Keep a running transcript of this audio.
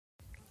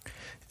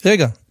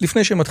רגע,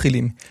 לפני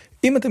שמתחילים,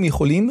 אם אתם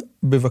יכולים,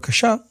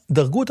 בבקשה,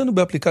 דרגו אותנו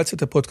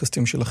באפליקציית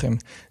הפודקאסטים שלכם.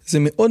 זה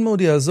מאוד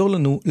מאוד יעזור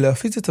לנו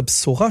להפיץ את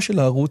הבשורה של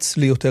הערוץ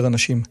ליותר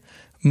אנשים.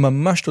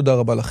 ממש תודה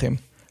רבה לכם.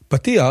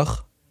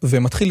 פתיח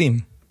ומתחילים.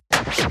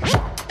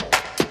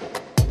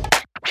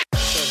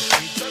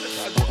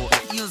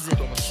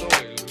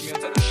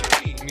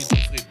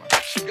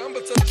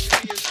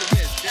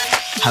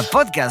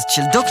 הפודקאסט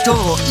של דוקטור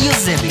רועי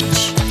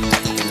יוזביץ'.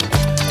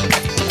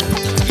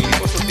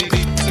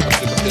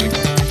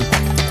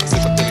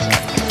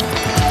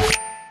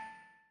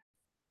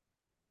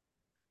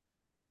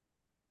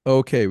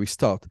 Okay, we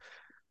start.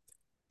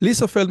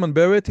 Lisa Feldman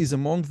Barrett is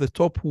among the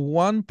top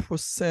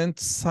 1%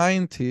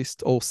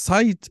 scientists or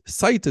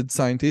cited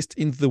scientists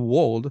in the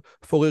world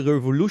for a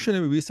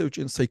revolutionary research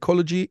in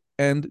psychology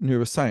and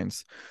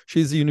neuroscience.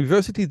 She is a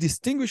university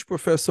distinguished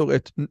professor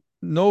at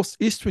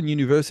Northeastern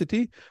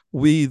University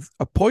with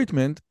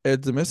appointment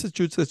at the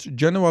Massachusetts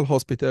General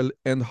Hospital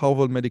and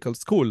Harvard Medical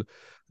School.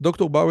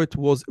 Dr. Barrett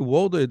was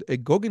awarded a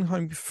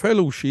Guggenheim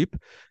Fellowship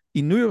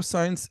in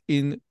Neuroscience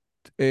in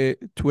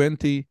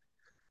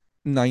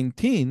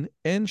 2019,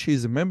 and she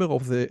is a member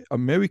of the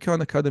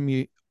American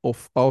Academy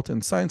of Art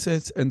and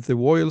Sciences and the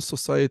Royal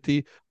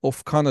Society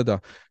of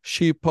Canada.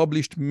 She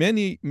published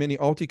many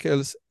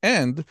articles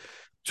and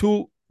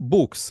 2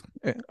 books,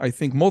 I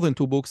think more than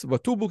 2 books,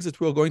 but 2 books that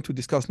we are going to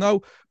discuss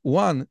now.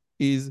 One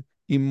is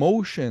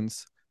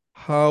Emotions,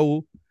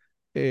 how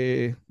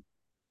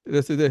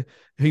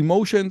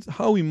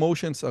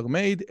emotions are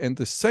made, and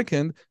the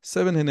second,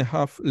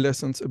 7.5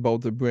 lessons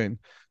about the brain.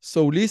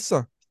 So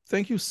Lisa,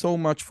 thank you so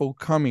much for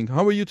coming.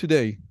 How are you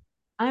today?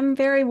 I'm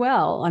very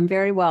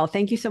well.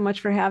 Thank you so much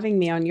for having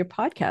me on your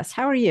podcast.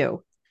 How are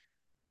you?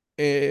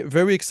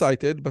 Very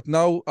excited, but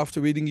now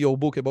after reading your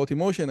book about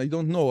emotion, I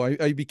don't know.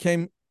 I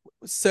became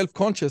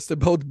self-conscious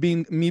about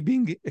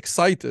being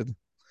excited.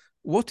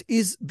 What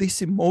is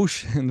this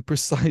emotion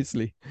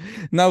precisely?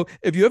 Now,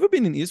 have you ever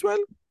been in Israel?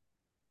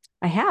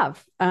 I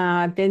have.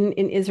 I've been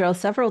in Israel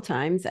several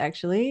times,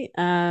 actually.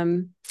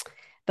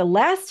 The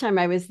last time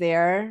I was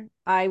there,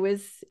 I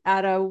was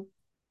at a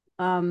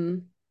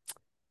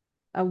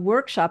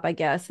workshop, I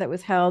guess, that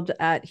was held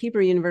at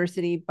Hebrew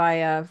University by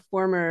a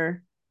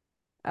former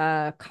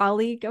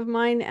colleague of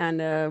mine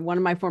and one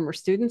of my former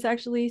students,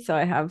 actually. So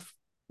I have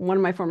one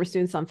of my former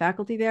students on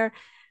faculty there.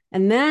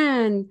 And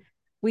then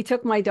we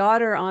took my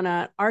daughter on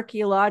an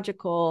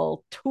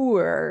archaeological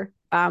tour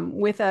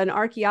with an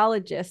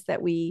archaeologist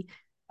that we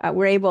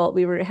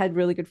had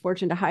really good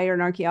fortune to hire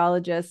an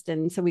archaeologist.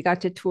 And so we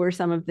got to tour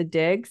some of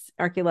the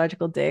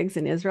archaeological digs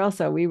in Israel.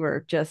 So it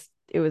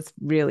was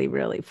really,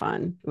 really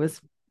fun. It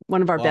was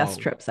one of our best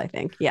trips, I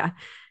think. Yeah.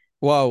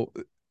 Wow.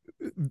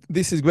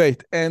 This is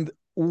great. And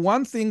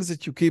one thing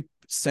that you keep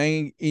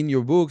saying in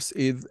your books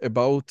is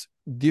about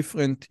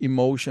different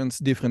emotions,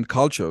 different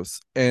cultures.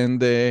 And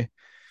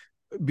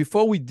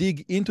before we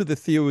dig into the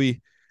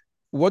theory,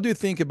 what do you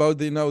think about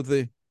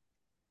the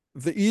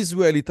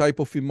Israeli type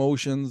of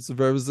emotions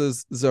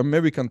versus the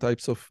American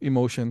types of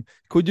emotion?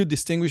 Could you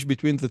distinguish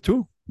between the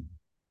two?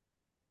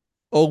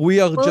 Or we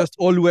are just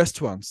all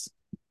West ones?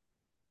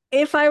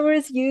 If I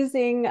was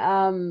using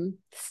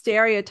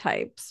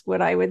stereotypes,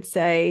 what I would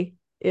say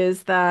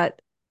is that,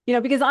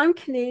 because I'm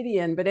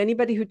Canadian, but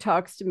anybody who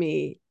talks to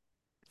me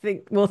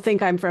will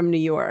think I'm from New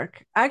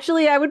York.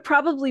 Actually, I would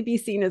probably be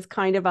seen as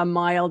kind of a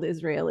mild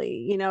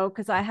Israeli,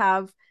 because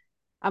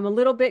I'm a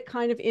little bit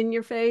kind of in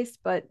your face,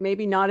 but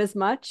maybe not as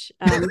much.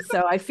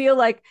 So I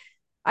feel,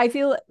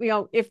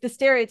 if the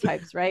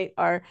stereotypes, right,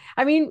 are,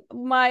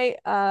 my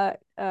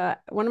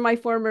one of my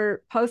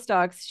former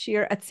postdocs,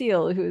 Shir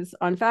Atzil, who's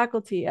on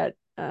faculty at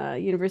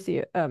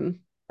University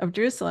of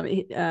Jerusalem,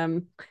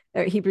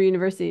 Hebrew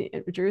University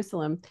of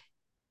Jerusalem,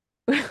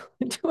 the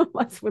 2 of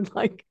us would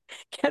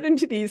get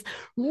into these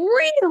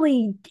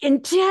really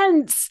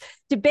intense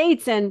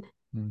debates, and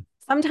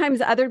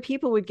sometimes other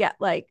people would get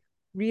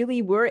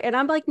really worried, and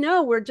I'm like,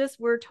 no, we're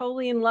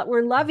totally in love.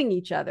 We're loving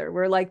each other.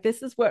 We're like,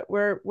 this is what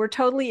we're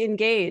totally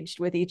engaged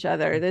with each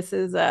other. This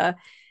is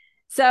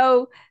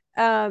so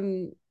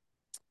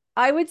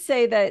I would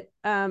say that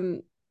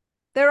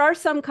there are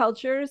some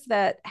cultures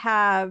that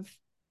have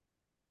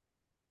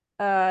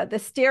the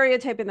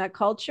stereotype in that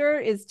culture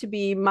is to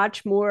be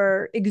much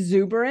more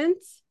exuberant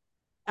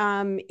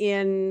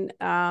in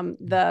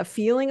the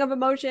feeling of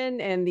emotion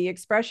and the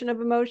expression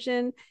of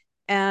emotion.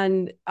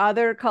 And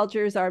other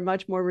cultures are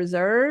much more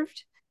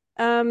reserved.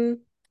 The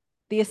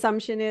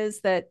assumption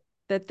is that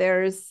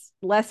there's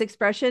less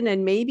expression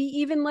and maybe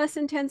even less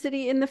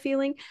intensity in the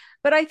feeling.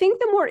 But I think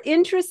the more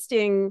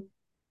interesting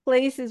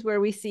places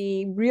where we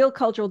see real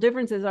cultural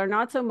differences are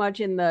not so much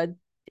in the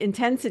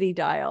intensity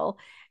dial.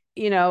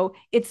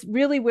 It's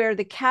really where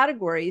the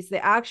categories,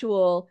 the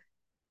actual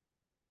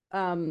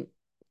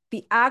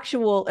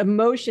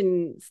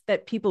emotions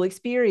that people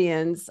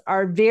experience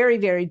are very,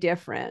 very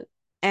different.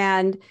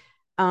 And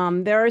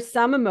there are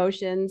some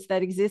emotions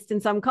that exist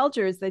in some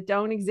cultures that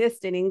don't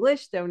exist in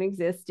English, don't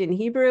exist in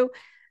Hebrew,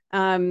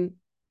 and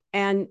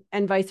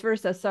vice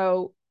versa.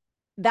 So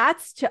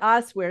that's to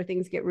us where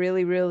things get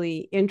really,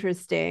 really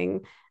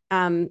interesting.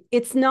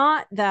 It's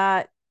not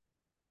that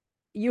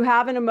you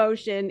have an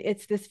emotion,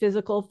 it's this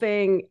physical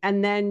thing,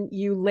 and then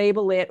you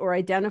label it or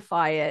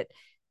identify it.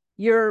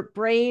 Your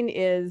brain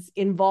is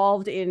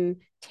involved in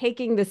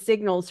taking the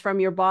signals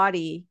from your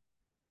body,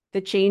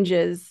 the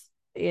changes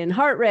in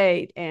heart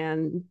rate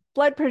and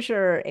blood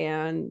pressure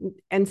and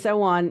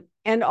so on,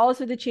 and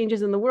also the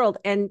changes in the world,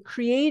 and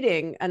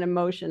creating an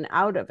emotion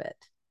out of it.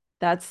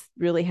 That's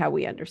really how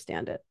we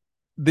understand it.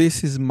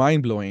 This is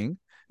mind-blowing.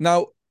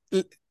 Now,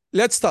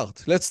 let's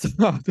start.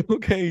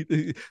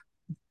 Okay.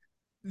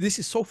 This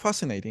is so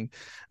fascinating.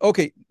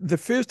 Okay, the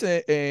first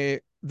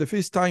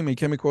time I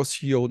came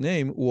across your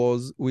name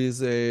was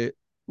with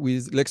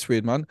Lex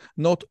Friedman,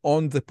 not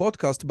on the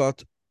podcast,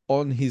 but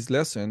on his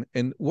lesson.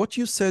 And what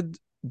you said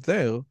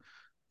there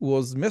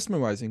was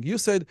mesmerizing. You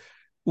said,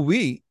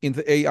 we in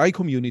the AI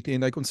community,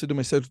 and I consider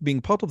myself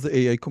being part of the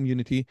AI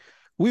community,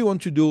 we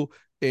want to do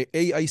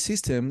AI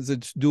systems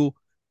that do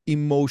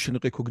emotion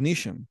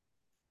recognition,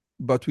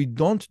 but we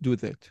don't do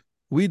that.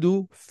 We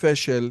do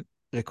facial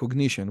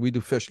recognition. We do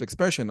facial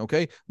expression,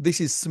 okay?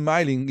 This is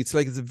smiling. It's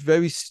like the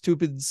very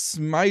stupid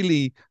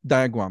smiley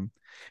diagram.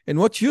 And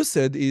what you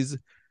said is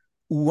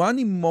one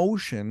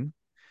emotion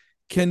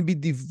can be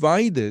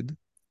divided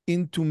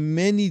into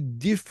many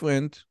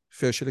different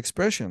facial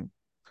expression,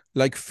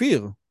 like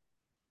fear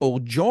or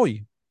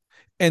joy.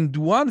 And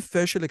one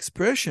facial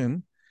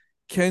expression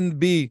can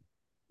be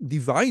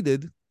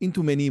divided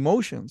into many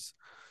emotions.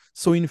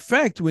 So in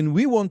fact, when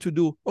we want to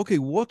do, okay,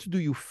 what do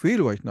you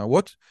feel right now?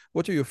 What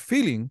are you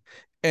feeling?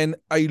 And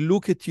I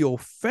look at your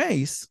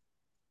face,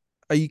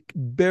 I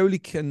barely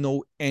can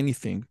know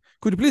anything.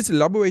 Could you please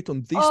elaborate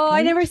on this Oh, I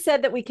point? never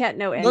said that we can't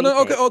know No,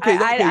 no, okay, anything. okay,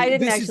 okay. I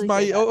didn't This is actually say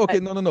my, that, oh, okay,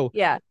 but no, no, no.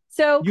 yeah.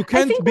 So You I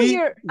can't think what be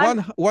you're,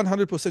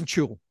 100%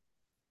 sure.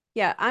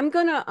 yeah, I'm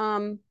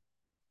gonna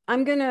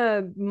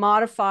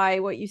modify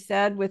what you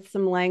said with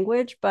some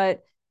language,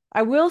 but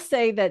I will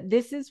say that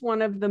this is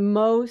one of the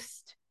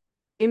most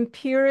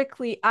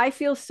empirically, I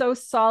feel so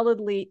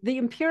solidly, the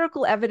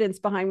empirical evidence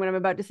behind what I'm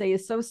about to say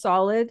is so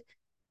solid.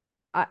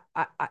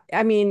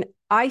 I mean,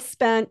 I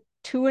spent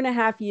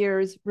 2.5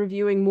 years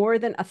reviewing more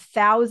than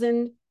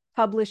 1,000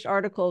 published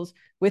articles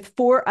with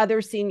 4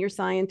 other senior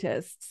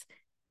scientists,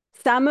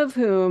 some of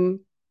whom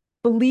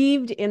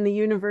believed in the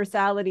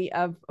universality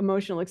of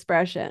emotional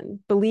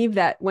expression, believe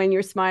that when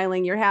you're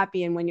smiling, you're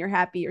happy, and when you're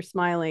happy, you're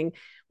smiling,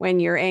 when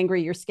you're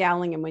angry, you're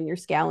scowling, and when you're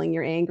scowling,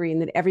 you're angry,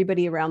 and that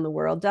everybody around the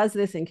world does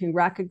this and can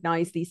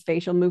recognize these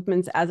facial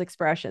movements as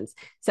expressions.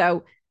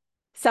 So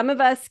some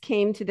of us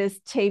came to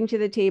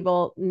the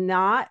table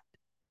not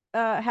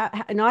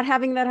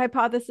having that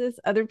hypothesis.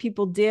 Other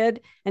people did,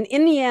 and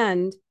in the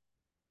end,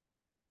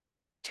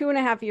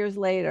 2.5 years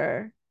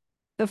later,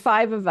 the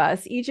 5 of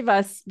us, each of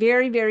us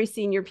very, very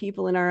senior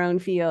people in our own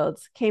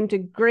fields, came to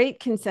great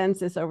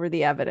consensus over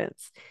the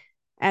evidence.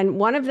 And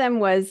one of them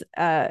was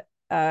an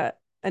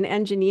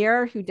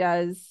engineer who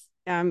does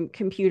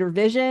computer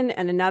vision,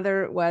 and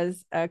another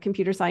was a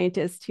computer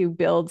scientist who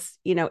builds,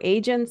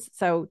 agents.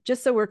 So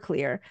just so we're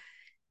clear,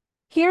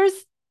 here's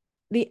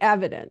the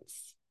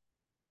evidence.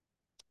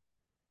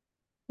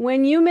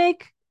 When you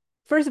make,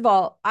 first of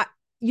all,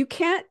 you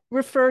can't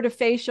refer to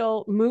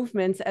facial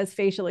movements as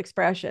facial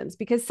expressions,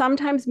 because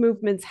sometimes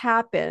movements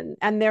happen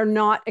and they're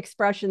not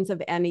expressions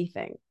of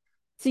anything.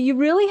 So you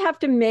really have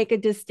to make a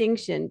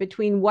distinction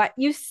between what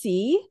you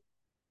see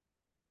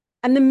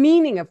and the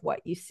meaning of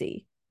what you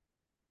see.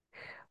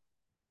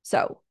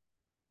 So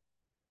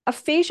a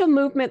facial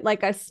movement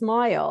like a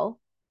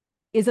smile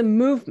is a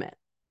movement.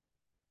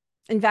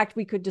 In fact,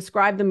 we could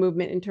describe the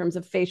movement in terms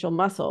of facial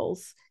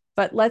muscles,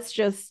 but let's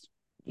just,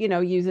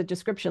 use a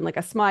description like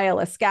a smile,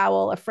 a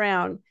scowl, a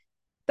frown.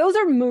 Those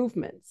are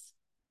movements.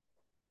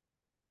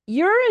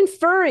 You're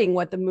inferring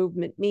what the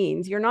movement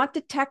means. You're not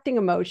detecting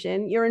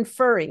emotion, you're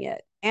inferring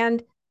it.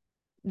 And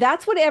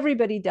that's what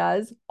everybody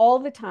does all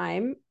the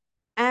time.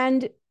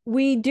 And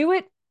we do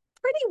it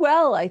pretty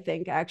well, I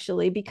think,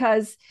 actually,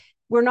 because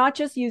we're not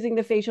just using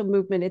the facial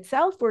movement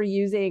itself, we're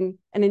using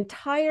an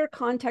entire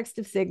context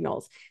of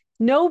signals.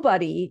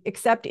 Nobody,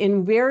 except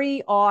in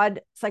very odd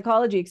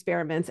psychology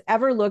experiments,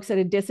 ever looks at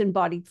a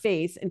disembodied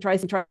face and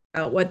tries to try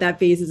out what that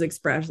face is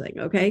expressing.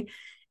 Okay.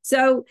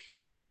 So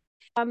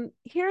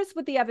here's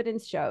what the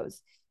evidence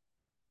shows.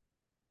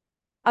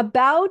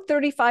 About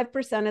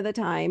 35% of the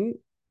time,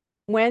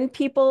 when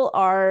people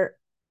are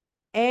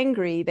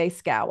angry, they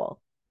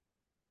scowl.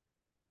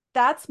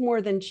 That's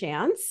more than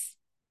chance.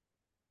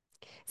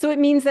 So it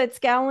means that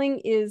scowling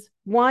is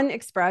one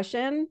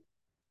expression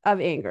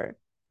of anger.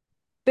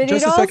 But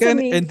Just it a also second, and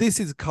means, this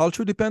is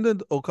culture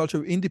dependent or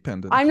culture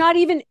independent? I'm not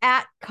even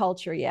at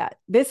culture yet.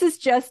 This is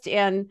just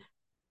in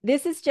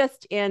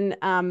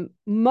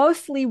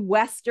mostly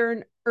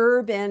Western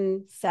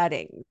urban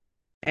settings.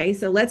 Okay,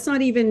 so let's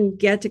not even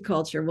get to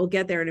culture. We'll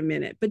get there in a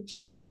minute. But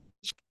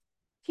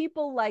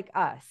people like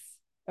us,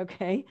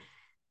 okay,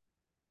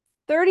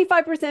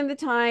 35% of the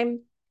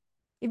time,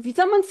 if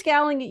someone's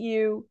scowling at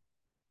you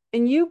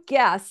and you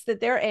guess that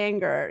they're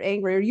angry,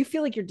 or you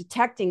feel like you're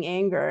detecting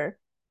anger,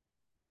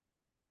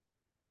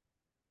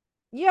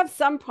 you have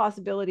some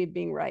possibility of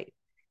being right.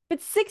 But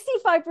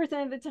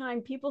 65% of the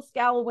time, people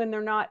scowl when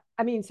they're not,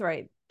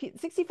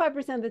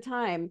 65% of the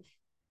time,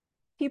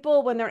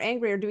 people, when they're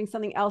angry, are doing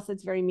something else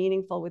that's very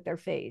meaningful with their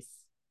face.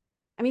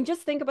 I mean,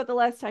 just think about the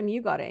last time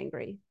you got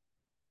angry.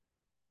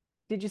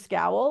 Did you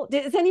scowl?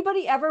 Has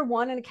anybody ever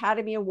won an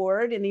Academy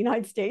Award in the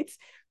United States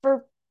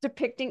for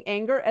depicting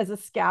anger as a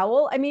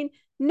scowl? I mean,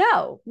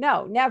 no,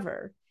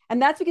 never.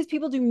 And that's because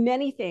people do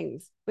many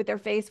things with their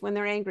face when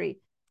they're angry.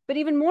 But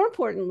even more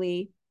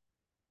importantly,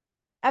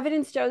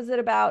 evidence shows that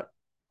about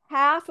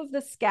half of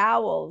the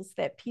scowls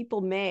that people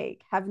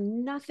make have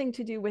nothing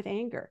to do with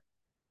anger.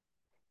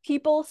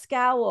 People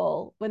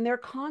scowl when they're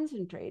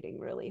concentrating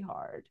really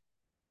hard.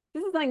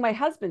 This is something my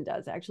husband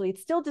does, actually.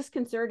 It's still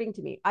disconcerting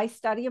to me. I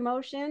study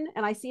emotion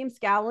and I see him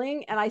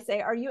scowling and I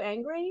say, "Are you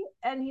angry?"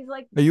 And he's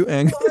like, Are you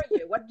angry? "Who are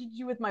you? What did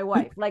you do with my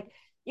wife?" Like,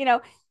 you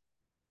know,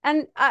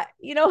 and,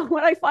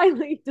 when I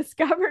finally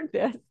discovered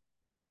this,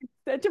 I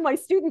said to my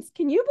students,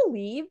 "Can you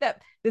believe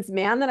that this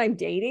man that I'm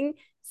dating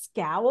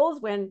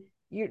scowls when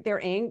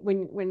they're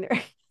angry, when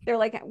they're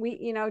like,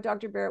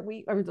 Dr.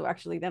 Barrett,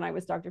 actually, then I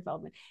was Dr.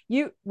 Feldman.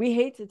 We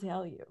hate to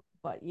tell you,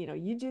 but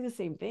you do the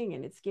same thing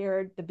and it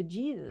scared the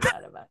bejesus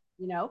out of us.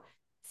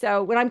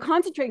 So when I'm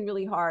concentrating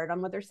really hard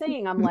on what they're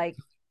saying, I'm like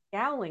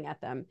scowling at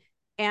them.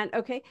 And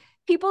okay,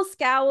 people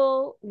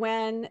scowl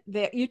when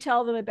you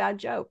tell them a bad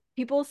joke.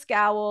 People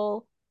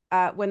scowl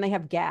when they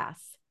have gas.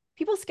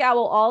 People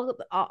scowl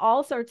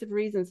all sorts of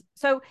reasons.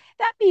 So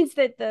that means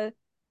that the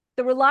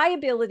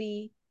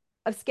reliability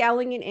of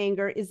scowling in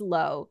anger is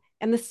low,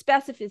 and the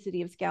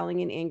specificity of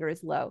scowling in anger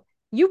is low.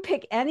 You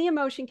pick any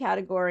emotion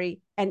category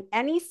and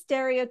any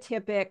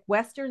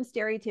Western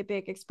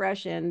stereotypic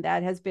expression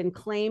that has been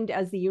claimed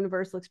as the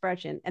universal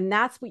expression, and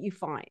that's what you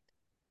find.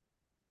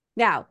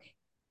 Now,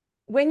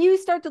 when you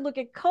start to look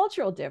at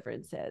cultural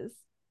differences,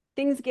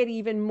 things get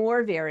even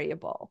more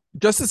variable.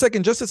 Just a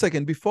second.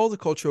 Before the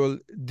cultural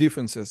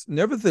differences,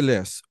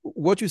 nevertheless,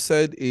 what you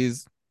said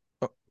is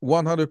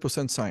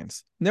 100%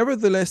 science.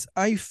 Nevertheless,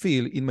 I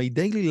feel in my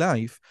daily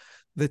life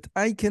that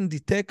I can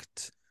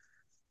detect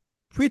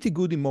pretty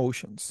good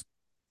emotions,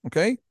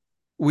 okay?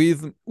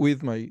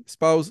 With my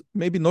spouse,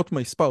 maybe not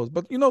my spouse,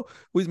 but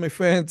with my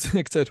friends,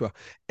 etc.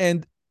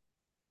 And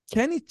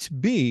can it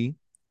be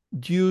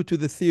due to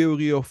the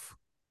theory of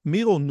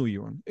mirror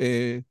neuron?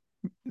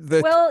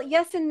 Well,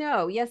 yes and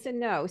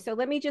no. So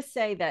let me just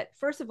say that,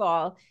 first of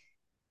all,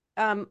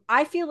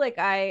 I feel like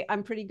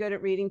I'm pretty good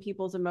at reading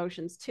people's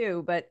emotions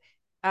too, but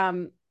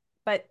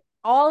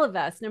all of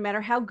us, no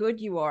matter how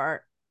good you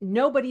are,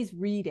 nobody's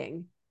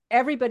reading.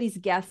 Everybody's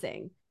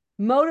guessing.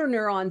 Motor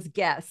neurons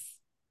guess.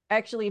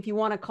 Actually, if you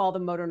want to call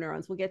them motor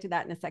neurons, we'll get to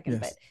that in a second.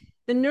 Yes. But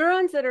the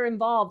neurons that are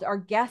involved are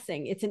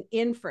guessing. It's an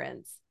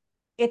inference.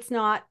 It's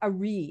not a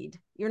read.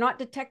 You're not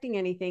detecting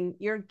anything.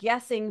 You're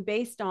guessing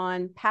based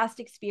on past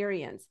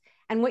experience.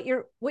 And what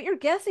you're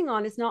guessing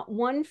on is not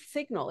one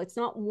signal. It's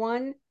not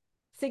one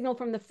signal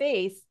from the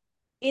face.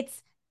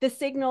 It's the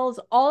signals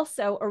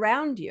also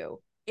around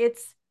you.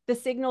 It's the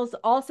signals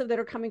also that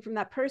are coming from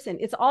that person.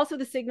 It's also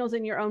the signals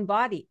in your own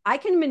body. I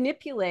can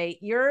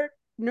manipulate your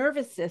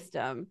nervous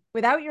system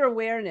without your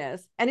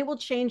awareness, and it will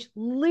change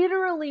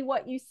literally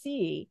what you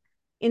see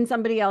in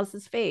somebody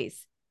else's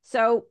face.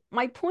 So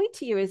my point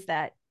to you is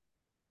that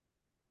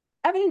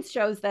evidence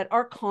shows that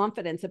our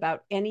confidence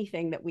about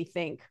anything that we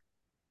think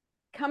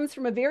comes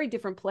from a very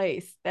different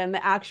place than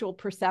the actual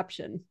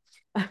perception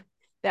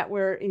that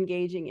we're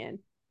engaging in.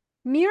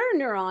 Mirror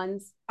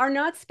neurons are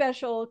not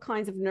special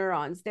kinds of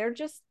neurons. They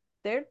just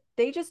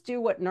do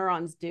what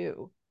neurons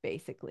do,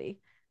 basically.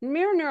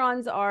 Mirror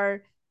neurons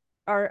are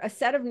a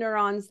set of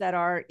neurons that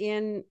are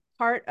in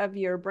part of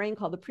your brain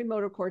called the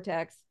premotor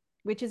cortex,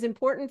 which is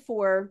important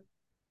for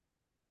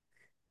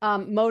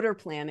motor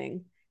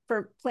planning,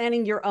 for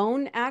planning your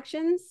own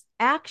actions,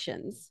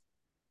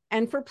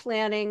 and for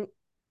planning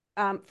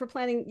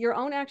your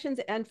own actions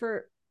and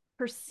for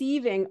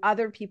perceiving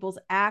other people's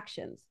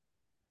actions.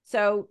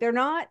 So they're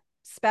not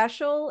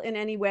special in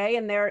any way,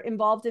 and they're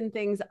involved in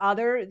things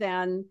other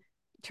than,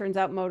 turns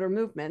out, motor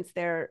movements.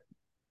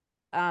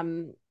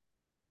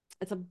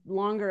 It's a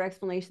longer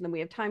explanation than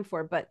we have time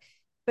for, but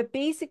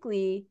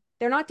basically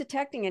they're not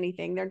detecting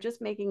anything. They're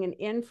just making an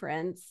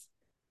inference.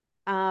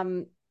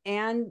 And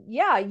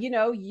yeah,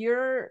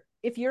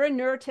 if you're a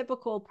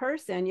neurotypical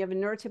person, you have a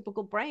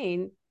neurotypical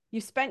brain,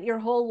 you spent your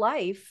whole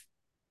life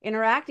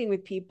interacting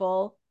with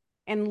people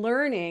and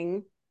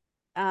learning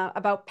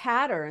about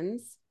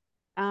patterns.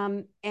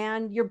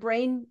 And your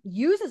brain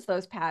uses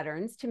those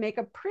patterns to make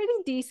a pretty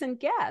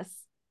decent guess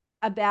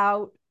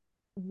about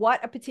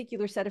what a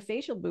particular set of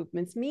facial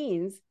movements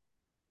means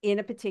in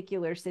a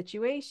particular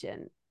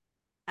situation.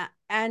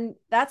 And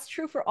that's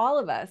true for all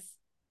of us,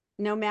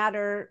 no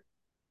matter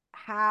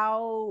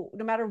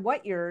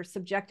what your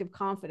subjective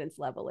confidence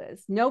level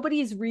is.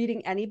 Nobody's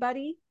reading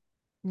anybody.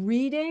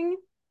 Reading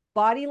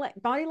body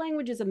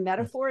language is a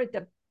metaphor.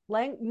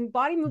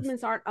 Body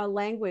movements aren't a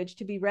language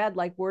to be read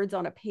like words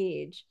on a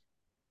page.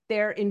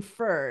 They're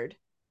inferred.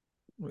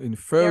 And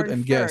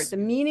guessed. The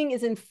meaning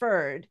is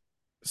inferred.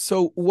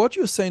 So what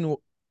you're saying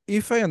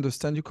if I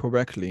understand you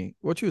correctly,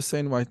 what you're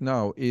saying right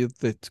now is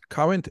that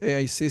current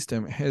AI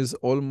system has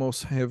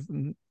almost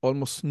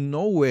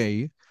no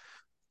way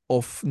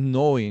of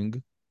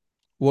knowing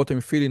what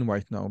I'm feeling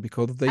right now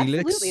because they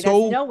lack Absolutely.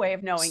 There's no way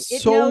of knowing.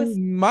 It so knows,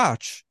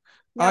 much.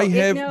 I no, it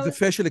have the knows,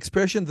 facial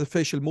expression, the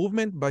facial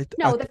movement,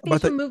 no, the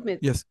facial movement.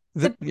 yes,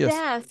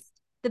 yes.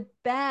 The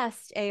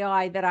best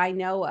AI that I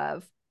know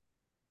of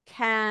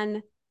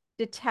can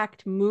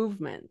detect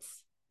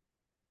movements,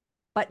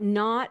 but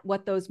not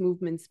what those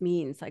movements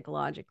mean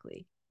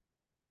psychologically.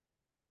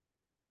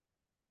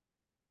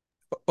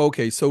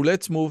 Okay, so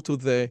let's move to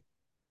the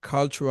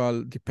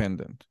cultural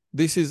dependent.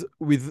 This is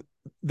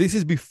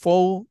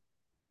before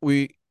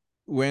we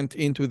went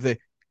into the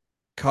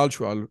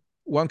cultural,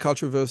 one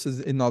culture versus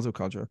another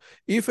culture.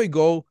 If I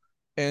go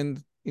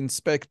and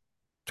inspect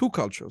two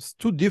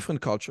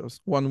different cultures,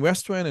 one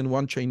Western and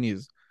one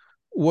Chinese,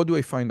 what do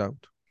I find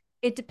out?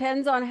 It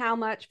depends on how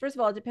much, first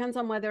of all, it depends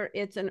on whether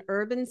it's an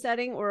urban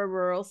setting or a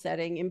rural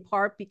setting, in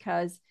part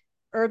because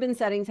urban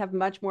settings have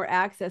much more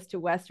access to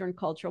Western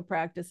cultural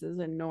practices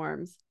and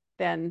norms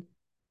than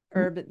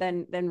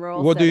than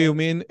rural What do you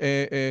settings.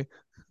 mean?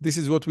 This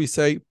is what we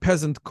say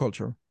peasant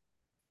culture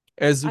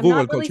as I'm rural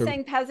not really culture.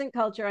 saying peasant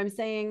culture. I'm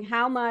saying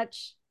how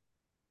much,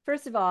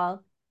 first of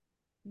all,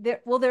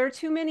 there are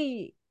too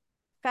many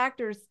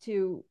factors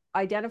to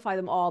identify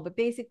them all, but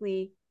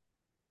basically,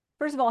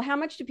 first of all, how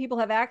much do people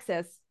have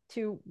access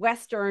to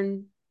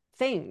Western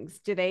things?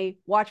 Do they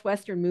watch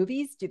Western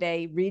movies? Do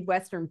they read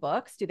Western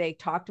books? Do they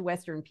talk to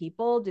Western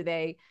people?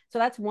 So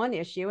that's one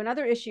issue.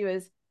 Another issue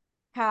is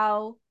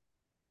how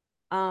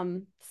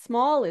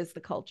small is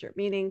the culture?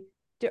 Meaning,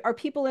 are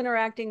people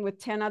interacting with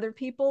 10 other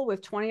people,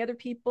 with 20 other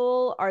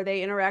people? Are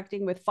they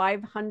interacting with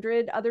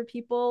 500 other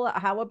people?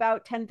 How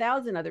about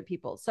 10,000 other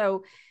people?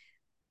 So,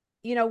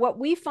 what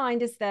we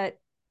find is that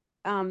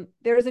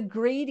there's a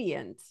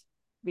gradient,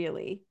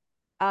 really,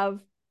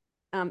 of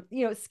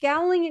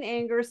scowling in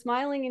anger,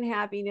 smiling in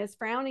happiness,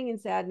 frowning in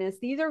sadness.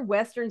 These are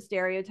Western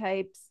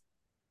stereotypes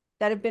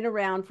that have been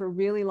around for a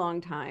really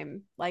long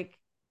time. Like,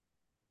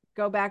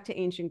 go back to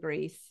ancient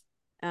Greece.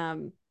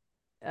 Um,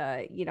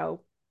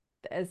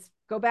 as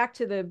go back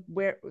to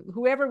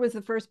whoever was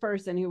the first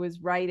person who was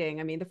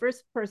writing. I mean, the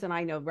first person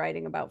I know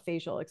writing about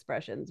facial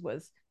expressions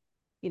was,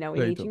 in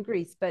Later. ancient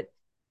Greece, but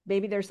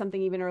maybe there's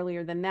something even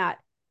earlier than that.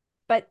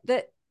 But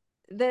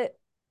the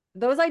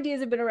those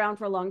ideas have been around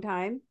for a long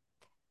time,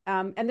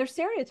 and they're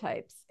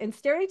stereotypes. And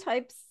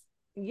stereotypes,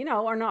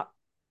 are not.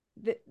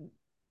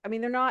 I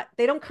mean,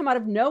 they don't come out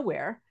of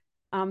nowhere.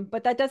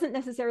 But that doesn't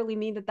necessarily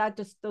mean that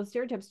just those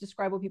stereotypes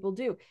describe what people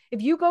do.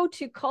 If you go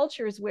to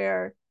cultures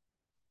where,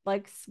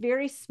 like,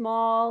 very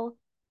small,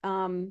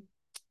 cultures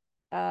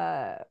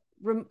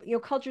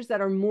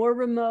that are more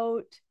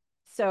remote,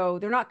 so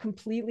they're not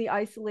completely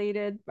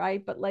isolated,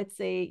 right? But let's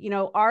say,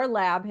 our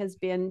lab has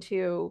been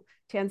to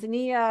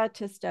Tanzania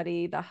to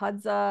study the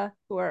Hadza,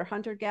 who are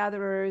hunter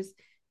gatherers,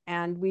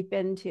 and we've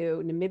been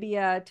to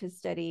Namibia to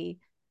study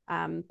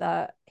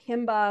the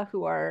Himba,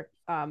 who are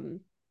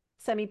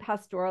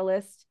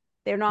semi-pastoralists.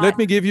 They're not. Let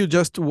me give you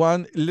just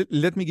one,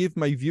 let me give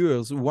my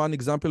viewers one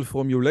example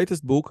from your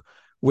latest book.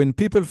 When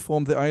people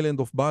from the island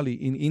of Bali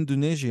in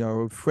Indonesia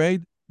are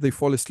afraid, they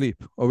fall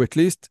asleep, or at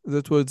least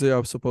that's what they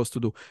are supposed to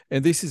do.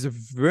 And this is a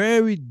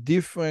very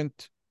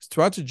different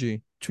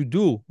strategy to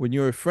do when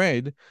you're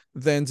afraid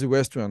than the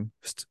Western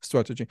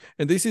strategy.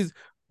 And this is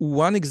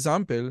one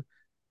example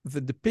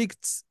that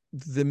depicts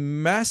the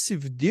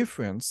massive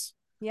difference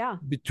Yeah.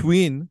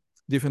 between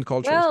different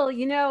cultures. Well,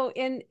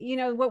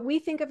 what we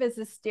think of as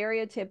a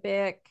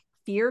stereotypic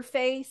fear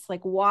face,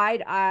 like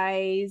wide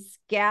eyes,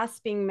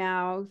 gasping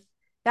mouth,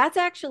 that's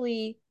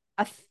actually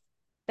a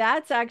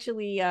that's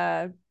actually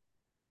a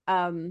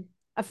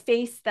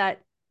face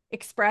that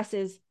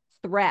expresses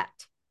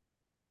threat,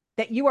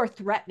 that you are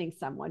threatening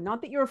someone,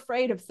 not that you're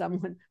afraid of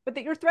someone, but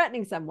that you're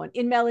threatening someone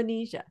in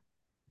Melanesia.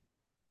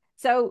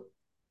 So,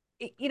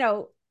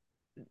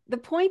 the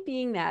point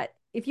being that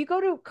if you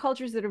go to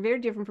cultures that are very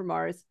different from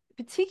ours,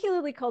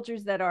 particularly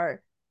cultures that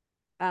are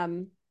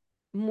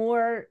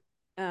more,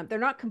 they're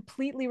not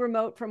completely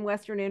remote from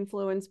Western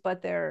influence,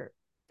 but they're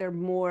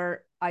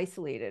more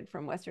isolated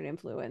from Western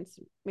influence.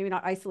 Maybe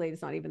not isolated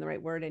is not even the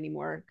right word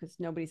anymore, because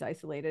nobody's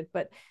isolated,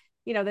 but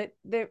that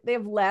they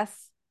have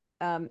less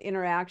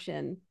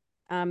interaction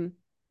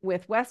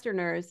with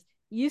Westerners.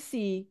 You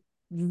see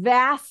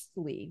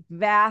vastly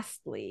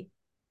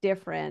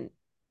different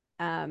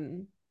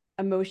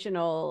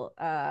emotional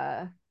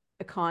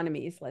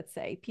economies. Let's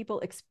say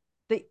people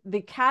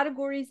the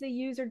categories they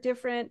use are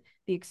different,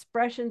 the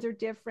expressions are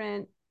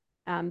different,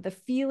 the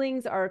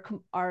feelings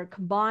are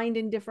combined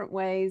in different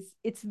ways.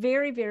 It's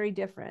very, very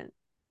different.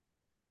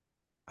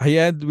 I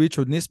had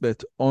Richard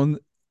Nisbet on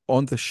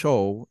the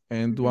show,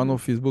 and one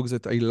of his books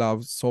that I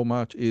love so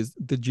much is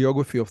The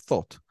Geography of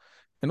Thought.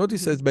 And what he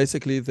says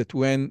basically that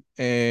when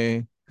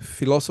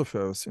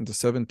philosophers in the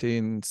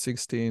 17th,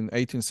 16th,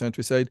 18th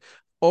century said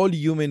all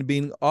human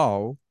beings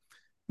are,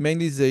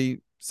 mainly they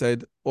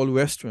said all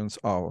Westerns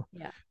are.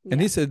 Yeah.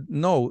 And he said,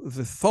 no,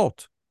 the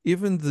thought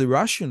even the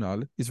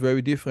rational is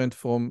very different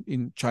from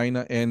in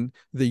China and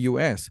the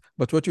US.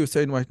 But what you're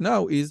saying right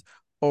now is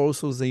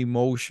also the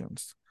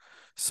emotions.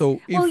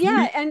 So Well, if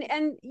yeah, we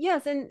and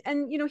yes, and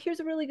here's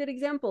a really good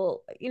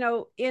example.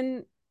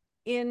 In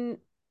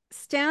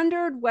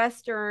standard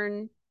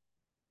Western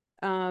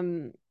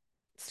um,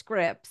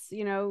 scripts,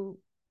 you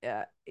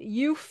are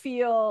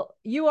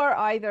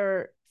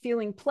either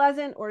feeling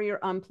pleasant or you're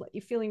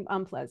feeling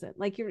unpleasant.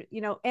 Like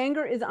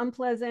anger is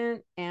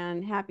unpleasant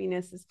and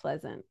happiness is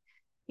pleasant.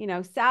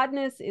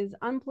 Sadness is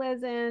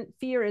unpleasant,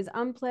 fear is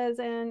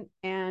unpleasant,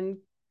 and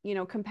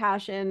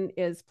compassion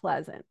is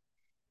pleasant.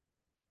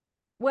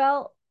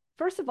 Well,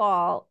 first of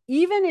all,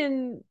 even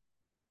in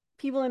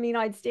people in the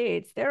United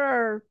States, there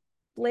are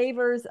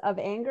flavors of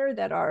anger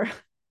that are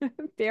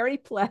very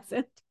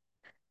pleasant.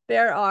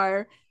 There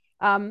are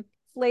um,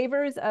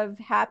 flavors of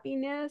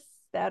happiness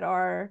that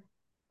are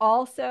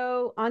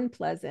also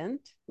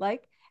unpleasant.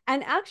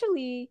 And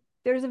actually,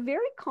 there's a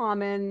very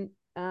common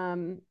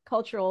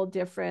cultural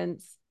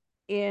difference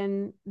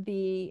in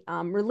the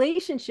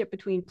relationship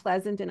between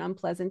pleasant and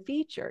unpleasant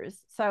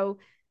features. So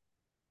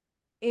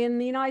in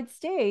the United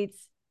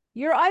States,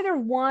 you're either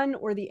one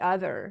or the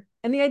other.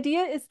 And the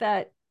idea is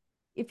that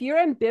if you're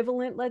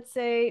ambivalent, let's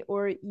say,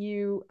 or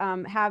you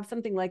have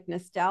something like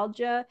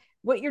nostalgia,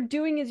 what you're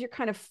doing is you're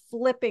kind of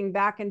flipping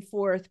back and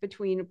forth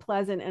between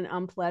pleasant and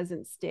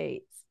unpleasant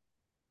states.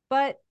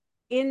 But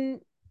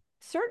in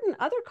certain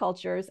other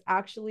cultures,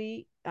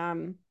 actually,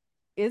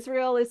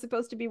 Israel is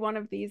supposed to be one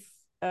of these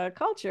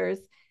cultures.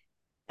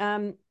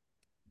 And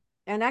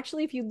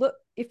actually,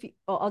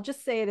 I'll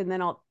just say it and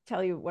then I'll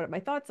tell you what my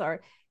thoughts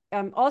are.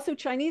 Also,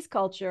 Chinese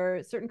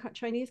culture, certain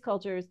Chinese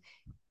cultures,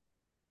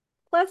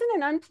 pleasant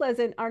and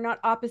unpleasant are not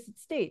opposite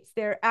states.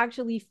 They're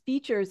actually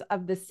features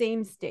of the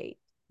same state.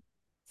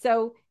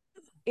 So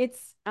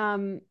it's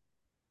and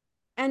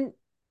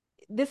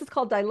this is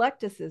called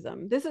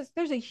dialecticism.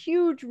 There's a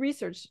huge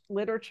research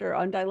literature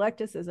on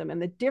dialecticism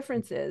and the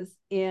differences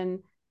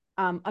in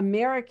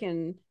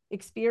American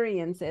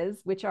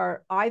experiences, which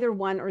are either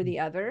one or the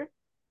other,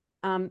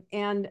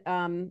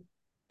 and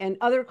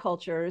other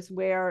cultures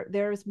where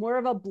there's more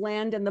of a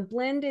blend. And the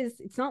blend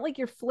it's not like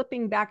you're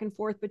flipping back and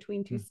forth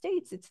between two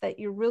states. It's that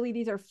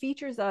these are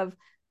features of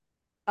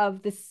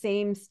the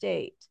same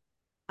state.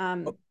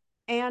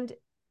 And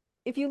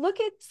if you look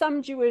at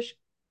some Jewish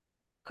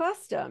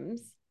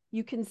customs,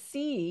 you can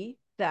see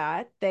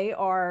that they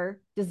are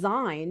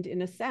designed,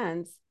 in a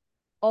sense,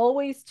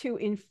 always to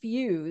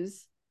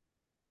infuse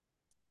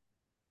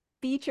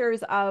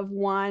features of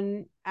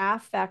one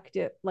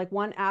affective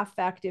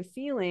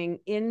feeling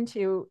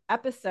into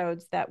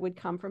episodes that would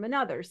come from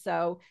another.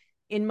 So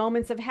in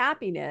moments of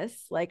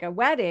happiness, like a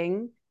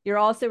wedding, you're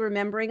also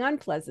remembering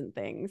unpleasant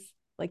things,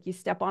 like you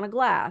step on a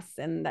glass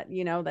and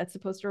that's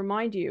supposed to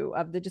remind you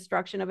of the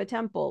destruction of a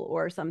temple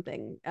or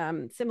something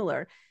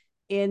similar.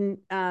 When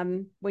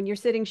you're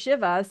sitting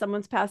Shiva,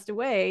 someone's passed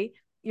away,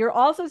 you're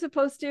also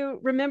supposed to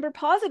remember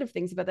positive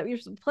things about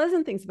that,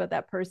 pleasant things about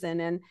that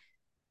person,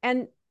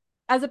 and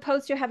as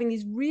opposed to having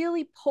these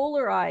really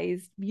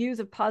polarized views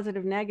of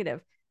positive,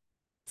 negative.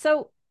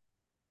 So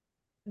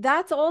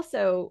that's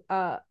also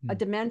a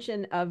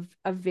dimension of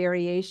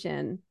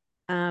variation.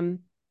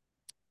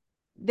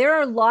 There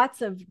are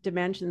lots of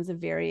dimensions of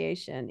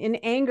variation. In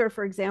anger,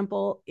 for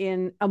example,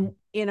 in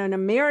an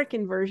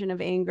American version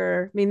of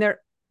anger, I mean,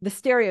 the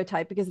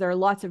stereotype, because there are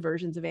lots of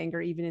versions of anger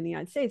even in the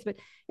United States, but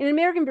in an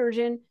American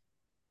version,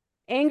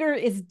 anger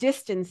is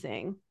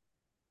distancing.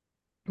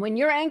 When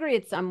you're angry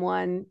at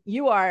someone,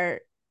 you're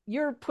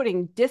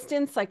putting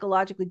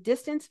psychologically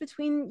distance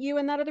between you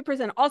and that other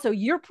person. Also,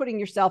 you're putting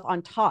yourself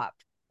on top,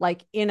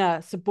 like you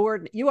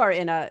are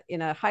in a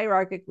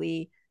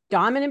hierarchically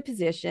dominant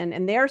position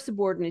and they're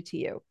subordinate to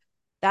you.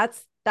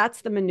 That's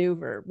the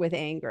maneuver with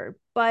anger,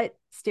 but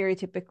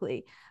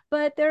stereotypically.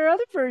 But there are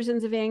other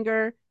versions of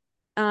anger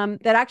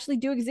that actually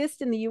do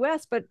exist in the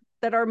US, but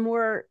that are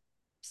more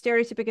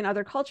stereotypic in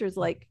other cultures,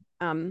 like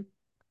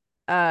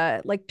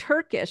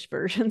Turkish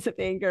versions of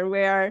anger,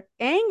 where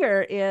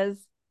anger is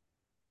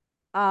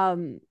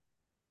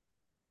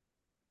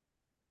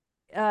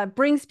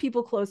brings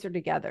people closer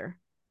together.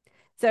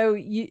 So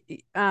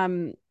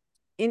in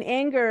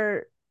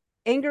anger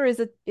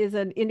is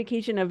an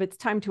indication of it's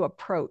time to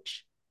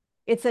approach.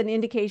 It's an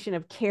indication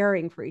of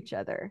caring for each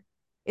other.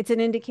 It's an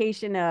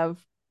indication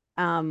of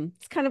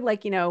it's kind of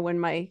like when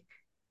my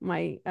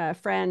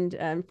friend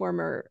and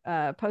former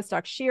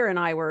postdoc Sheer and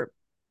I were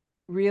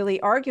really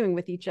arguing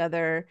with each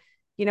other.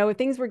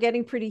 Things were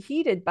getting pretty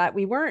heated, but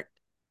we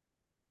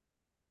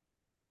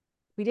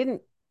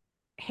didn't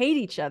hate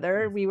each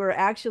other. We were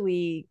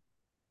actually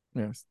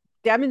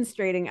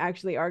demonstrating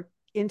actually our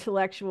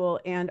intellectual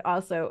and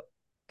also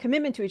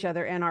commitment to each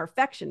other and our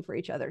affection for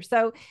each other.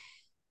 So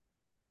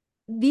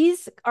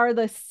these are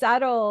the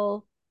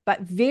subtle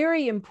but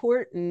very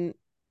important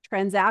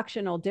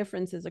transactional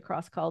differences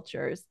across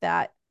cultures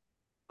that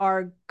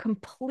are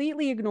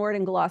completely ignored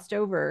and glossed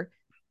over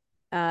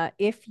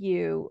if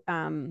you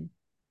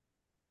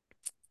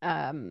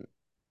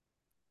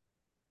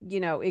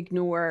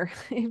ignore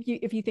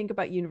if you think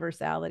about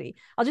universality.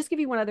 I'll just give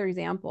you one other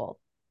example.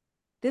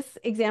 This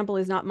example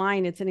is not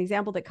mine. It's an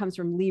example that comes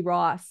from Lee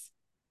Ross,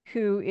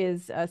 who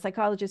is a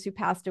psychologist who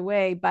passed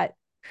away, but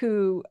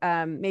who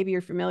maybe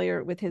you're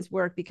familiar with his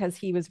work because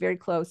he was very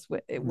close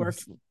with it.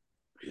 Worked,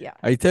 yeah.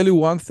 I tell you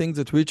one thing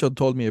that Richard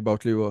told me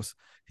about Lee Ross.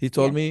 He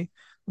told me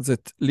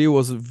that Lee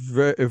was a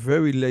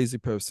very lazy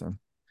person,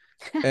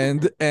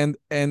 and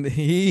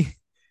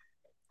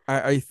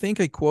I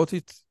think I quote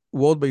it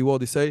word by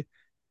word. He say,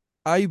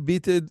 "I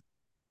beated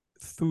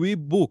 3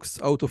 books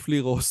out of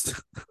Lee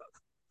Ross."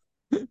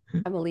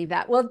 I believe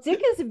that. Well,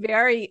 Dick is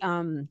very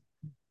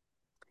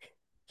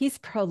he's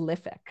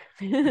prolific.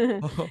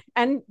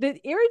 And the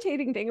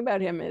irritating thing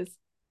about him is,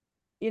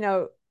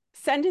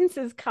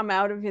 sentences come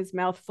out of his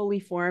mouth fully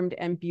formed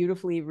and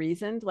beautifully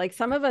reasoned. Like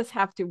some of us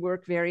have to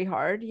work very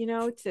hard,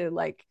 to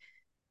like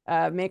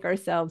make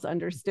ourselves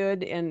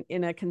understood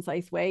in a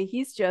concise way.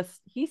 He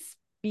just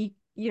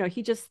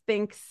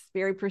thinks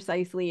very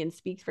precisely and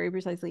speaks very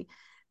precisely.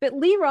 But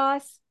Lee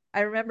Ross,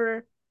 I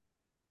remember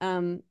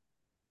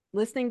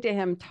listening to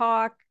him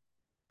talk.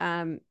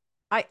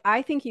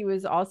 I think he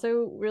was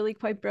also really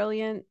quite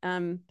brilliant.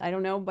 I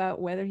don't know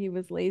about whether he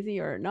was lazy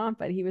or not,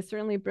 but he was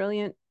certainly a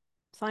brilliant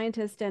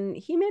scientist. And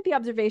he made the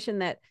observation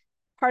that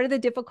part of the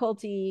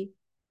difficulty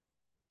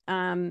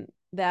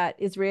that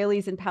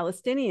Israelis and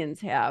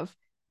Palestinians have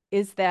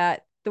is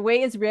that the way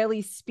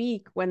Israelis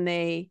speak when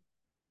they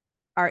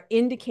are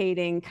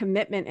indicating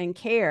commitment and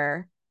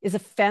care is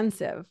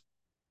offensive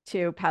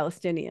to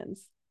Palestinians.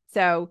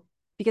 So,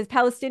 because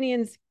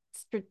Palestinians,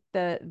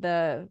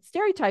 the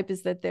stereotype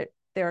is that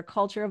they're a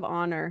culture of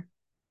honor,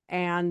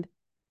 and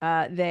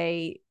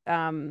they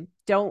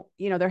don't,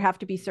 there have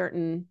to be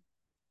certain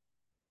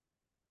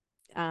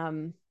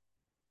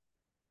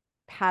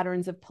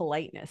patterns of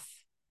politeness.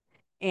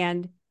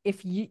 And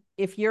if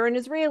you're an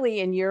Israeli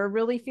and you're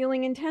really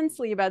feeling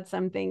intensely about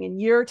something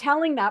and you're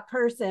telling that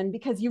person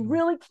because you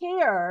really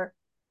care,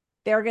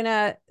 they're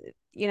gonna,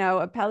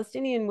 a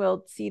Palestinian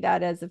will see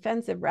that as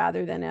offensive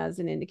rather than as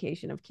an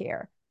indication of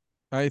care.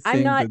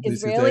 I'm not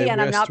Israeli and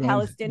I'm not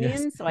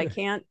Palestinian, yes. So I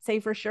can't say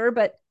for sure,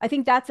 but I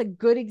think that's a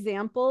good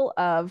example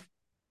of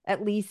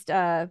at least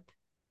a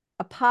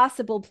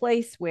possible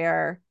place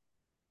where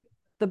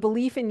the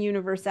belief in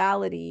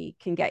universality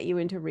can get you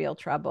into real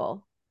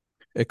trouble.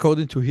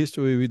 According to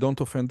history, we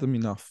don't offend them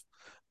enough.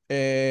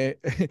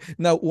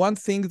 Now, one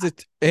thing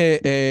that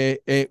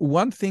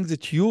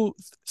you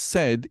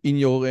said in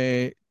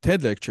your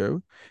TED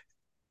lecture,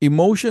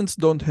 emotions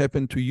don't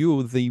happen to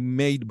you; they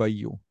made by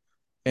you.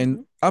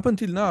 And up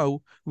until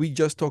now, we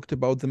just talked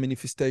about the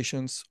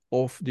manifestations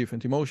of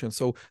different emotions.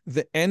 So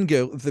the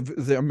anger,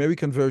 the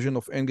American version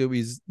of anger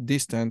is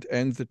distant,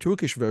 and the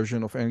Turkish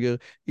version of anger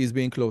is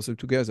being closer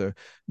together.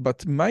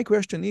 But my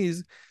question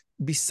is,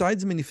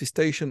 besides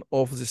manifestation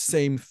of the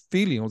same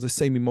feeling or the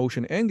same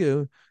emotion,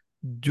 anger,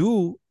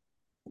 do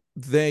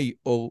they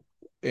or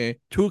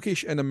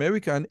Turkish and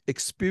American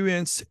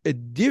experience a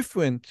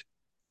different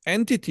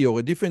entity or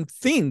a different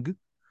thing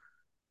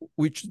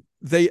which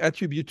they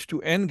attribute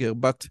to anger,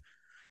 but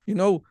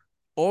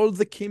all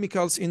the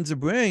chemicals in the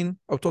brain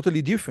are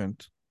totally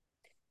different.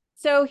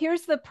 So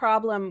here's the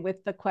problem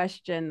with the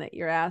question that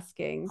you're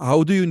asking.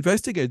 How do you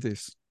investigate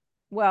this?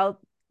 Well,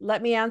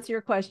 let me answer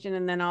your question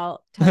and then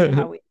I'll tell you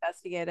how we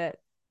investigate it.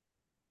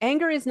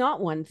 Anger is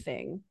not one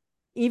thing,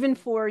 even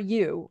for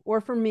you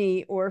or for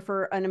me or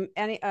for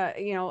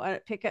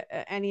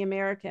any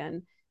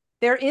American.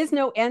 There is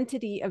no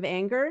entity of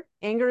anger.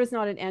 Anger is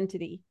not an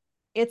entity.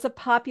 It's a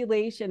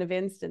population of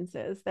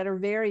instances that are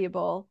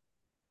variable,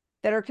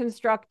 that are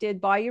constructed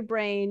by your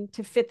brain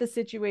to fit the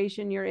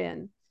situation you're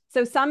in.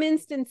 So some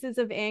instances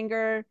of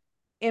anger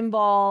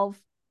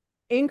involve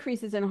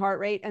increases in heart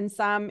rate, and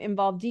some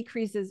involve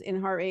decreases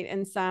in heart rate,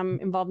 and some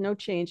involve no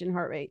change in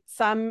heart rate.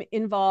 Some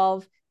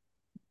involve,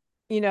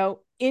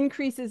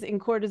 increases in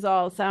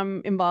cortisol,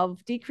 some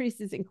involve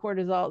decreases in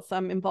cortisol,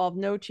 some involve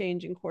no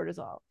change in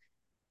cortisol.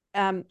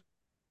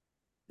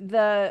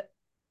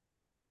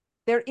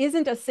 There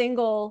isn't a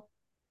single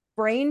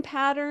brain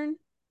pattern.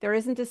 There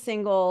isn't a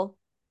single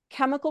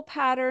chemical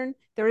pattern.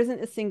 There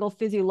isn't a single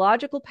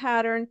physiological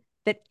pattern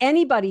that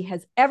anybody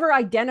has ever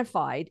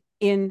identified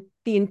in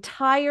the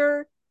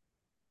entire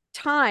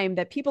time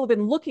that people have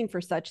been looking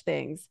for such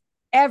things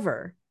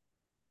ever,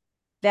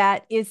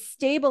 that is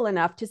stable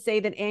enough to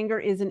say that anger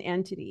is an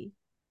entity.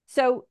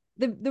 So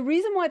the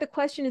reason why the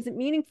question isn't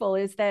meaningful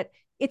is that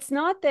it's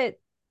not that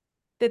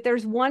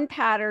there's one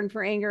pattern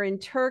for anger in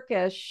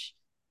Turkish,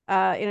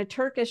 in a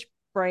Turkish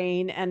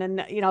brain, and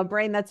a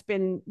brain that's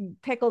been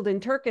pickled in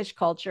Turkish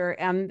culture,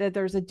 and that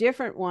there's a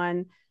different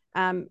one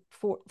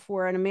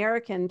for an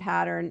American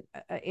pattern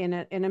in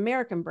an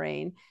American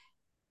brain.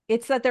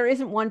 It's that there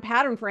isn't one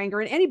pattern for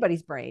anger in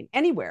anybody's brain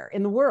anywhere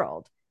in the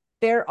world.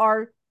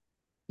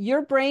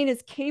 Your brain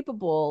is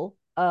capable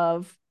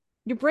of,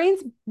 your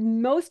brain's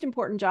most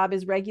important job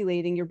is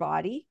regulating your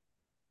body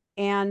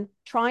and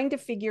trying to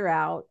figure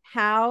out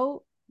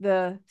how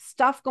the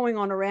stuff going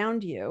on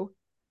around you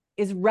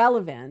is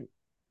relevant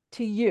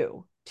to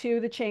you. to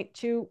the change,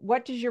 to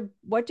what does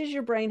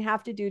your brain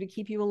have to do to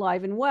keep you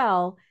alive and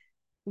well?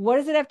 What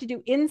does it have to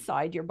do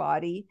inside your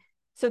body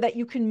so that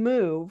you can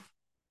move,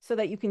 so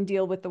that you can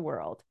deal with the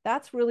world?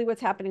 That's really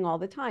what's happening all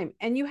the time.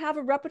 And you have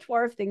a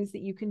repertoire of things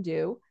that you can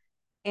do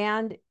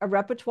and a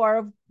repertoire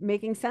of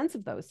making sense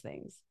of those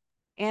things.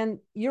 And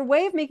your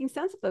way of making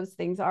sense of those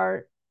things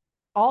are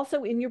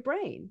also in your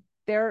brain.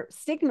 They're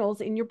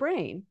signals in your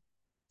brain.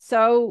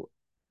 So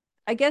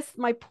I guess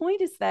my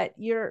point is that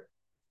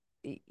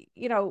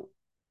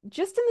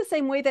just in the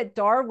same way that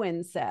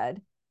Darwin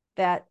said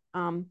that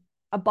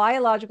a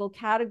biological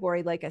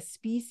category like a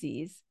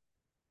species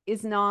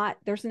is not,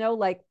 there's no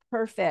like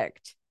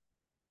perfect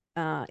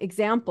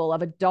example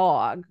of a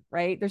dog,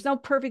 right? There's no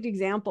perfect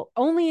example.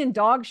 Only in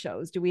dog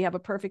shows do we have a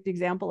perfect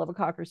example of a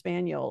Cocker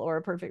Spaniel or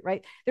a perfect,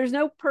 right? There's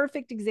no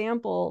perfect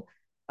example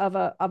of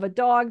a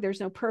dog. There's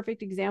no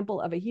perfect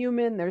example of a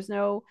human. There's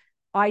no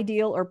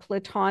ideal or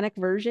platonic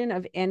version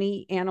of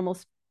any animal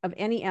of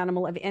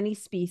any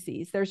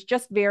species. There's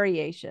just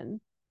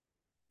variation.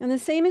 And the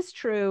same is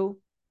true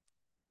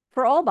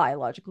for all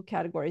biological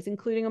categories,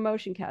 including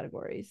emotion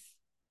categories.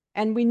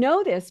 And we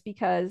know this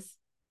because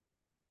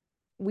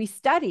we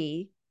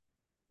study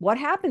what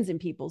happens in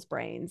people's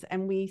brains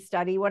and we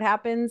study what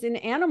happens in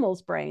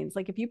animals' brains.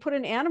 Like if you put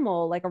an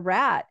animal like a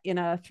rat in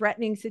a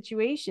threatening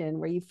situation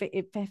where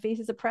it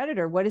faces a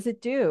predator, what does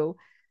it do?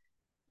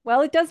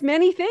 Well, it does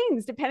many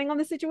things depending on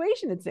the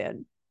situation it's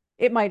in.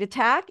 It might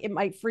attack, it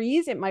might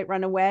freeze, it might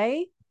run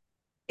away,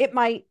 it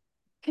might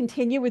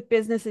continue with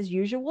business as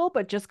usual,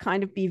 but just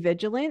kind of be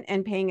vigilant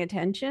and paying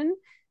attention.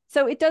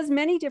 So it does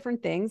many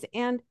different things.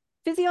 And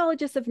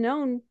physiologists have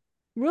known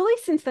really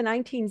since the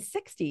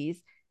 1960s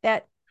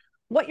that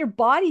what your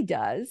body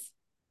does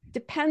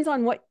depends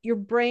on what your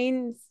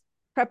brain's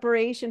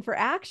preparation for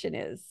action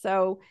is.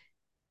 So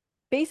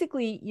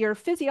basically, your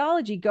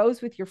physiology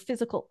goes with your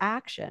physical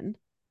action.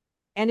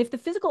 And if the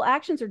physical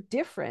actions are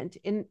different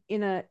in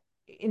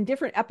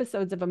different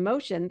episodes of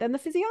emotion, then the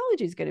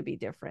physiology is going to be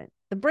different.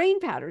 The brain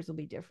patterns will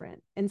be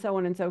different, and so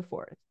on and so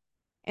forth.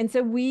 And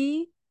so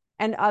we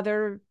and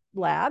other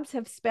labs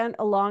have spent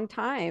a long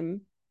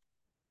time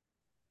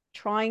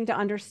trying to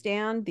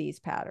understand these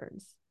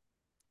patterns,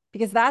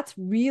 because that's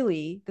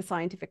really the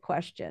scientific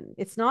question.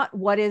 It's not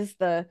what is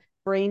the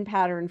brain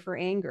pattern for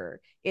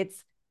anger.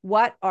 It's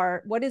what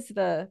is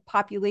the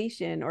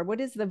population or what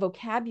is the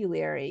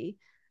vocabulary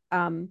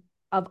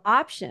of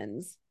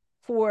options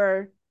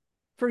for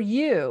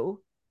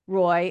you,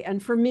 Roy,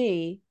 and for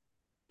me.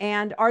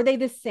 And are they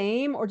the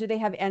same or do they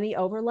have any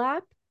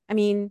overlap? I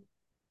mean,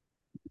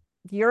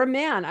 you're a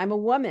man, I'm a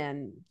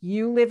woman.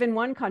 You live in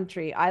one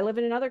country, I live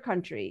in another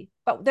country.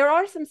 But there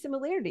are some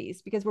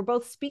similarities because we're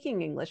both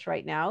speaking English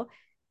right now.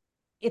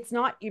 It's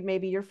not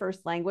maybe your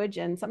first language,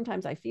 and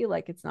sometimes I feel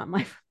like it's not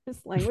my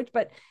first language,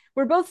 but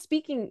we're both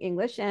speaking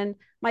English, and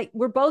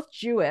we're both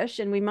Jewish,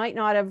 and we might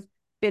not have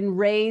been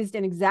raised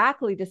in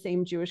exactly the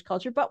same Jewish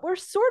culture, but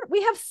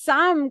we have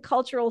some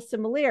cultural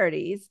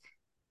similarities,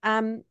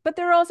 but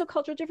there are also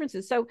cultural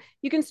differences. So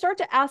you can start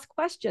to ask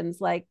questions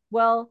like,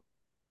 well,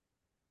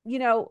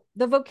 your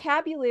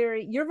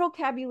vocabulary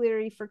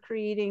for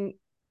creating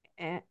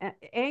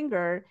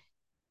anger,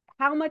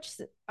 how much,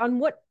 on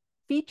what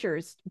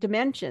features,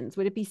 dimensions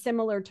would it be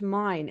similar to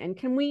mine? And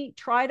can we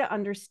try to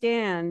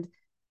understand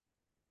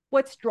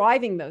what's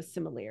driving those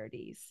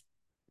similarities?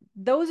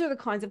 Those are the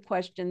kinds of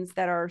questions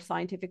that are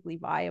scientifically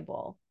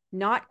viable,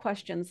 not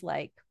questions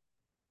like,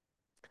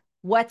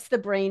 what's the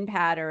brain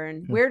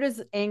pattern? Where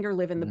does anger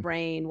live in the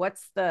brain?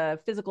 What's the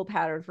physical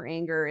pattern for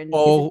anger? And is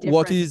Or it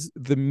what different? is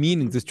the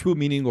meaning, the true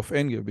meaning of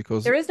anger?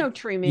 Because There is no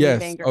true meaning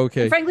of yes, anger. And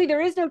okay. frankly, there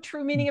is no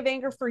true meaning of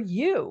anger for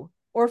you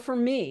or for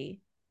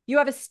me. You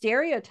have a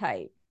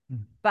stereotype,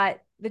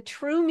 but the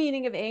true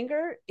meaning of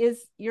anger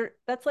is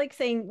that's like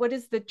saying, what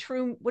is the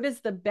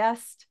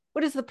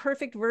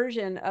perfect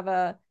version of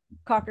a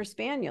Cocker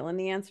Spaniel? And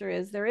the answer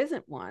is there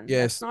isn't one. That's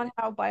Yes, not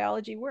how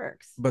biology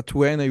works. but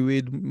when I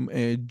read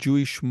a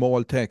Jewish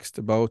moral text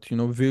about,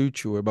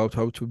 virtue, about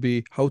how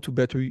to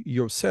better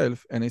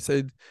yourself, and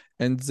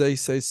they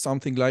say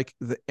something like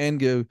the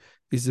anger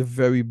is a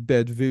very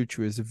bad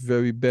virtue, is a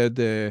very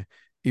bad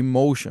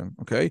emotion,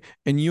 okay?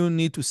 And you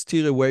need to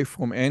steer away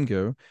from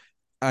anger.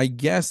 I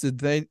guess that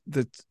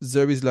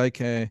there is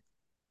like a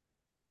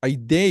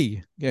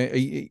idea,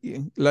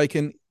 like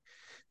an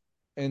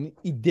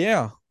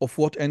idea of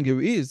what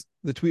anger is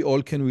that we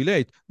all can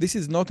relate. This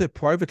is not a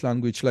private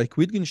language like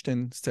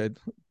Wittgenstein said.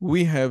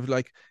 We have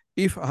like,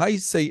 if I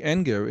say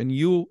anger and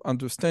you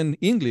understand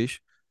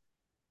English,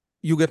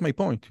 you get my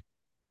point.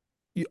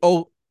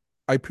 Or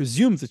I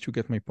presume that you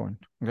get my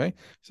point. Okay.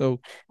 So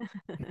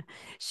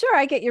Sure,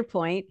 I get your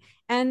point.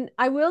 And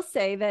I will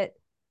say that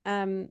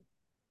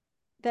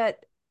that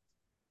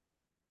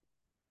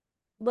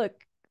look,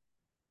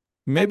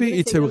 I'm going maybe to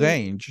it's say a something.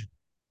 range.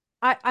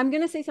 I'm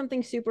going to say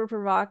something super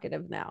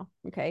provocative now.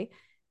 Okay.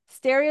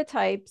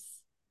 Stereotypes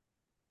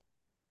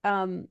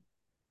are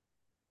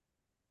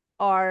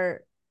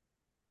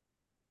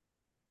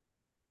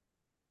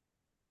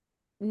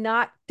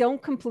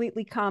don't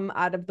completely come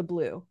out of the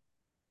blue.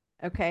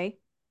 Okay.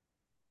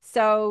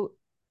 So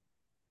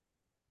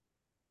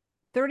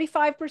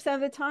 35%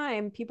 of the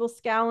time, people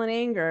scowl in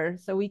anger.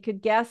 So we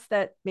could guess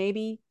that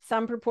maybe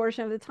some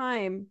proportion of the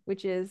time,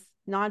 which is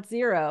not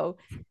zero,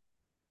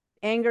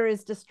 anger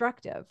is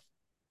destructive.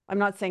 I'm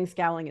not saying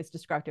scowling is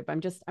destructive.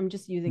 I'm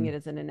just using it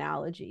as an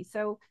analogy.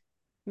 So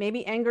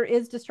maybe anger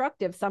is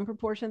destructive some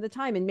proportion of the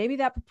time, and maybe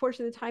that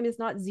proportion of the time is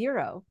not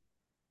zero.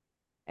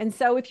 And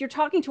so if you're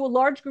talking to a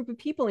large group of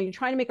people and you're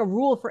trying to make a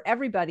rule for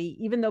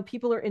everybody, even though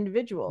people are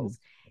individuals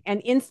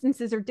and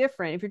instances are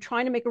different, if you're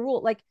trying to make a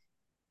rule, like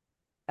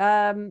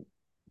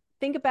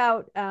think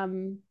about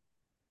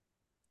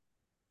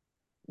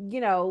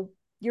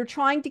you're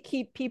trying to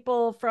keep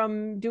people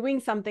from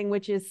doing something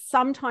which is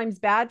sometimes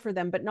bad for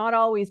them, but not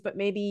always, but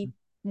maybe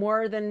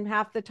more than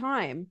half the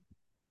time.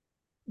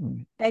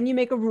 Then you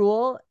make a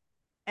rule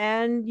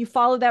and you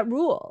follow that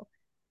rule.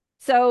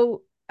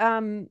 So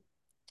I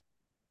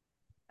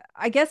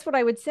guess what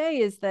I would say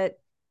is that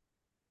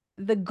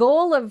the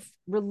goal of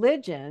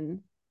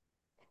religion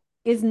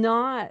is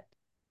not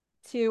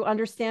to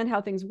understand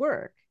how things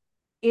work.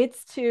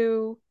 It's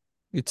to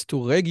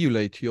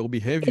regulate your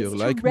behavior, it's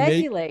to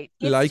regulate.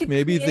 It's to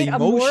maybe the create a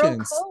moral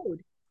emotions,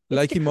 code. It's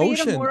like to create a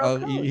emotion moral are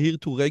code. here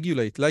to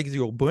regulate, like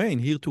your brain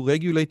here to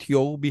regulate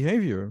your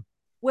behavior.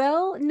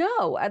 Well,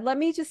 no, let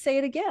me just say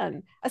it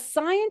again. A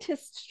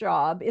scientist's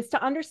job is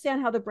to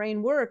understand how the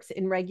brain works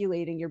in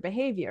regulating your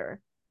behavior.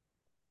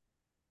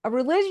 A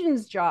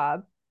religion's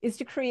job is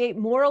to create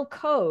moral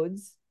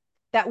codes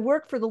that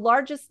work for the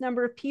largest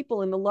number of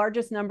people in the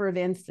largest number of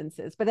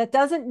instances, but that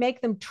doesn't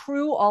make them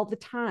true all the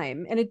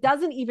time. And it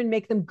doesn't even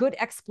make them good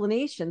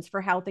explanations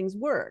for how things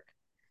work.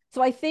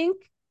 So I think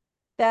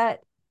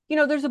that,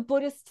 there's a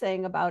Buddhist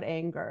saying about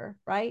anger,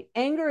 right?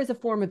 Anger is a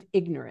form of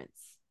ignorance.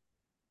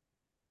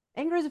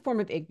 Anger is a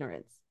form of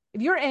ignorance.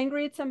 If you're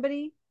angry at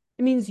somebody,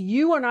 it means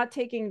you are not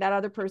taking that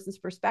other person's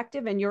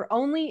perspective and you're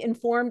only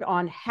informed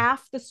on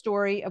half the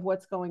story of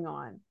what's going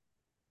on.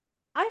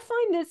 I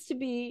find this to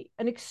be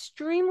an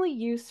extremely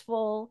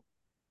useful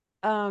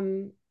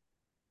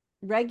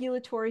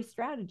regulatory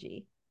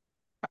strategy.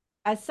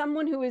 As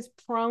someone who is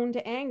prone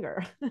to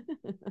anger,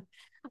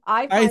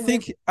 I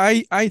think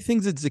I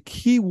think that the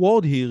key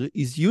word here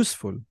is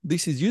useful.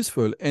 This is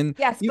useful, and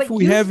yes, if but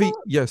we have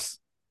useful. it, yes.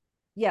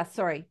 Yes,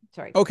 sorry.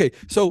 Okay,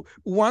 so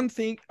one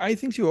thing, I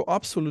think you are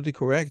absolutely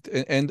correct,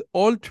 and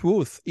all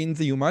truth in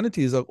the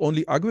humanities are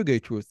only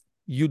aggregate truth.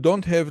 You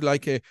don't have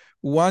like a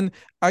one.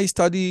 I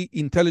study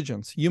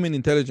intelligence, human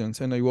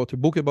intelligence, and I wrote a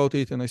book about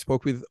it, and I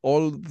spoke with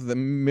all the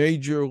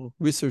major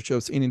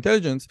researchers in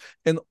intelligence,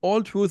 and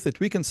all truth that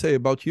we can say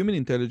about human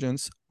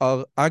intelligence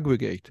are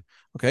aggregate.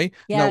 Okay.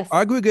 Now, Yes.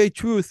 aggregate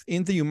truth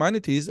in the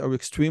humanities are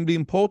extremely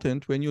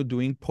important when you're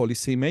doing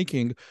policy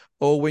making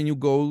or when you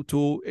go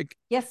to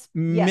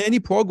many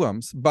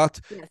programs, but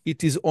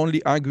it is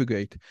only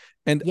aggregate.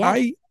 And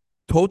I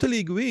totally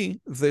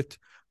agree that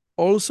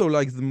also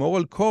like the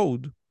moral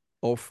code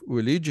of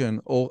religion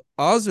or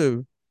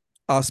other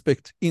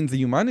aspect in the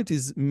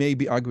humanities may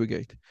be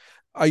aggregate.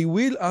 I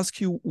will ask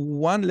you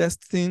one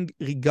last thing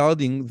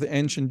regarding the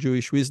ancient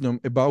Jewish wisdom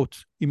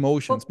about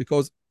emotions,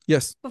 because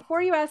yes.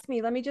 Before you ask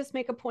me, let me just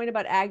make a point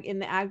about in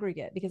the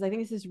aggregate, because I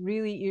think this is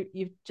really,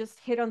 you've just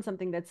hit on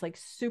something that's like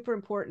super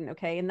important.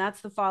 Okay. And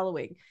that's the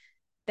following,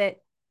 that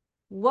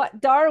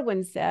what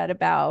Darwin said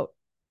about,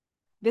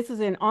 this is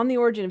in On the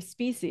Origin of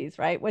Species,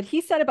 right? What he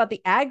said about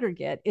the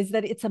aggregate is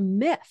that it's a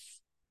myth.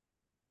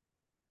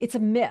 It's a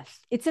myth.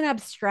 It's an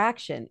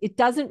abstraction. It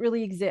doesn't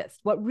really exist.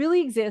 What really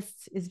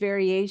exists is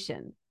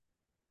variation.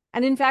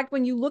 And in fact,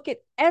 when you look at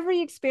every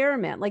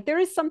experiment, like there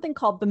is something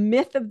called the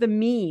myth of the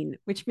mean,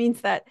 which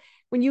means that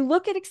when you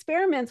look at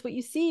experiments, what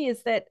you see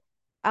is that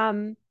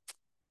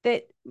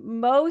that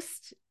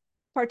most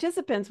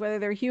participants, whether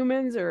they're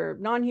humans or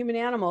non-human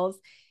animals,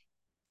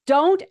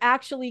 don't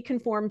actually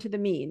conform to the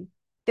mean.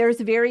 There's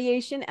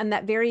variation, and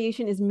that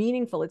variation is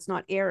meaningful. It's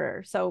not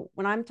error. So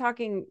when I'm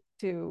talking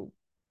to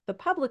the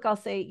public, I'll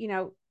say,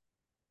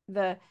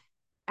 the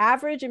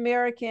average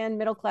American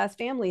middle-class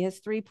family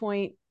has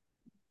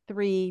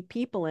 3.3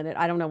 people in it.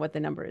 I don't know what the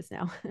number is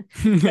now.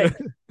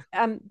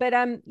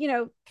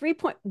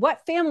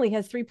 What family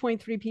has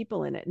 3.3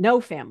 people in it? No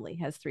family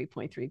has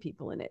 3.3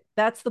 people in it.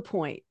 That's the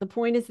point. The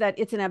point is that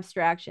it's an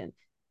abstraction.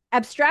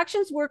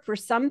 Abstractions work for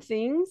some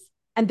things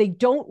and they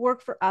don't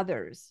work for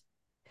others.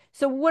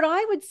 So what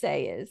I would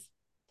say is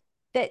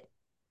that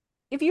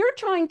if you're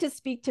trying to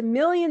speak to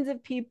millions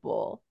of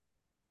people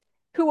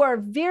who are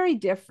very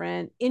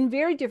different in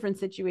very different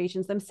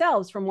situations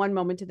themselves from one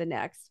moment to the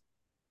next,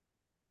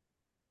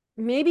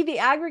 maybe the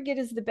aggregate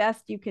is the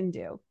best you can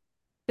do.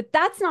 But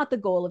that's not the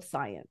goal of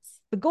science.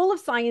 The goal of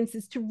science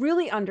is to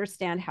really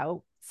understand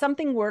how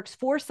something works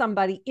for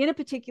somebody in a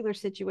particular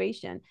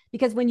situation.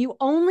 Because when you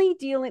only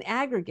deal in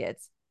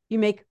aggregates, you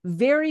make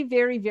very,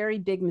 very, very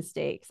big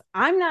mistakes.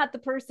 I'm not the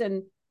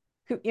person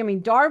who,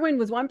 Darwin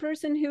was one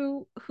person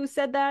who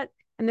said that.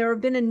 And there have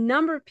been a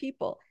number of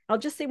people. I'll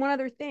just say one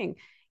other thing.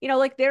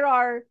 Like there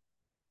are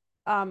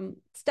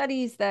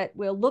studies that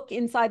will look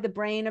inside the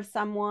brain of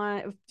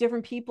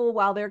different people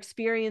while they're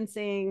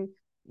experiencing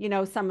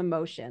some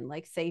emotion,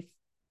 like say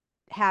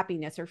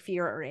happiness or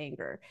fear or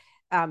anger,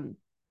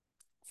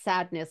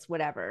 sadness,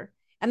 whatever,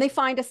 and they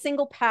find a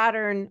single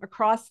pattern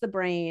across the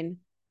brain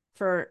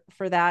for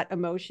that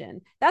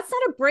emotion. That's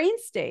not a brain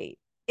state.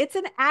 It's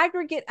an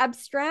aggregate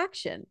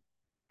abstraction.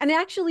 And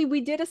actually,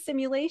 we did a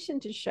simulation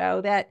to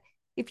show that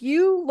if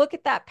you look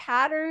at that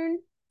pattern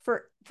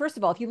first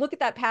of all, if you look at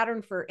that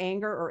pattern for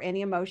anger or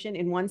any emotion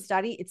in one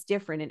study, it's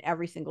different in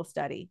every single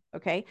study.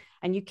 Okay.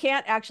 And you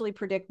can't actually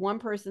predict one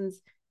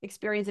person's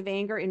experience of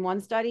anger in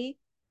one study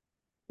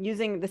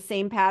using the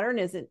same pattern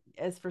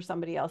as for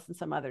somebody else in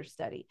some other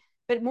study.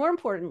 But more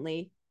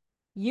importantly,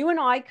 you and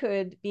I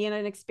could be in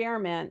an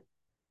experiment,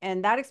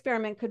 and that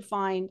experiment could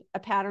find a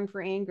pattern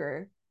for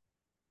anger,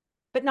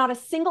 but not a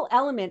single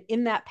element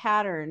in that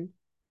pattern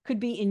could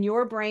be in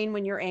your brain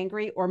when you're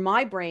angry or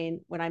my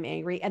brain when I'm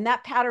angry. And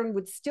that pattern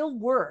would still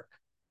work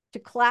to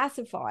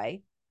classify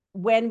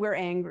when we're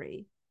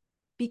angry,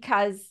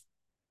 because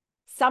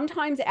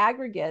sometimes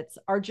aggregates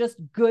are just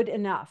good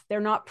enough. They're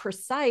not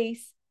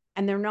precise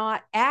and they're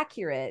not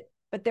accurate,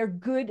 but they're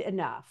good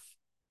enough,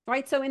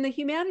 right? So in the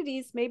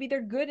humanities, maybe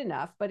they're good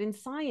enough, but in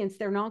science,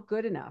 they're not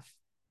good enough.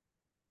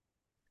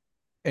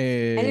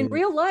 And in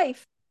real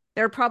life,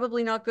 they're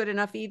probably not good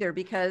enough either,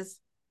 because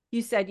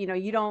you said,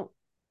 you don't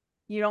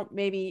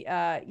maybe,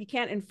 you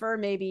can't infer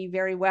maybe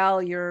very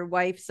well your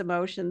wife's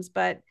emotions,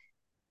 but,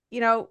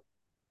 human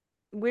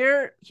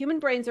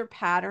brains are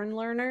pattern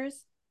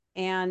learners.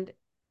 And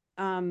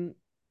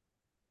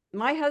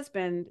my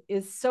husband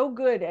is so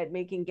good at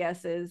making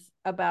guesses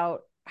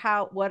about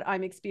what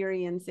I'm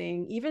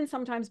experiencing, even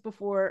sometimes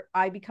before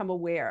I become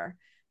aware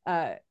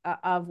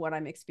of what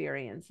I'm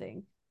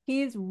experiencing.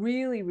 He's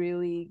really,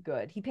 really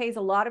good. He pays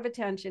a lot of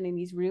attention and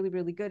he's really,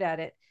 really good at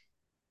it.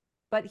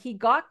 But he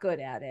got good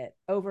at it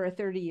over a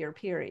 30-year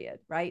period,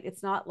 right?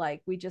 It's not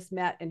like we just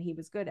met and he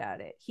was good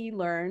at it. He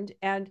learned,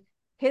 and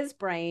his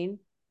brain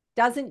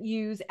doesn't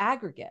use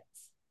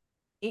aggregates.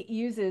 It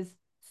uses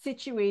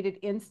situated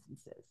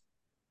instances.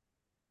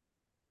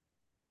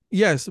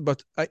 Yes,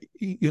 but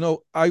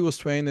I was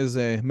trained as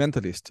a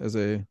mentalist, as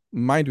a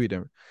mind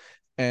reader,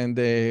 and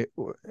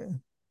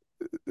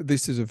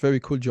this is a very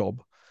cool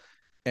job.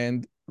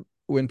 And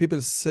when people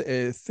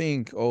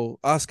think or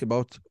ask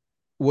about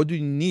what do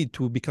you need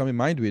to become a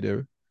mind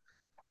reader,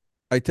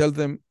 I tell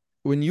them,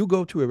 when you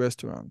go to a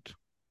restaurant,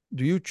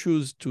 do you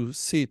choose to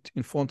sit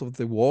in front of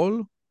the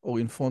wall or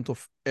in front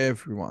of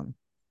everyone?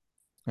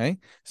 Right?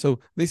 So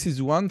this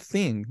is one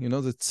thing,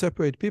 that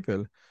separate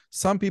people.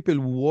 Some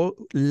people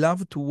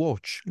love to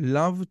watch,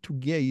 love to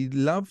gaze,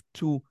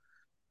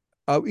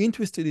 are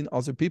interested in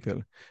other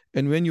people.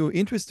 And when you're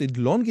interested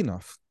long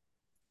enough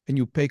and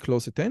you pay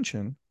close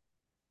attention,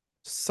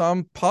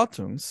 some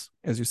patterns,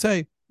 as you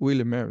say, will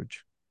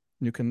emerge.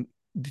 You can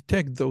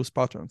detect those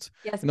patterns.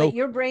 Yes, but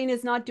your brain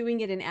is not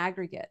doing it in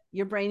aggregate.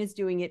 Your brain is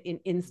doing it in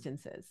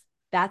instances.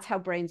 That's how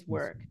brains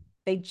work.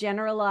 They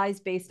generalize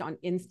based on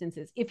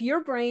instances. If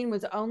your brain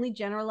was only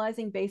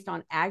generalizing based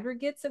on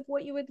aggregates of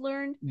what you had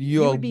learned,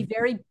 you would be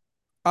very...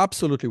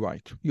 Absolutely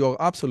right. You're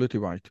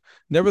absolutely right.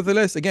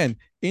 Nevertheless, again,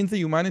 in the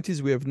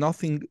humanities, we have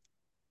nothing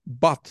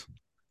but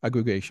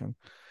aggregation.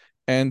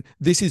 And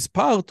this is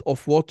part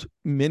of what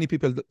many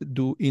people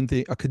do in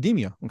the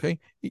academia, okay?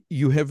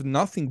 You have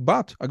nothing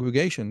but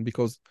aggregation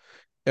because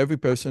every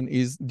person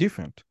is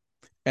different.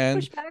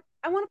 And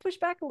I want to push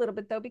back a little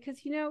bit, though,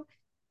 because,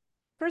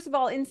 first of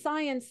all, in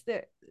science,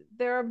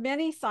 there are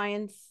many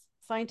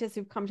scientists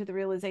who've come to the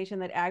realization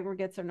that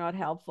aggregates are not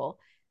helpful.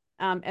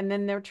 And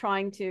then they're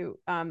trying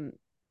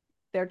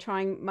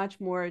much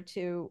more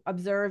to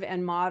observe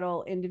and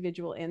model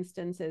individual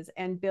instances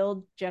and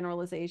build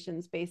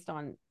generalizations based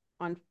on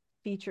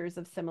features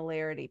of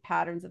similarity,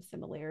 patterns of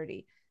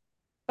similarity.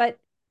 But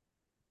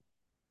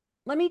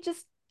let me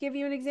just give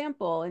you an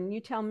example and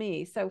you tell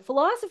me. So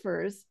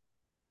philosophers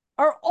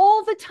are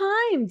all the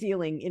time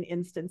dealing in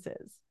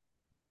instances.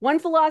 One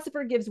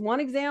philosopher gives one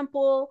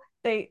example,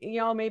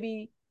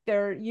 maybe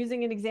they're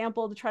using an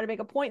example to try to make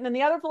a point, and then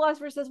the other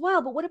philosopher says,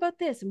 well, but what about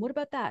this, and what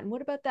about that, and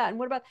what about that, and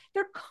what about...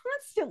 They're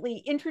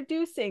constantly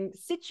introducing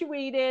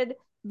situated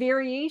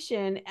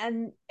variation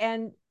and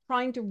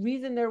trying to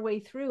reason their way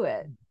through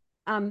it.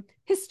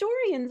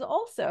 Historians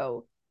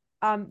also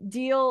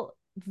deal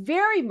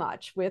very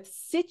much with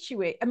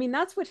situate. I mean,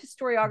 that's what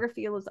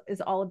historiography is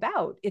all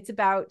about. It's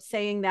about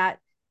saying that,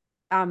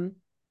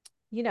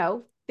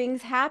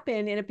 things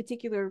happen in a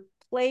particular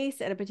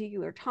place at a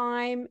particular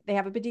time. They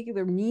have a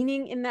particular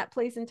meaning in that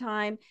place and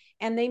time,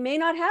 and they may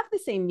not have the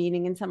same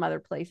meaning in some other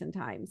place and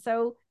time.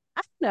 So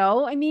I don't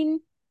know. I mean,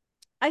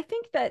 I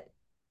think that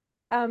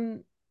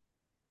aren't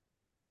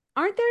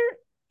there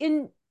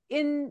in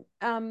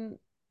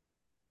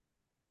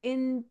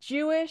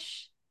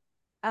Jewish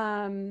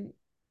in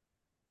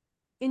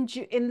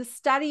the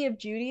study of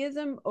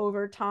Judaism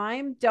over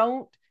time,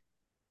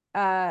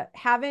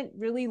 haven't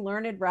really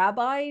learned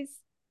rabbis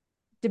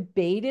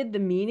debated the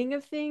meaning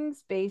of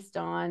things based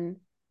on...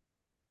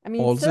 I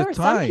mean, all there the are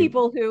some time.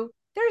 people who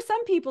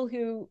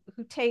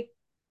take,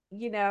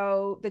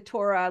 the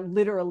Torah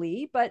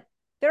literally, but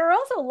there are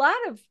also a lot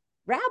of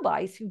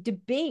rabbis who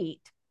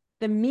debate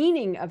the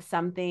meaning of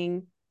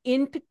something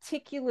in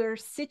particular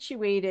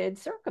situated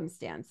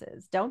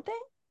circumstances, don't they?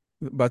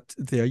 But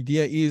the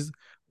idea is,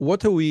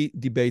 what are we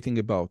debating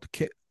about?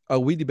 Are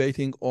we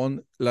debating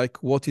on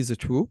like what is the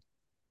truth?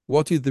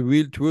 What is the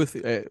real truth?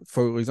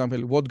 For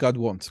example, what God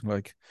wants.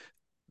 Like,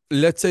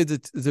 let's say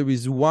that there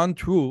is one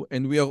truth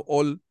and we are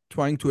all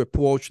trying to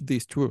approach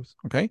this truth,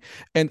 okay?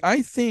 And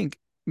I think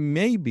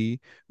maybe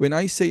when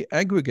I say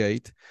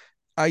aggregate,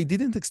 I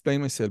didn't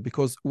explain myself,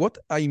 because what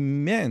I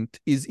meant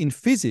is in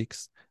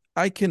physics,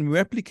 I can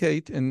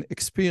replicate an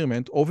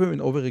experiment over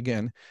and over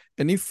again.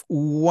 And if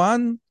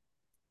once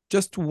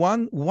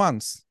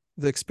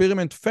the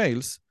experiment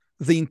fails,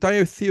 the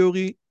entire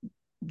theory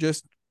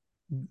just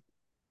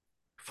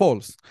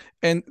falls.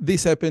 And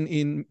this happened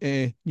in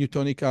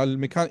Newtonical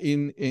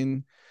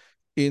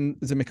in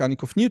the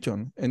mechanic of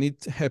Newton, and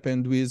it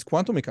happened with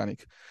quantum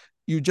mechanics.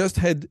 You just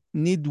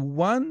need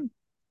one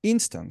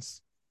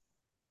instance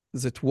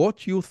that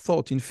what you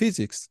thought in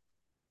physics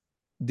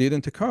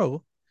didn't occur,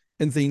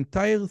 and the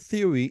entire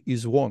theory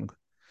is wrong.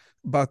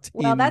 But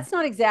well, that's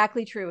not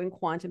exactly true in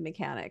quantum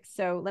mechanics.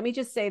 So let me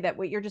just say that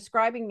what you're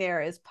describing there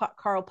is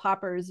Karl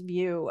Popper's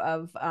view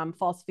of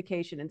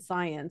falsification in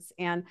science.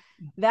 And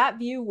that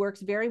view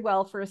works very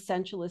well for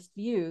essentialist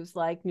views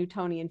like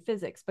Newtonian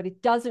physics, but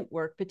it doesn't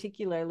work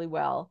particularly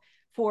well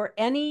for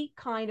any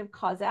kind of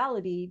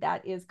causality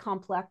that is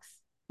complex,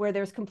 where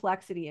there's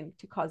complexity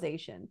into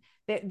causation.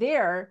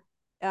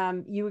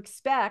 You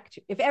expect,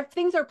 if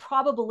things are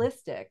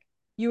probabilistic,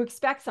 you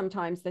expect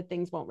sometimes that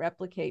things won't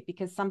replicate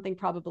because something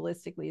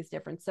probabilistically is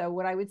different. So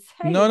what I would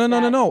say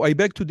No. I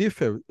beg to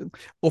differ.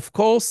 Of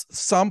course,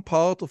 some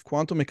part of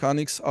quantum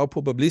mechanics are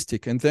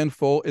probabilistic,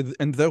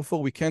 and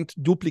therefore we can't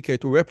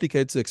duplicate or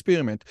replicate the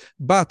experiment.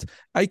 But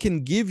I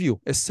can give you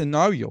a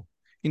scenario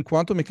in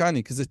quantum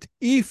mechanics that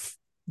if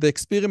the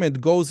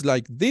experiment goes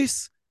like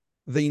this,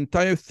 the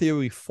entire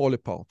theory fall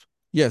apart.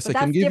 Yes, but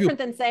I can give you. That's different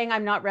than saying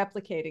I'm not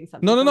replicating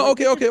something. No.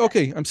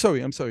 Okay. I'm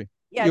sorry.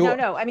 Yeah,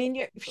 no. I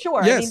mean,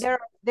 sure. Yes. I mean,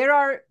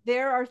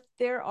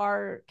 there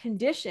are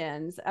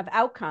conditions of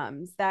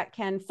outcomes that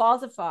can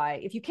falsify.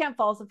 If you can't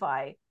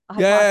falsify a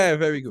hypothesis,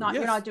 very good.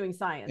 You're not doing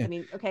science. Yeah. I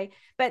mean, okay,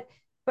 but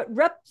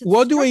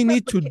what do I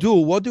need to do?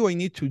 What do I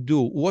need to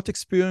do? What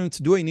experiments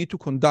do I need to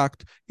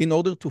conduct in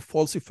order to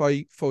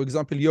falsify, for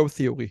example, your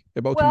theory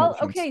about emotions?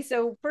 Well, okay.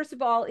 So first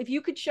of all, if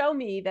you could show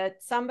me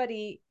that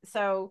somebody,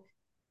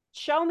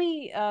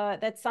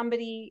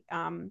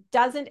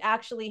 doesn't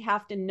actually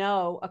have to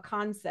know a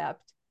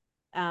concept.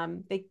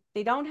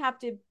 They don't have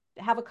to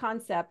have a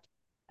concept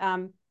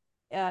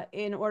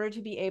in order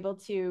to be able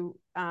to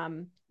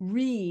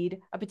read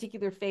a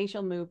particular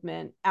facial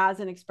movement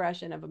as an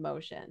expression of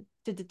emotion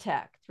to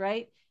detect,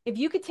 right? If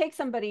you could take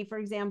somebody, for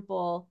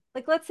example,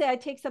 like let's say I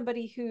take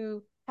somebody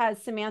who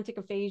has semantic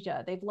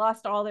aphasia. They've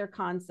lost all their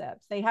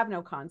concepts. They have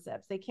no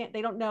concepts. They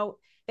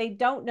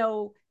don't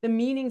know the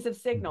meanings of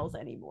signals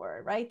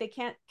anymore, right? They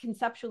can't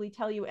conceptually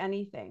tell you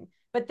anything,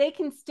 but they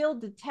can still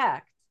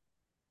detect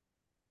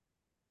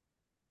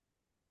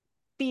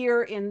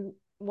fear in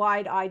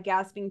wide-eyed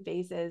gasping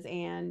faces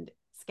and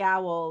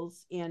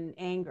scowls in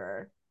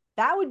anger.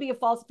 That would be a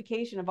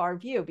falsification of our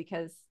view,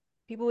 because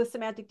people with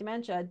semantic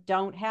dementia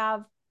don't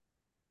have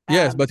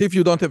yes, but if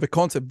you don't have a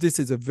concept, this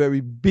is a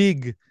very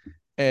big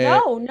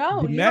no,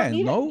 demand,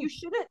 you don't need it. You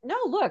shouldn't. No,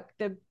 look,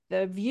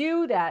 the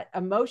view that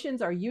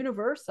emotions are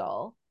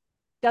universal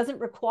doesn't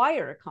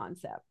require a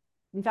concept.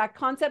 In fact,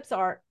 concepts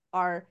are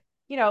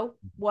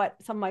what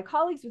some of my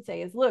colleagues would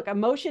say is, look,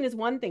 emotion is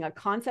one thing. A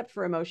concept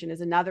for emotion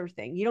is another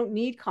thing. You don't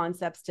need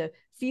concepts to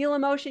feel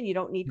emotion. You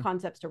don't need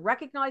concepts to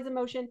recognize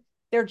emotion.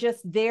 They're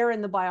just there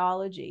in the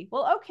biology.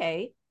 Well,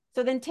 okay.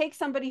 So then take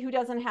somebody who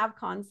doesn't have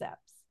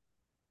concepts.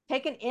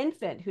 Take an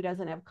infant who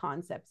doesn't have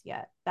concepts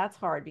yet. That's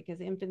hard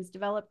because infants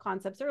develop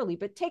concepts early.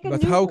 But take a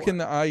newborn.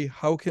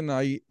 How can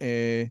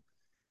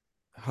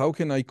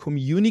I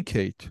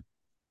communicate?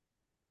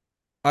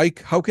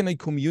 How can I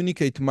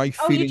communicate my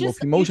feeling of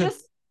emotion?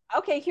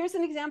 Okay, here's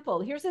an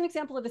example. Here's an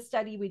example of a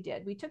study we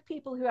did. We took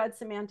people who had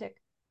semantic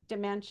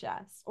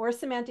dementia or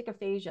semantic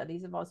aphasia.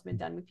 These have also been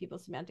done with people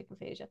with semantic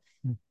aphasia.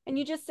 And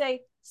you just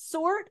say,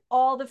 sort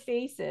all the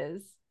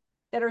faces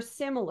that are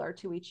similar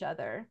to each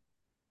other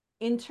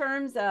in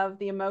terms of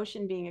the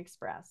emotion being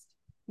expressed.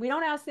 We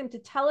don't ask them to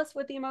tell us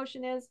what the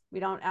emotion is. We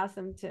don't ask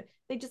them to,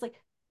 they just like,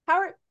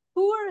 sort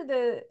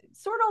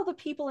all the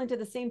people into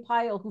the same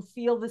pile who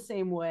feel the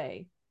same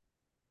way.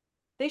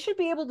 They should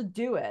be able to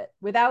do it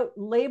without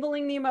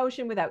labeling the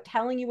emotion, without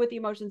telling you what the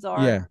emotions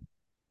are. Yeah.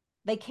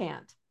 They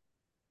can't.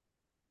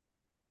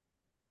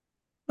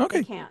 Okay.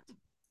 They can't.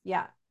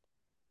 Yeah.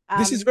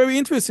 This is very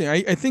interesting.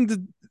 I think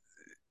that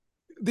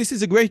this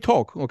is a great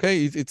talk.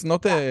 Okay. It's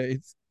not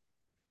it's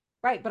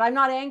right, but I'm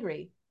not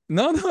angry.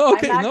 No,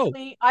 okay,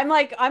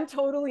 I'm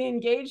totally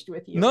engaged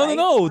with you.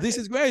 No. This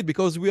is great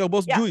because we are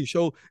both Jewish.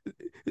 So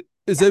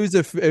there is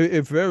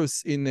a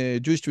verse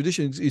in Jewish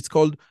tradition. It's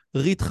called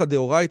Ritcha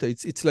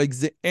Deoraita. It's like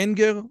the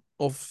anger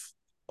of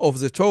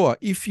the Torah.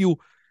 If you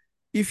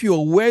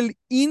are well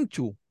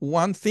into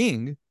one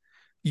thing,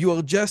 You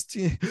are just,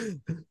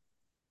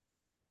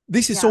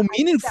 this is Yeah, so I need that.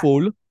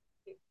 meaningful.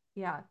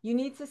 Yeah, you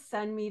need to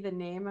send me the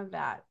name of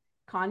that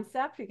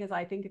concept because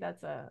I think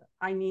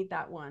I need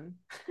that one.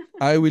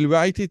 I will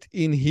write it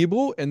in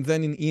Hebrew and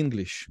then in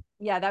English.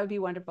 Yeah, that would be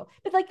wonderful.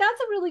 But like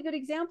that's a really good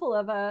example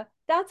of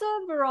that's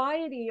a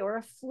variety or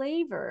a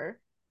flavor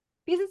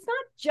because it's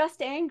not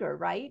just anger,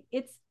 right?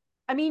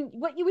 I mean,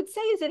 what you would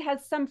say is it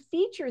has some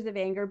features of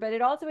anger, but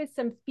it also has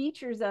some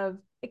features of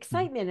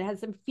excitement. It has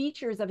some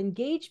features of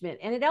engagement,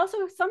 and it also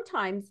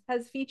sometimes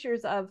has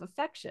features of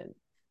affection.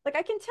 Like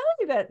I can tell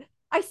you that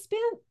I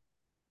spent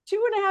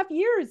 2.5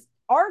 years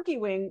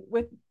arguing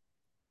with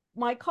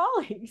my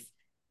colleagues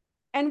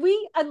and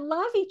I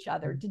love each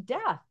other to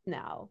death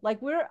now. Like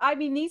I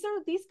mean,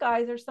 these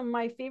guys are some of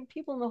my favorite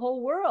people in the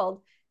whole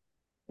world.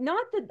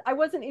 Not that I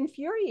wasn't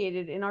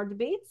infuriated in our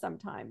debates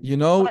sometimes, You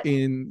know, but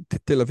in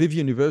Tel Aviv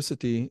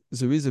University,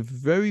 there is a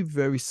very,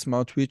 very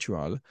smart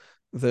ritual.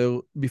 There,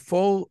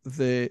 before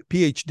the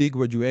PhD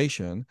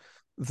graduation,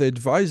 the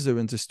advisor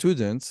and the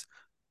students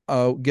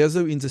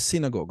gather in the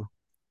synagogue,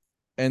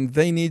 and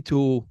they need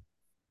to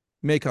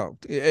make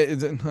out.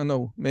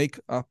 No,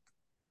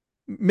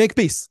 make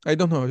peace. I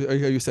don't know how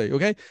you say,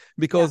 okay? yeah,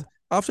 Because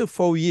after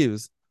 4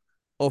 years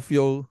of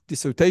your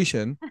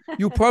dissertation,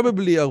 you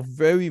probably are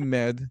very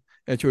mad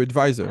at your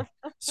advisor.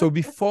 So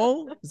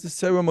before the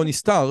ceremony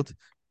starts,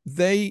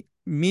 they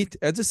meet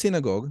at the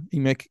synagogue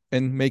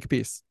and make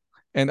peace.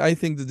 And I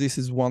think that this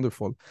is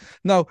wonderful.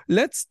 Now,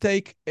 let's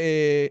take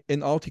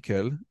an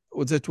article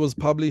that was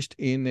published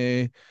in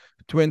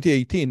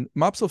 2018,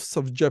 Maps of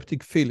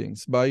Subjective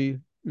Feelings by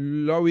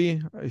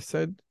Laurie, I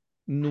said,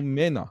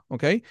 Numena,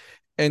 okay?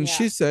 And yeah.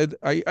 she said,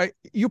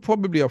 you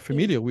probably are He,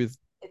 familiar with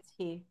it's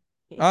he.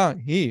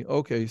 he.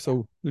 Okay, Yeah,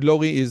 so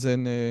Lori is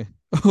an.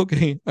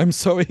 Okay, I'm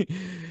sorry.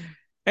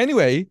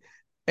 Anyway,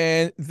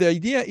 and the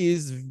idea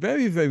is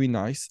very, very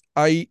nice.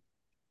 I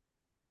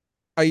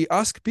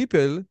ask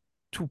people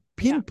to yeah,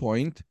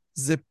 pinpoint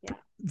yeah,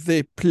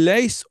 the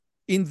place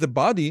in the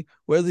body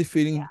where they're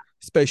feeling yeah,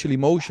 special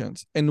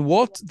emotions. And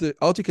what the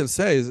article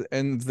says,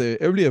 and the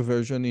earlier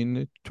version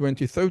in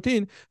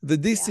 2013,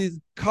 that this yeah, is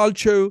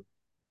culture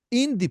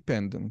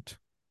independent.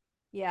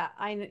 yeah.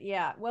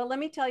 Yeah. Well, let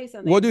me tell you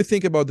What something. do you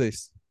think about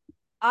this?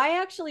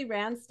 I actually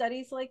ran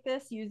studies like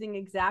this using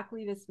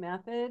exactly this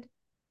method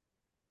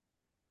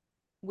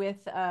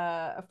with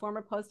a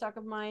former postdoc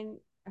of mine.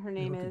 Her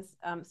Yeah, name okay. is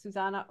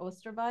Susanna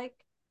Osterweich,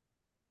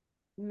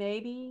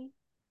 maybe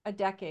a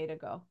decade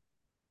ago.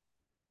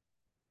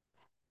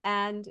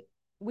 And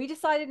we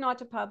decided not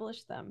to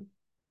publish them.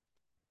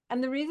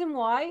 And the reason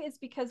why is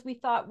because we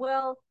thought,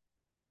 well,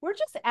 we're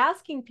just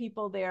asking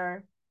people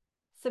their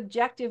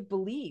subjective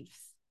beliefs.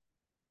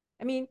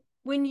 I mean,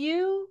 when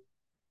you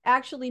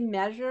actually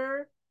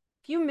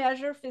if you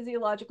measure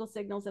physiological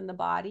signals in the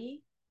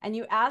body and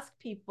you ask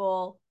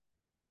people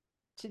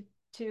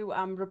to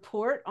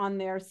report on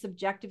their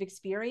subjective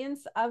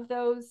experience of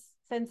those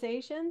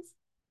sensations,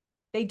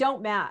 they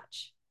don't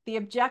match. The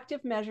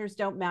objective measures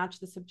don't match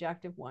the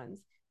subjective ones.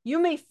 You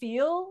may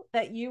feel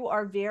that you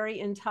are very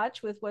in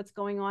touch with what's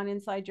going on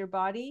inside your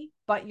body,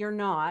 but you're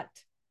not.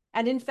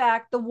 And in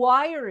fact, the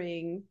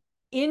wiring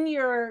in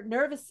your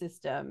nervous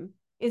system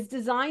is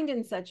designed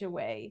in such a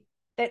way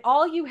that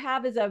all you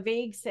have is a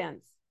vague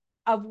sense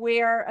of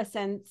where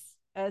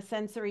a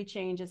sensory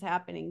change is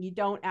happening. You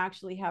don't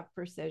actually have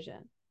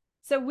precision.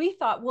 So we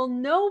thought, well,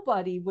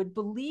 nobody would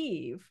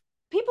believe.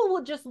 People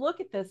will just look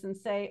at this and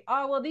say,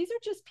 oh, well, these are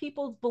just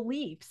people's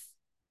beliefs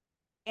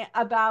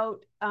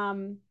about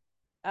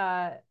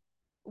uh,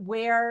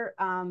 where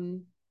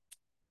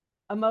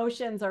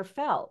emotions are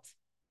felt.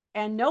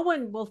 And no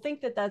one will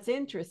think that that's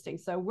interesting.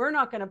 So we're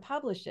not going to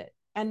publish it.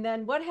 And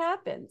then what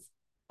happens?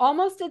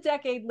 Almost a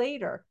decade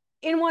later,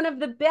 in one of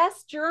the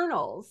best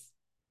journals,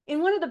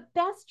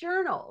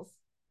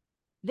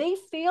 they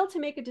fail to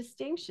make a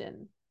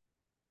distinction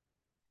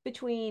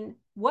between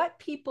what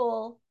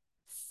people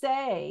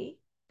say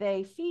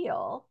they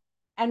feel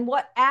and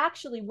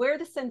where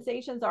the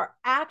sensations are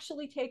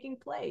actually taking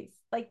place.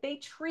 Like they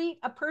treat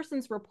a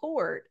person's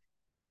report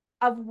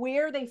of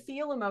where they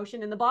feel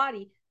emotion in the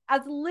body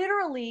as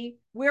literally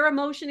where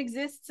emotion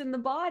exists in the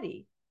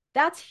body.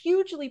 That's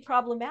hugely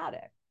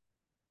problematic.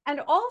 And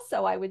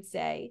also, I would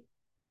say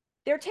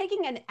they're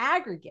taking an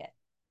aggregate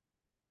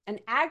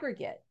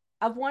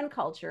of one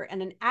culture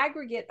and an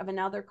aggregate of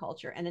another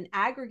culture and an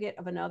aggregate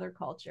of another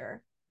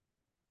culture.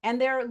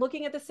 And they're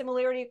looking at the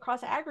similarity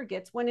across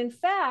aggregates when in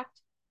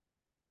fact,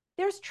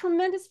 there's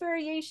tremendous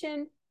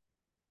variation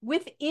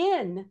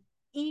within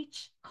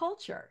each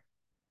culture.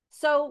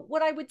 So,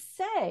 what I would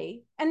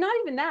say, and not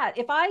even that,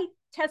 if I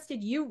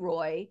tested you,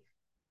 Roy,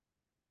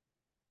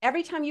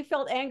 every time you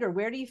felt anger,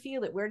 where do you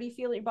feel it? Where do you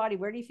feel it in your body?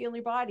 Where do you feel in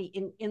your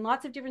body? In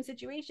lots of different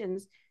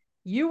situations,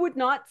 you would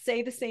not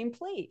say the same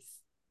place.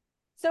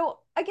 So,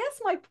 I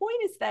guess my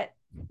point is that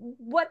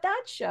what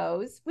that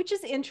shows, which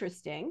is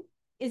interesting,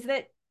 is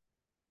that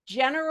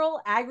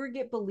general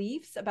aggregate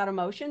beliefs about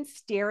emotion,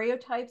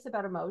 stereotypes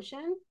about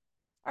emotion,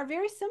 are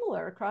very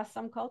similar across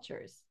some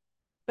cultures.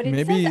 But it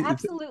says Maybe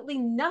absolutely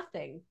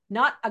nothing,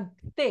 not a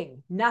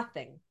thing,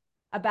 nothing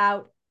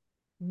about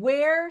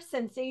where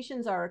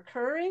sensations are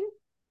occurring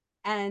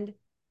and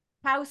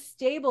how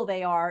stable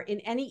they are in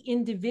any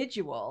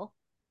individual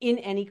in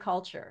any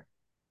culture.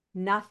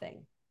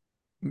 Nothing.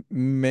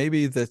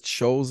 maybe that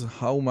shows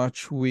how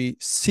much we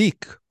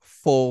seek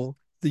for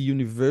the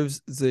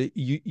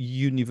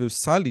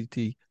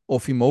universality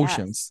of Yes.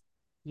 emotions.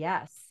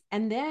 Yes.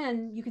 And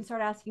then you can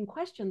start asking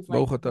questions like,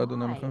 ברוך אתה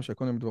אדוני המלכים why?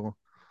 שהכל נהיה בדברו.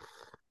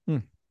 Hmm.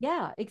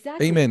 Yeah,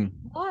 exactly. Amen.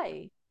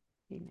 Why?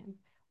 Amen.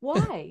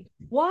 Why?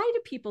 Why do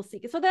people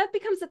seek it? So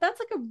that's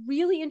like a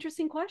really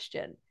interesting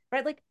question,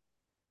 right? Like,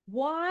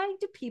 why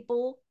do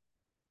people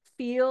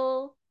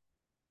feel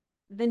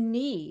the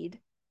need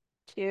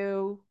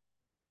to,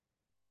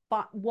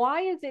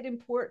 why is it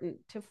important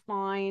to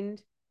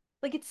find,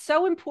 like, it's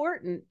so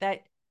important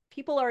that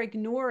people are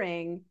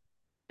ignoring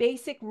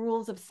basic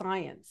rules of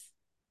science,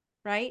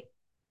 right?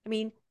 I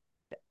mean,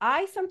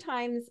 I sort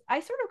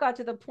of got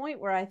to the point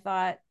where I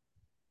thought,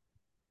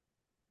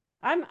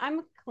 I'm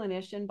a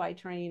clinician by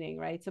training,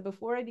 right? So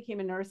before I became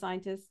a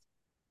neuroscientist,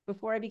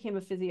 before I became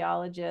a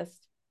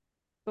physiologist,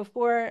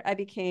 before I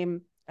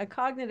became a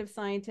cognitive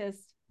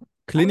scientist, I was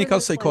Clinical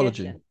a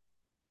psychology. clinician.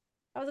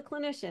 I was a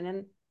clinician.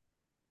 And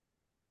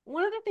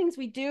one of the things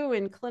we do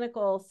in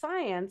clinical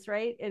science,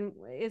 right, and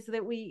is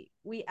that we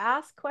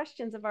ask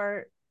questions of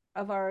our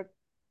of our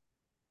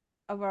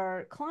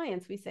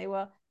clients. We say,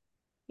 well,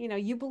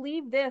 you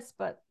believe this,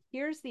 but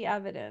here's the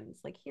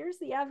evidence. Like, here's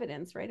the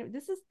evidence, right?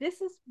 This is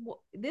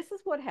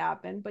what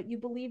happened, but you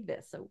believe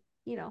this. So,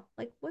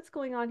 like, what's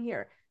going on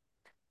here?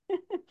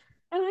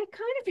 And I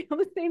kind of feel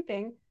the same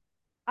thing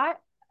I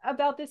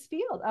about this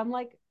field. I'm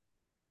like,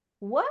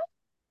 what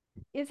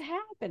is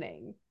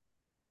happening?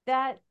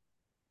 That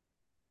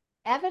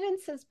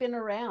evidence has been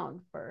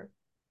around for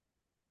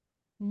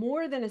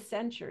more than a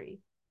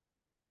century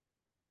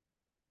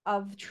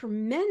of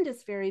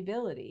tremendous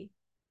variability,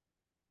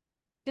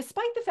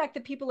 despite the fact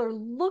that people are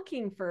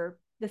looking for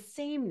the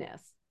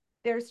sameness.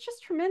 There's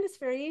just tremendous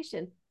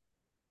variation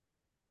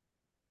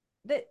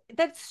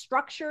that's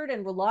structured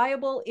and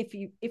reliable. If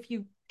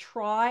you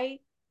try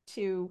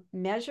to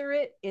measure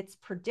it, it's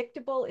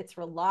predictable, it's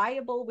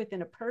reliable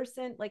within a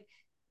person. Like,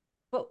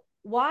 but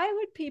why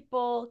would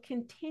people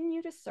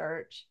continue to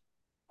search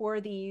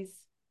for these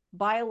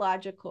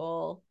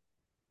biological,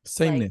 like,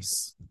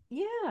 Sameness.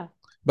 yeah.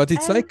 But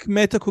it's And like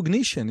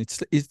metacognition.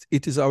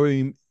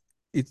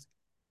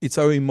 It's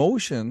our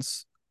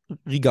emotions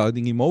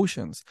regarding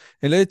emotions.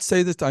 And let's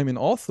say that I'm an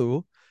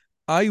author.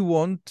 I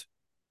want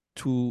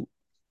to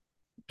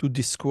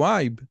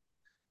describe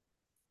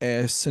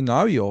a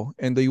scenario,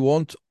 and I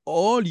want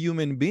all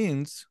human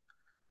beings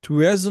to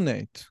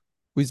resonate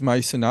with my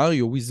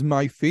scenario, with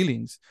my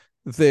feelings.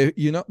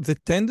 The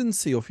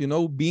tendency of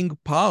being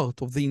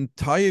part of the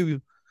entire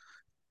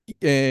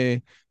uh,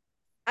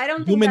 I don't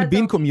think human that's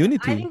being only I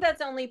community. think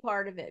that's only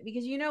part of it,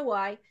 because you know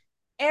why?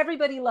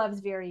 Everybody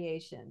loves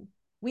variation.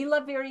 We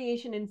love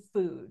variation in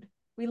food.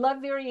 We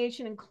love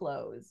variation in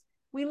clothes.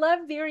 We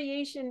love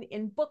variation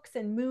in books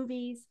and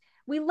movies.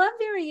 We love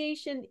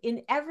variation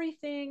in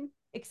everything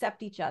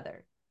except each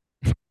other.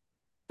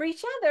 For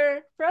each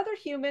other, for other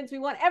humans, we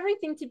want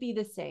everything to be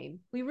the same.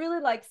 We really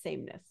like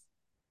sameness.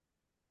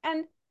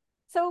 And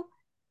so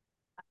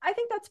I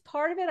think that's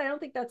part of it. I don't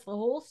think that's the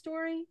whole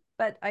story,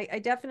 but I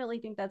definitely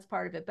think that's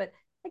part of it. But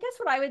I guess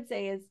what I would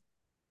say is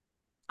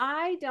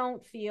I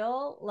don't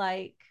feel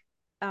like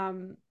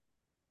um,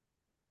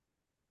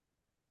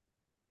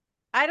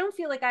 I don't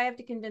feel like I have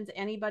to convince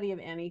anybody of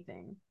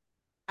anything.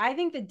 I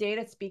think the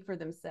data speak for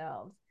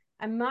themselves.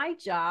 And my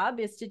job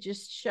is to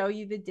just show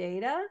you the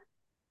data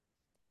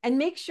and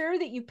make sure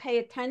that you pay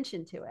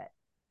attention to it.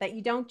 That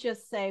you don't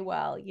just say,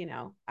 well,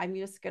 I'm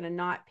just going to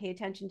not pay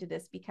attention to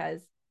this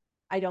because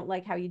I don't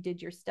like how you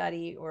did your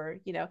study, or,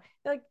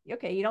 like,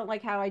 okay, you don't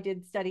like how I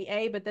did study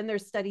A, but then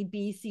there's study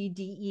B, C,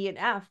 D, E, and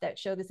F that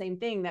show the same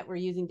thing, that we're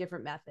using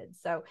different methods.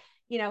 So,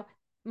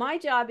 my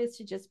job is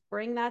to just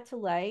bring that to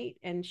light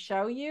and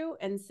show you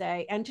and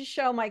say, and to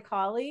show my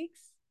colleagues,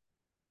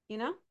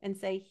 and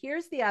say,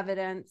 here's the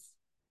evidence.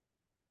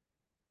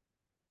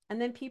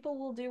 And then people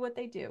will do what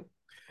they do.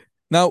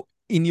 Now,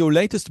 in your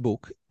latest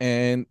book,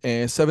 and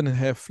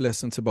 7.5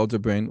 Lessons About the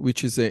Brain,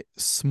 which is a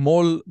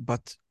small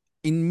but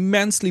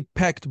immensely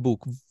packed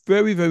book,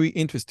 very, very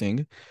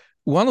interesting.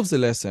 One of the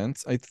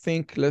lessons, I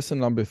think lesson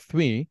number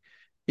 3,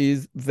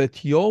 is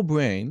that your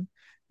brain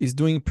is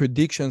doing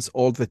predictions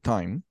all the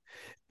time.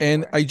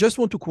 And Sure. I just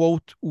want to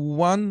quote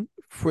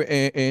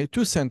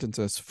two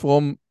sentences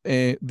from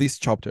this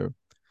chapter.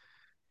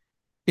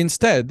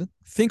 Instead,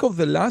 think of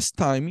the last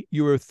time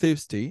you were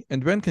thirsty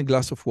and drank a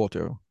glass of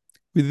water.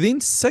 Within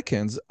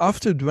seconds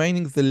after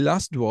draining the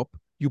last drop,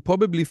 you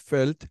probably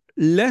felt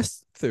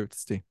less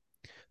thirsty.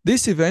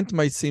 This event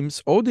might seem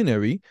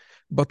ordinary,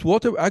 but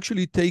water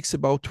actually takes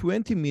about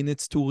 20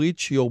 minutes to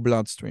reach your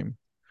bloodstream.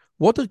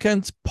 Water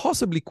can't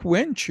possibly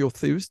quench your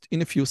thirst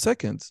in a few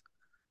seconds.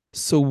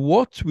 So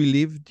what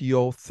relieved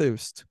your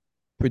thirst?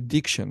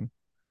 Prediction.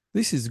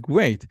 This is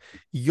great.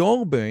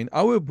 Your brain,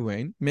 our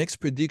brain, makes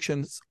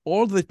predictions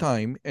all the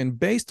time, and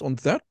based on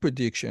that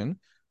prediction,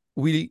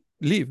 we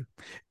live.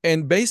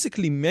 And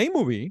basically,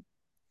 memory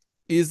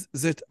is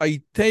that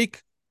I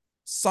take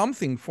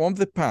something from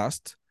the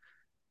past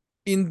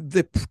in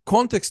the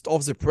context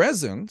of the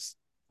present,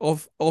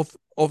 of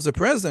the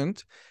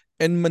present,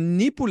 and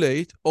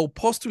manipulate or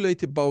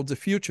postulate about the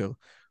future.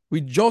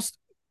 We just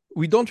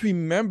we don't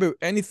remember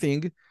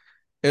anything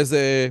as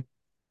a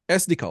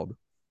SD card.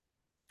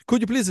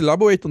 Could you please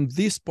elaborate on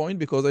this point?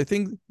 Because I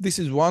think this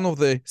is one of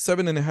the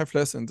 7.5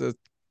 lessons that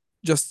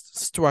just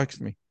strikes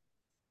me.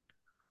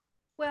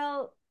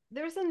 Well,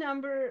 there's a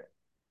number.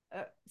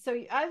 So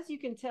as you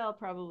can tell,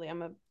 probably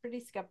I'm a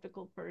pretty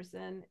skeptical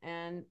person,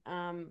 and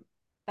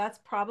that's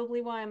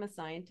probably why I'm a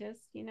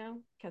scientist.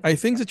 Because I I'm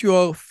think that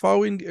skeptical. you are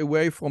far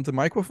away from the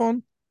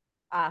microphone.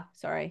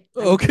 Sorry.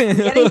 Okay. I'm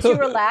getting too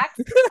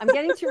relaxed. I'm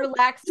getting too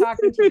relaxed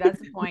talking to you. That's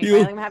the point, right? you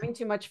I'm having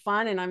too much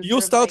fun, and I'm you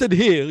sort of like, started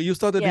here. You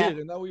started yeah. here,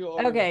 and now you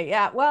are. Okay,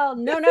 yeah. Well,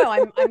 no.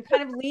 I'm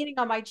kind of leaning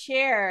on my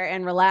chair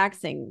and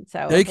relaxing. So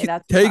okay,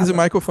 that's the Take the problem.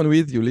 microphone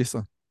with you,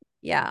 Lisa.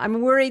 Yeah,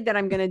 I'm worried that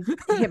I'm gonna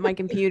hit my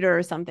computer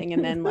or something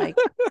and then like,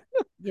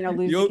 lose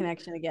the you're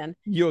connection again.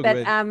 you're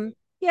But great.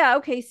 yeah,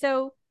 okay.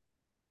 So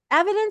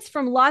evidence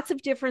from lots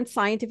of different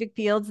scientific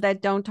fields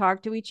that don't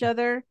talk to each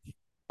other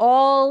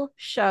all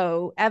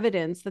show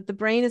evidence that the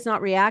brain is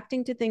not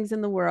reacting to things in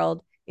the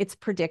world, it's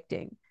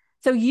predicting.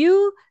 So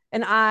you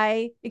and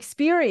I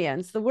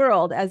experience the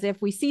world as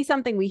if we see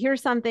something, we hear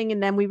something,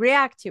 and then we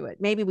react to it.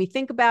 Maybe we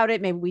think about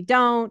it, maybe we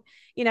don't.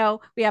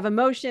 We have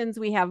emotions,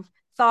 we have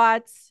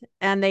thoughts,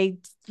 and they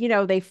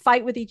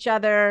fight with each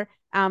other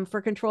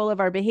for control of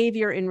our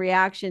behavior in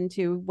reaction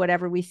to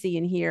whatever we see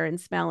and hear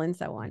and smell and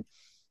so on.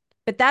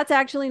 But that's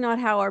actually not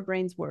how our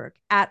brains work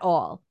at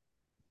all.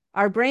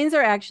 Our brains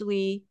are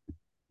actually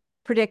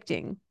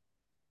predicting.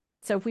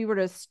 So if we were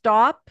to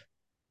stop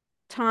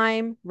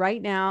time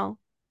right now,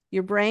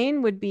 your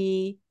brain would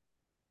be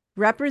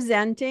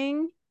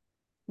representing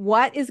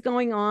what is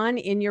going on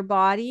in your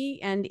body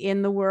and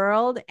in the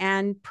world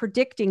and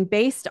predicting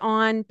based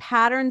on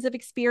patterns of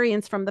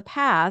experience from the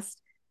past,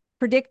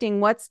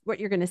 predicting what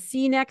you're going to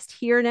see next,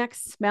 hear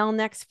next, smell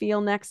next, feel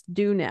next,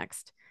 do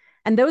next.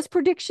 And those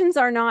predictions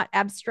are not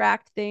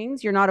abstract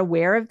things. You're not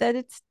aware of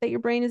that your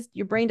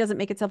brain doesn't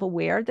make itself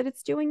aware that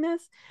it's doing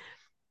this.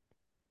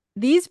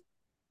 These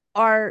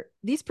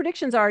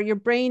predictions are your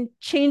brain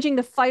changing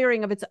the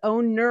firing of its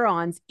own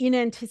neurons in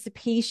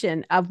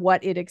anticipation of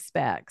what it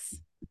expects.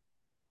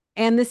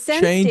 And the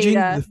sense Changing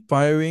data, the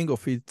firing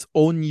of its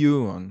own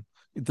neuron.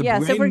 The yeah.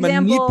 So for brain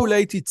example,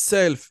 manipulates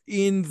itself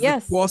in the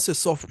yes,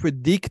 process of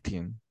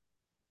predicting.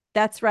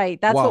 that's right.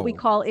 That's what we Wow.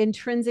 call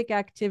intrinsic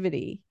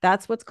activity.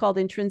 That's what's called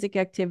intrinsic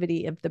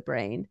activity of the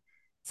brain.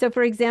 So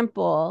for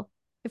example,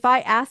 if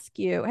I ask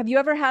you, have you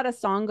ever had a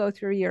song go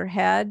through your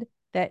head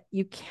that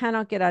you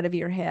cannot get out of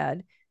your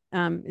head?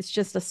 It's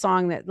just a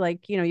song that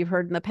you've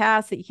heard in the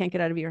past that you can't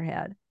get out of your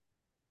head.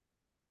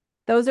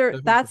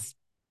 Definitely.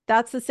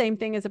 That's the same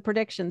thing as a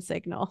prediction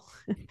signal.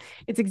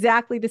 It's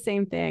exactly the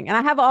same thing. And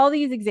I have all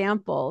these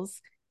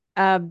examples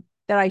that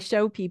I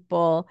show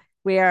people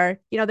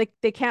where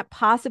they can't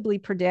possibly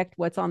predict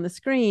what's on the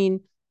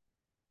screen,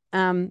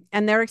 and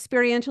they're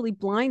experientially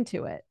blind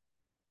to it.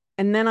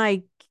 And then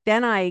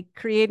I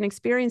create an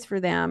experience for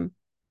them,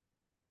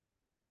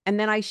 and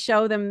then I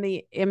show them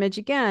the image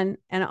again,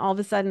 and all of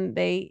a sudden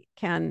they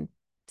can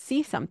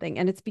see something,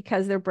 and it's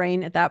because their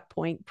brain at that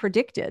point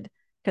predicted,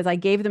 because I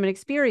gave them an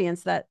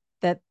experience that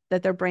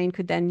their brain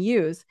could then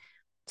use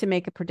to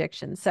make a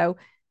prediction. So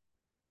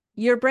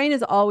your brain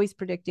is always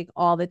predicting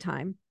all the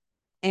time.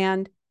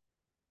 And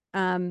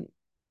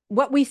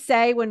what we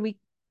say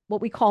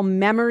what we call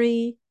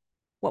memory,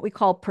 what we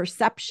call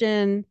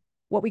perception,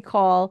 what we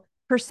call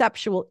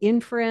perceptual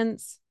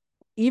inference,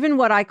 even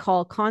what I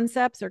call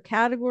concepts or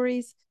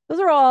categories, those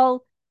are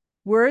all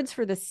words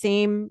for the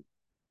same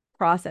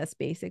process,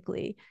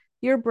 basically.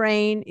 Your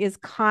brain is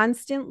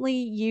constantly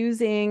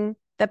using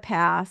the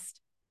past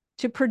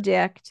to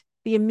predict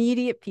the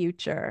immediate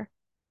future.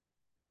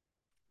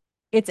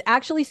 It's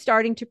actually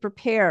starting to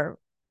prepare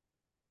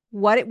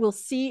what it will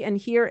see and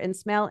hear and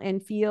smell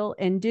and feel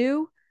and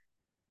do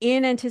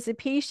in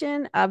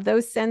anticipation of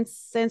those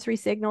sensory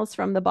signals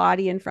from the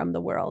body and from the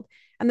world.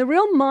 And the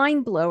real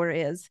mind blower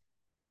is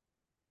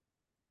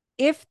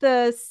if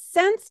the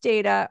sense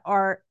data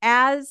are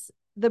as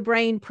the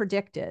brain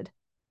predicted,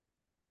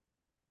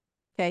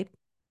 okay,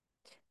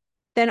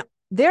 then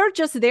they're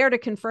just there to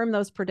confirm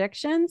those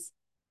predictions.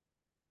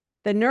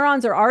 The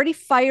neurons are already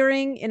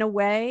firing in a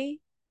way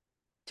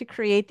to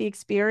create the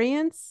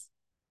experience.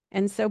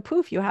 And so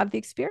poof, you have the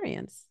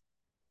experience.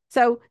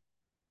 So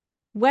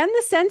when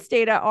the sense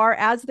data are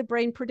as the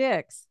brain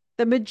predicts,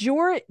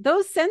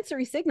 those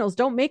sensory signals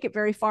don't make it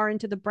very far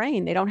into the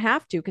brain. They don't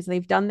have to because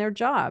they've done their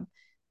job.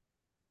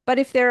 But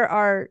if there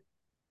are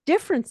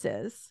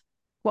differences,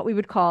 what we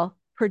would call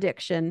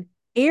prediction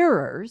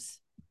errors,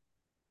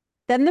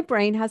 then the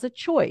brain has a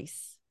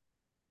choice.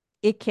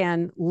 It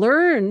can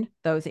learn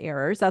those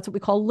errors. That's what we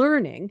call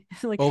learning.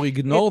 Or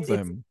ignore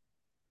them.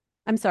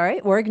 I'm sorry,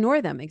 or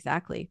ignore them.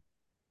 Exactly.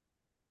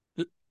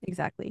 L-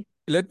 Exactly.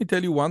 Let me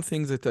tell you one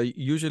thing that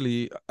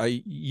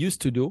I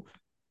used to do.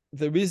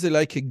 There is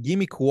like a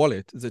gimmick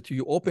wallet that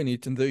you open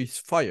it and there is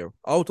fire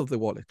out of the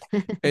wallet.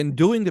 And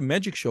during the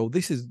magic show,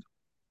 this is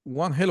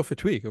one hell of a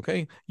trick,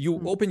 okay?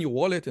 You open your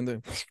wallet and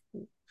then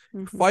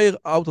Mm-hmm. fire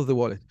out of the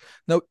wallet.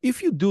 Now,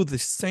 if you do the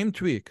same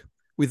trick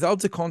without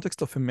the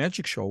context of a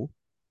magic show,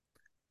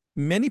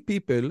 many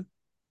people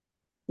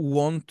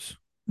won't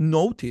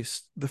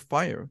notice the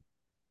fire.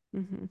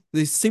 Mm-hmm.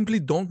 They simply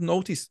don't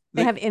notice.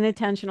 They have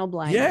inattentional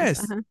blindness. Yes,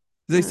 Uh-huh.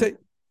 they Uh-huh. say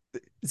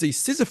they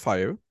see the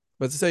fire,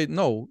 but they say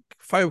no,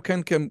 fire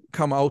can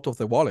come out of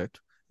the wallet.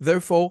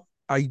 Therefore,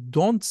 I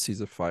don't see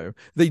the fire.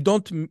 They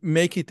don't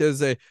make it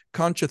as a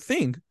conscious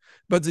thing,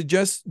 but they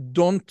just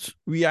don't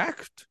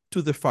react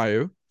to the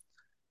fire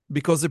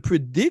because the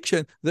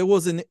prediction, there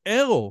was an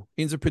error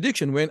in the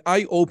prediction. When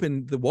I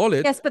opened the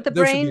wallet, Yes, but the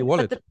there should be a brain,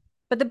 wallet.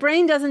 but the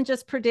brain doesn't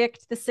just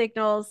predict the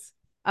signals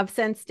of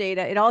sense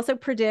data. It also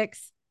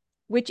predicts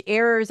which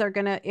errors are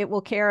gonna it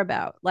will care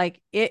about.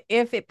 Like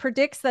if it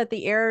predicts that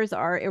the errors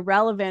are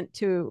irrelevant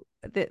to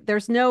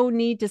there's no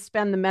need to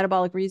spend the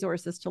metabolic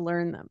resources to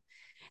learn them.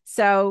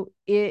 So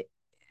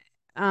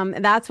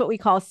and that's what we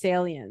call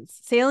salience.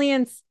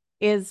 Salience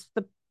is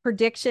the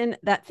prediction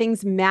that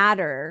things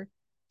matter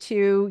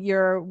to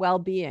your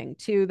well-being,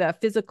 to the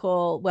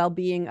physical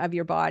well-being of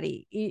your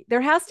body.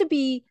 There has to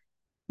be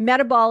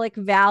metabolic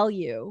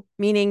value,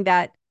 meaning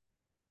that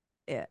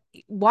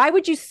why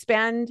would you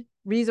spend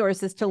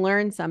resources to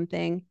learn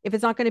something if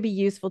it's not going to be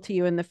useful to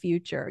you in the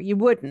future? You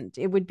wouldn't.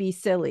 It would be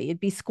silly. It'd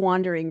be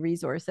squandering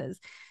resources.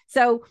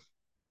 So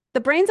the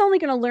brain's only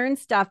going to learn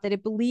stuff that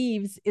it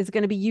believes is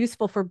going to be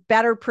useful for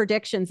better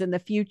predictions in the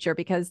future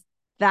because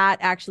that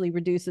actually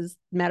reduces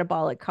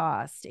metabolic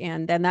cost.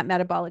 And then that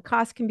metabolic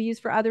cost can be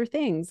used for other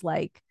things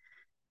like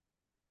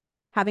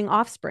having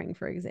offspring,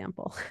 for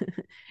example.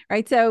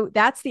 Right. So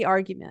that's the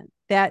argument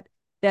that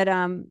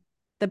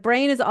the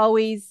brain is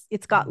always,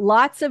 it's got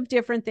lots of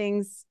different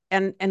things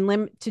and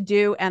to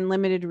do and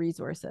limited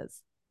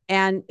resources.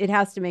 And it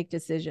has to make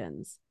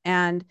decisions.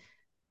 And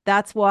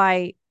that's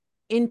why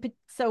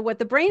so what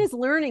the brain is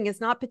learning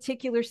is not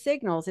particular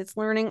signals, it's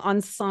learning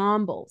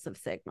ensembles of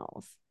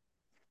signals.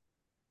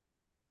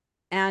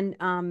 And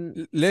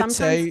let's sometimes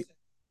say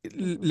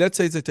let's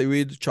say that I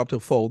read chapter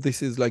 4.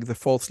 This is like the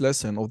fourth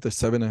lesson of the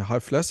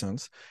 7.5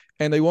 lessons,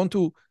 and I want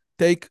to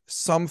take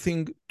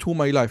something to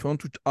my life. I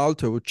want to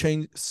alter or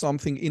change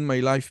something in my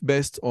life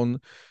based on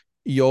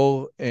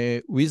your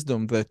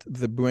wisdom that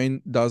the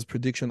brain does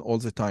prediction all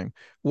the time.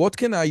 What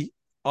can I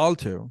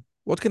alter?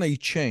 What can I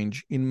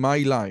change in my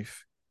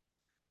life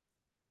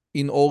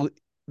in all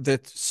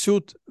that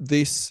suit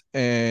this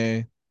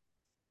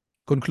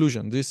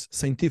conclusion, this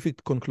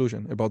scientific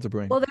conclusion about the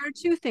brain? well, there are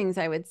two things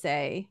I would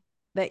say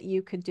that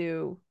you could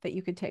do that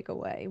you could take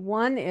away.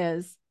 One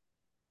is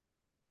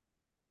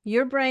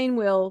your brain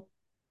will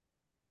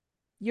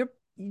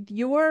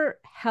your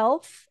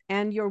health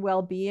and your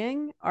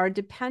well-being are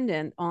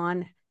dependent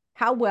on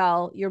how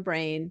well your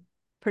brain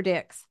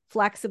predicts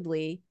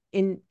flexibly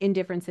in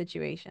different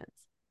situations.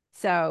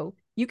 So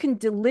you can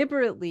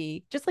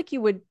deliberately, just like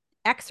you would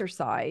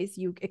exercise,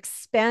 you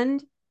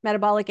expend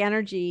metabolic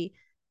energy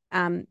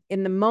in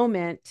the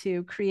moment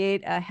to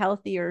create a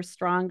healthier,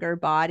 stronger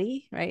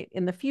body, right?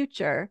 In the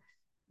future,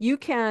 you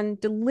can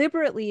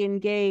deliberately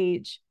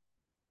engage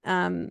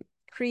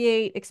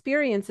create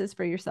experiences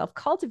for yourself,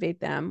 cultivate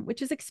them,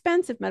 which is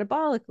expensive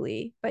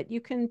metabolically, but you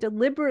can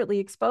deliberately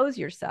expose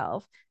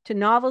yourself to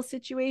novel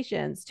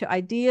situations, to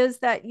ideas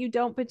that you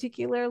don't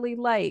particularly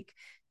like.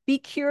 Be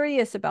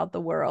curious about the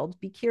world,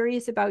 be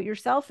curious about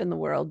yourself in the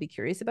world, be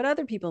curious about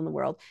other people in the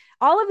world.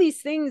 All of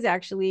these things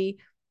actually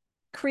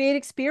create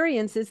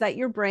experiences that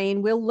your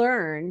brain will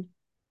learn.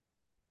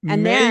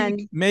 And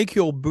then, Make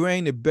your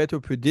brain a better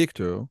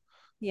predictor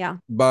yeah,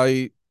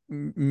 by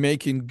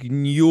making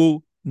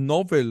new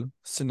novel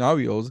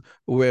scenarios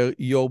where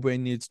your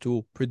brain needs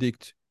to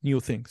predict new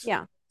things.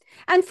 yeah.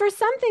 And for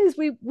some things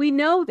we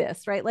know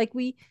this, right? Like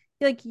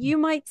you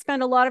might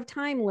spend a lot of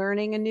time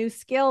learning a new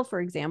skill, for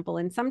example,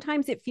 and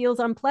sometimes it feels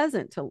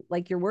unpleasant to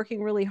like you're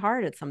working really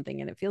hard at something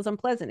and it feels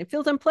unpleasant. It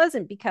feels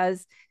unpleasant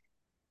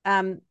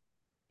um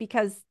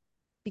because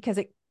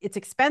it's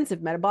expensive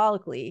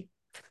metabolically.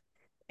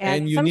 And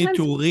And you need sometimes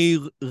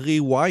to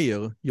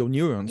rewire your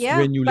neurons yeah,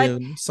 when you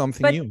learn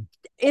something but new.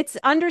 it's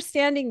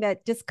understanding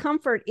that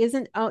discomfort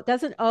isn't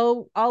doesn't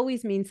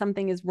always mean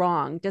something is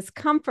wrong.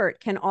 Discomfort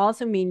can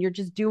also mean you're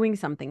just doing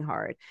something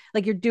hard,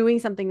 like you're doing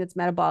something that's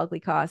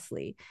metabolically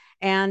costly,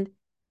 and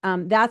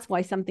that's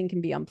why something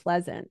can be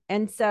unpleasant.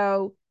 And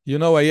so, You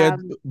know, I had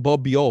um,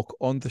 Bob York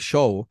on the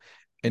show,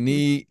 and mhm.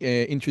 he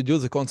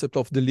introduced the concept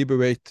of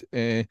deliberate,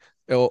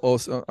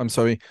 I'm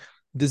sorry,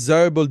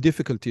 desirable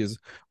difficulties.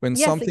 When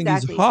Yes,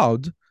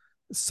 exactly.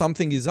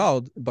 something is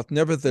hard, but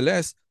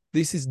nevertheless,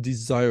 this is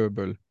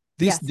desirable.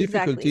 This Yes,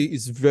 difficulty exactly.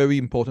 is very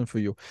important for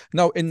you.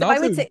 Now, So I another,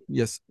 would say,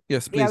 yes,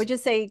 yes, yeah, I please. would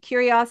just say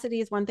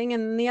curiosity is one thing,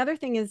 and the other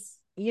thing is,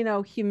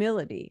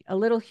 humility, a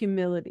little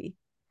humility,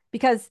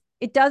 because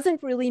it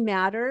doesn't really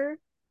matter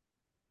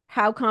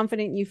how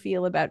confident you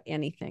feel about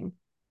anything.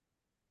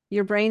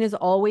 Your brain is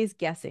always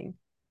guessing,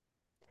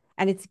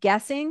 and it's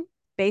guessing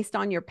based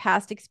on your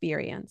past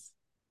experience.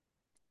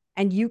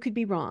 And you could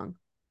be wrong.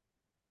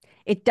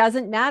 It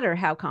doesn't matter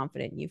how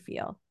confident you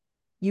feel.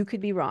 You could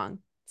be wrong.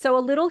 So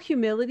a little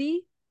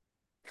humility,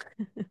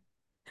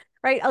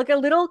 right? Like a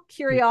little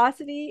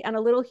curiosity and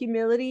a little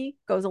humility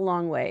goes a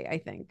long way, I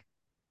think.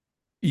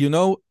 You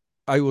know,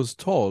 I was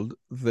told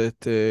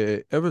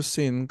that ever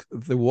since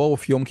the war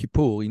of Yom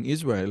Kippur in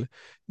Israel,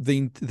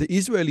 the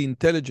Israeli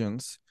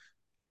intelligence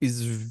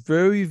is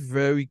very,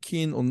 very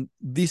keen on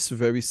this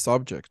very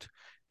subject.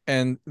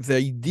 And the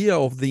idea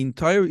of the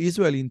entire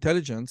Israeli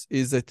intelligence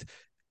is that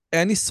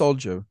any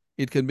soldier,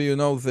 it can be,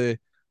 the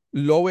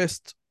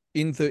lowest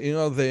in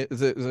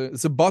the,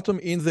 the bottom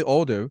in the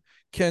order,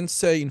 can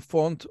say in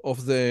front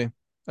of the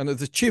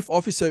chief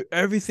officer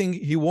everything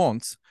he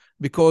wants,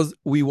 because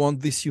we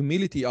want this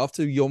humility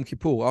after Yom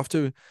Kippur,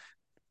 after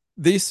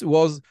this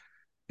was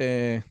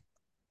uh,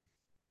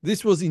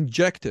 this was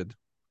injected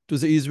to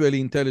the Israeli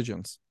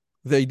intelligence.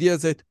 The idea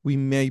that we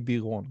may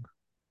be wrong.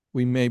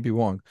 We may be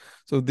wrong.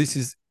 So this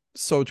is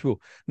so true.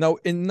 Now,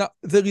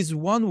 there is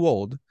one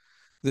word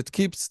that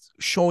keeps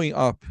showing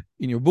up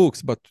in your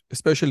books, but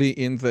especially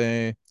in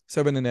the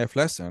 7.5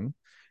 lesson.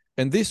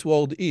 And this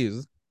word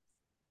is,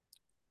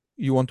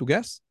 you want to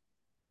guess?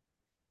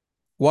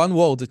 One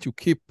word that you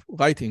keep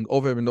writing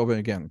over and over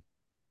again.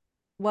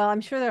 Well,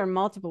 I'm sure there are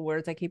multiple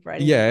words I keep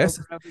writing Yes,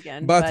 over and over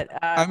again, but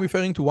but I'm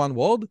referring to one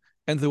word,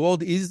 and the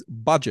word is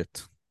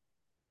budget.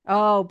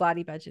 oh,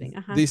 body budgeting.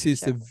 This is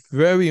Sure. a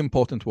very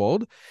important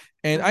word.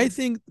 And I Uh-huh.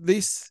 think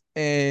this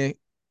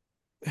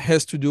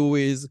has to do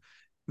with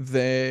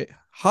the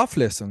half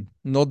lesson,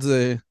 not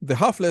the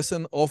half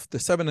lesson of the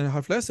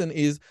 7.5 lesson,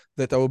 is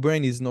that our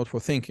brain is not for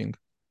thinking,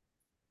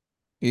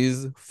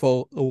 is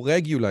for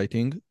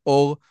regulating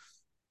or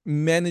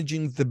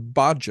managing the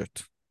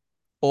budget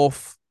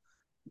of,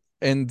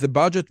 and the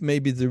budget may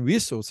be the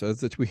resources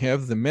that we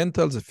have, the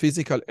mental, the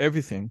physical,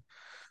 everything.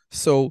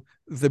 So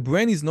the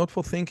brain is not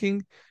for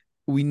thinking.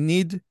 We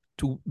need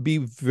to be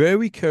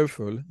very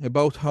careful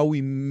about how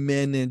we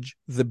manage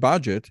the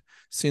budget,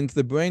 since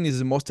the brain is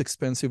the most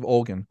expensive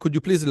organ. Could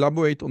you please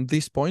elaborate on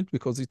this point?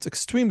 Because it's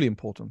extremely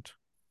important.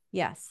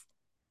 Yes.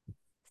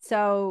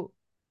 So,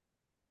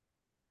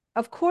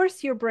 of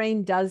course, your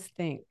brain does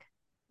think.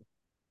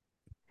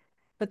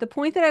 But the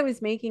point that I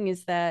was making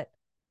is that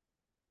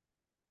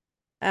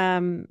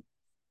um,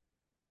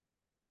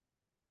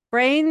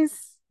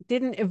 brains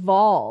didn't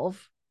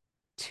evolve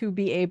to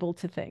be able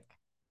to think.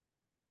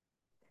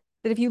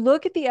 That if you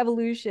look at the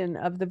evolution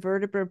of the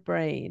vertebrate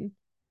brain,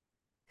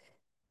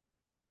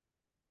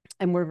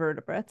 and we're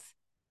vertebrates,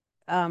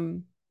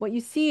 what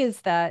you see is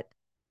that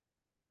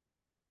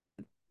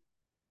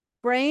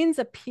brains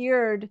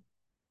appeared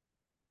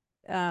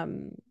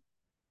in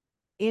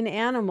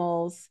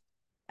animals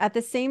at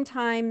the same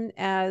time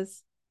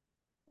as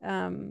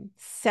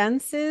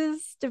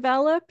senses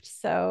developed.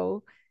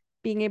 So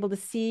being able to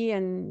see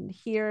and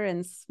hear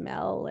and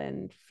smell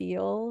and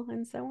feel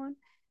and so on.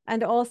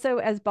 And also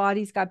as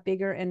bodies got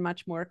bigger and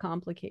much more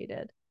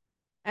complicated.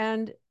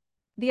 And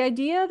the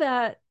idea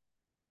that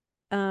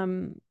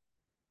the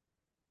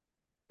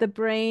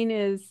brain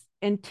is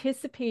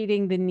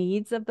anticipating the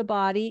needs of the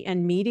body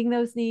and meeting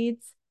those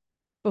needs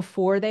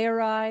before they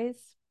arise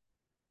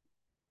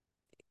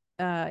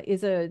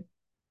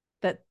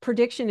that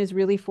prediction is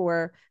really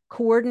for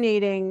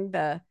coordinating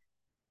the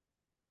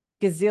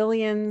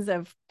gazillions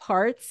of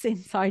parts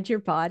inside your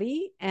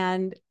body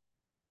and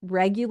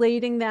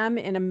regulating them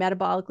in a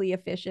metabolically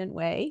efficient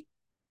way.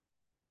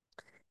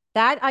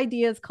 That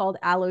idea is called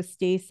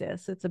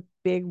allostasis. It's a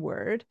big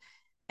word.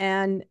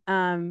 And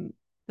the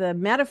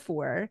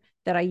metaphor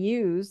that I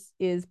use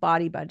is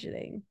body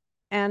budgeting.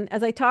 And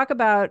as I talk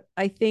about,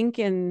 I think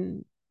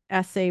in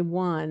essay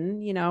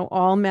 1,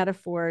 all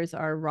metaphors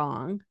are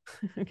wrong.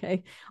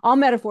 Okay. All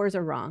metaphors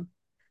are wrong.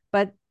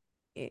 But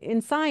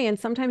in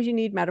science, sometimes you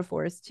need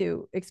metaphors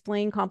to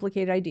explain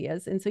complicated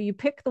ideas. And so you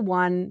pick the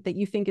one that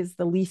you think is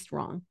the least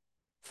wrong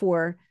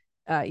for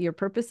your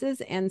purposes.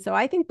 And so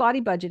I think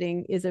body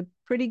budgeting is a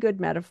pretty good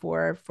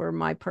metaphor for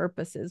my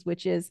purposes,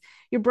 which is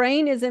your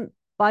brain isn't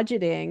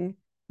budgeting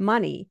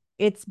money.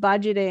 It's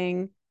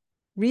budgeting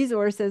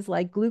resources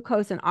like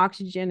glucose and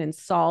oxygen and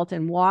salt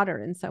and water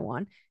and so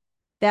on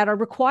that are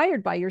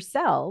required by your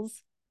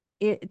cells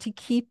to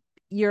keep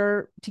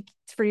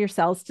for your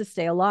cells to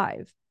stay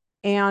alive.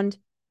 And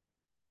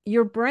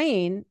your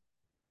brain,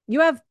 you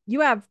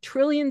have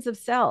trillions of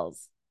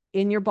cells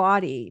in your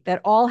body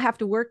that all have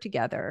to work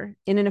together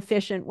in an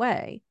efficient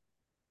way.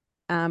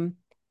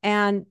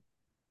 And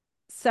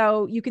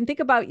so you can think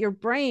about your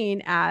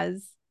brain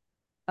as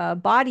a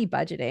body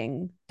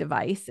budgeting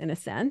device in a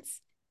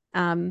sense.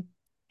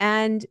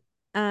 And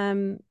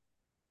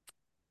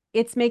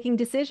it's making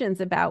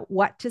decisions about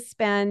what to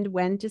spend,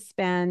 when to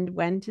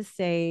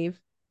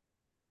save.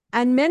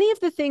 And many of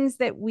the things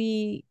that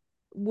we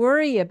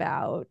worry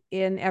about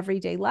in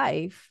everyday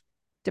life,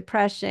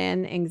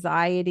 depression,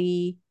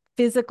 anxiety,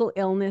 physical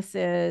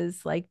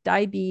illnesses like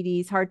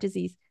diabetes, heart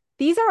disease,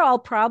 these are all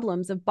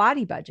problems of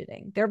body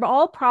budgeting. They're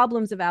all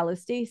problems of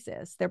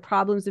allostasis. They're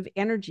problems of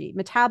energy,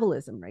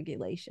 metabolism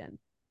regulation,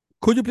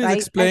 Could you please right? And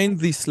explain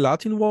this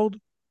Latin word?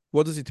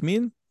 What does it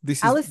mean? This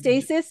is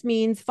allostasis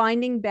means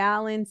finding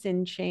balance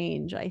in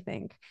change, I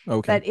think.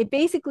 okay. But it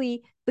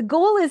basically, the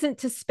goal isn't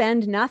to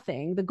spend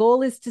nothing. The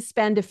goal is to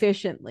spend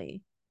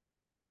efficiently.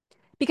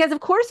 Because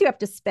of course you have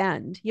to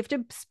spend. You have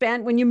to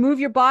spend when you move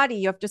your body,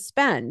 you have to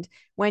spend.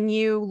 When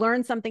you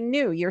learn something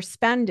new, you're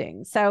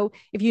spending. So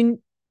if you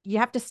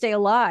have to stay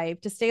alive.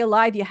 To stay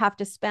alive, you have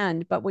to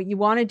spend. But what you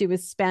want to do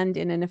is spend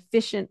in an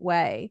efficient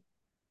way.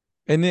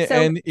 So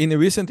And in a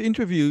recent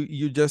interview,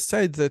 you just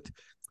said that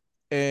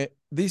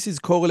this is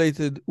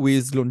correlated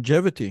with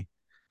longevity,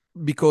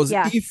 because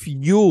yes, if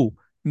you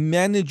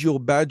manage your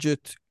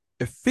budget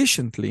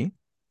efficiently,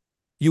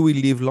 you will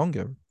live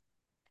longer.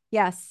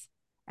 yes.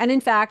 And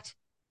in fact,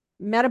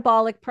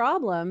 metabolic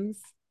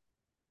problems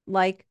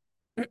like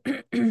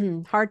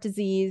heart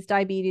disease,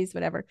 diabetes,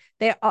 whatever,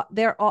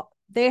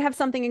 they have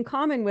something in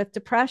common with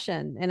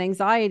depression and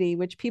anxiety,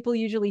 which people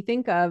usually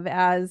think of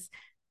as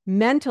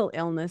mental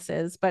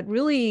illnesses, but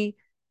really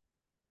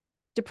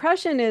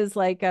depression is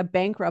like a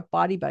bankrupt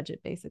body budget.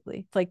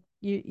 Basically, it's like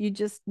you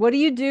just, what do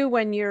you do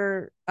when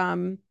your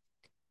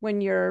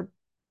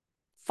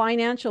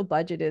financial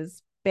budget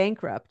is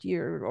bankrupt,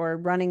 or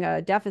running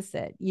a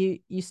deficit?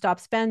 You stop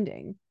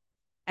spending.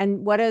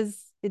 And what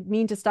does it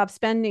mean to stop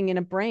spending in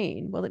a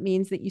brain? Well, it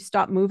means that you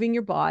stop moving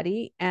your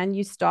body and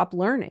you stop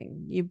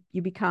learning.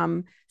 You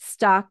become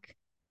stuck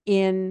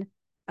in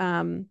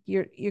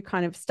you're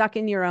kind of stuck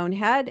in your own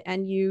head,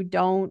 and you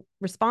don't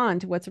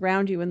respond to what's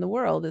around you in the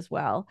world as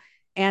well.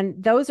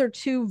 And those are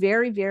two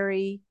very,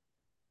 very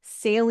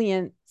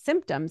salient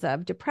symptoms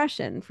of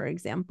depression, for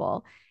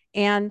example.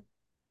 And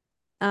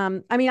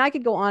I mean, I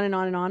could go on and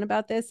on and on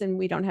about this, and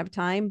we don't have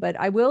time, but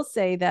I will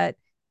say that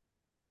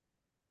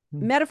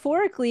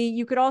metaphorically,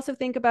 you could also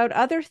think about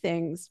other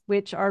things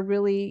which are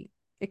really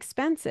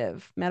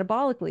expensive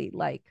metabolically,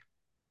 like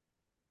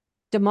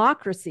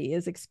democracy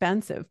is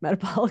expensive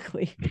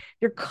metabolically.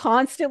 You're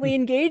constantly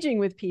engaging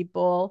with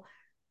people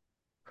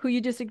who you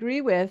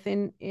disagree with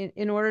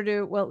in order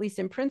to, well, at least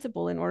in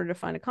principle, in order to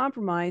find a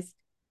compromise.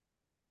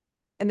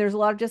 And there's a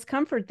lot of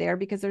discomfort there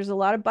because there's a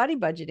lot of body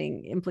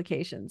budgeting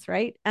implications,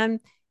 right? And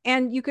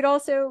you could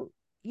also,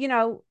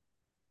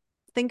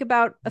 think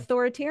about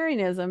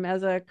authoritarianism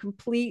as a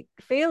complete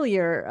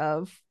failure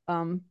of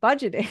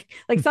budgeting.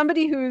 Like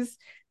somebody who's,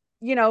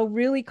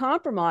 really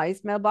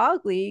compromised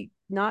metabolically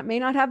may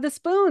not have the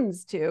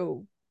spoons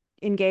to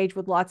engage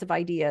with lots of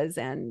ideas,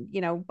 and,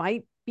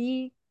 might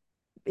be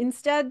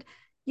instead,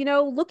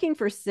 looking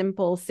for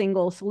simple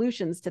single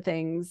solutions to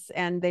things,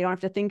 and they don't have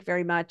to think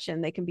very much,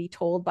 and they can be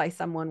told by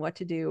someone what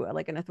to do,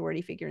 like an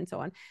authority figure and so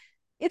on.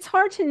 It's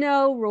hard to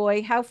know,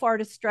 Roy, how far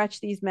to stretch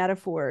these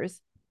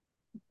metaphors.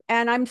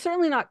 And I'm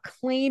certainly not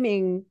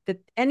claiming that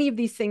any of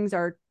these things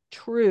are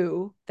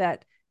true,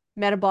 that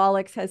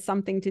metabolics has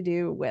something to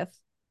do with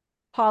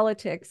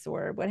politics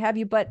or what have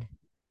you. But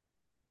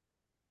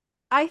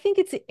I think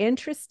it's an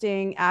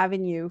interesting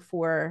avenue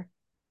for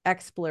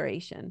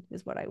exploration,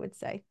 is what I would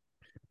say.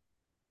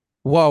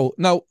 Wow.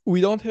 Now, we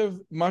don't have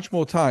much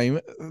more time.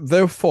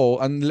 Therefore,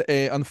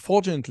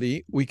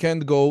 unfortunately, we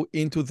can't go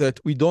into that.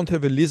 We don't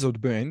have a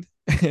lizard brain.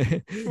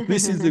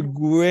 This is a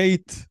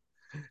great,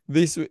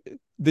 this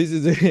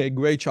is a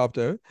great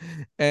chapter.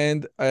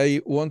 And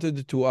I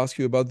wanted to ask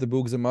you about the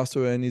book, The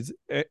Master and His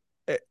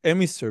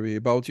Emissary,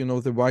 about,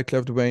 the right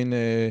left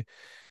brain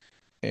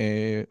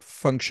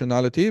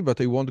functionality, but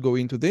I won't go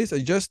into this. I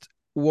just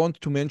want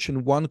to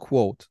mention one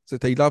quote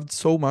that I loved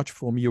so much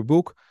from your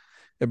book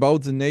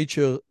about the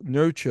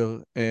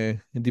nature-nurture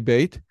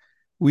debate.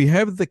 We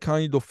have the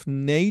kind of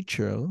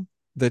nature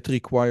that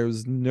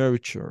requires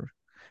nurture.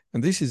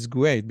 And this is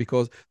great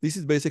because this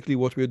is basically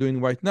what we're doing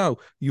right now.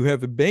 You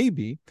have a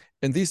baby,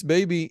 and this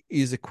baby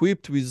is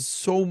equipped with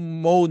so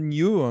more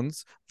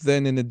neurons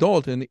than an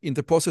adult. And in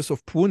the process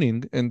of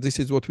pruning, and this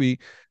is what we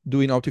do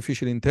in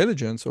artificial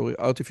intelligence or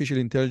artificial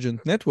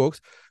intelligent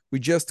networks, we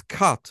just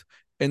cut.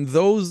 And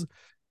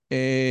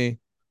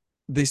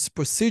this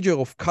procedure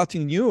of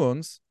cutting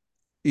neurons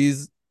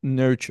is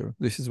nurture.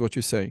 This is what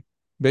you say.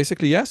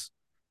 Basically, yes?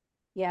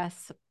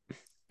 Yes.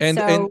 And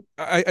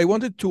I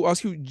wanted to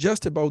ask you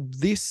just about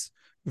this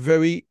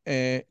very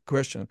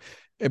question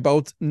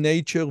about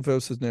nature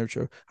versus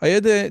nurture. I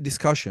had a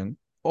discussion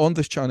on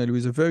this channel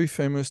with a very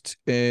famous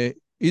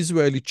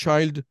Israeli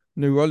child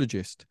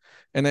neurologist,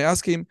 and I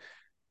asked him,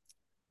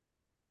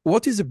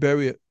 what is a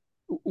barrier?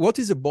 What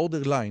is a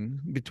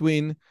borderline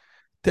between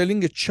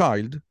telling a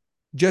child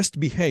just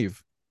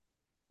behave,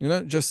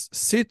 just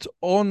sit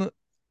on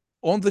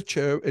the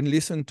chair and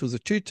listen to the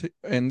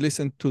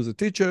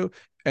teacher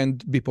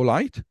and be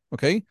polite,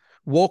 okay?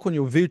 Work on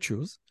your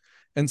virtues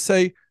and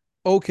say,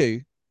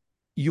 okay,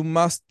 you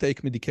must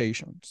take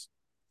medications.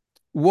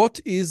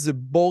 What is the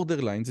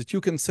borderline that you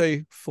can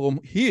say from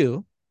here,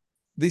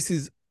 this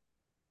is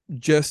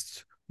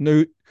just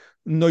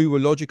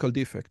neurological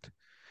defect?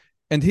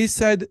 And he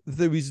said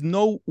there is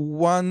no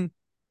one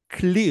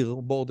clear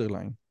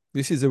borderline.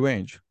 This is a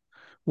range.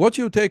 What's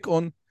your take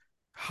on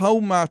how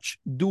much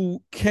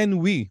can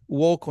we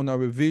work on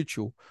our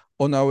virtue,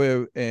 on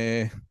our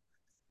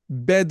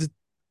bad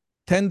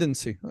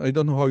tendency? I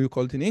don't know how you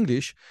call it in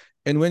English.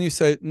 And when you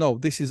say, no,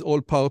 this is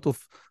all part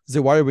of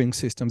the wiring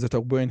systems that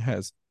our brain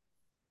has.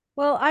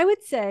 Well, I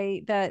would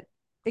say that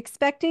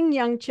expecting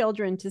young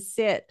children to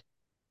sit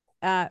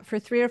for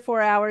 3 or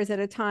 4 hours at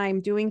a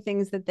time doing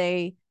things that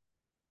they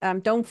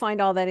don't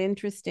find all that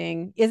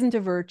interesting isn't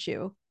a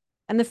virtue.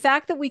 And the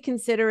fact that we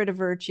consider it a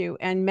virtue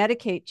and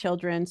medicate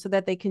children so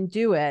that they can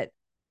do it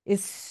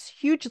is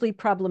hugely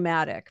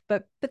problematic.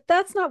 But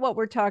that's not what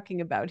we're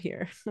talking about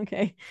here.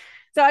 Okay.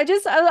 So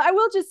I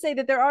will just say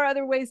that there are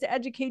other ways to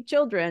educate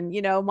children.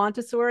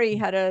 Montessori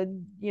had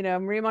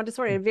Maria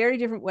Montessori, a very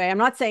different way. I'm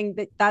not saying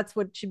that that's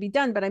what should be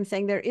done, but I'm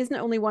saying there isn't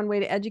only one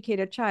way to educate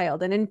a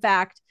child. And in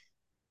fact,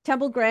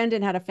 Temple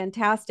Grandin had a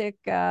fantastic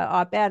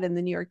op-ed in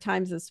the New York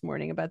Times this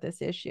morning about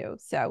this issue.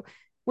 So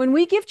when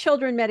we give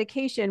children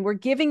medication, we're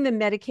giving them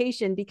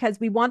medication because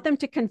we want them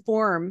to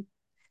conform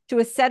to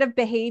a set of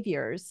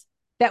behaviors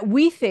that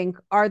we think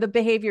are the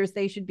behaviors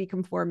they should be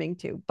conforming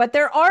to. But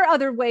there are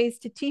other ways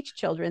to teach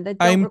children that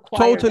don't require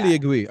that. I totally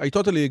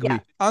agree. Yeah.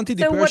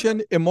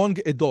 Antidepressant among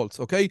adults,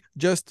 okay?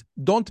 Just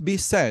don't be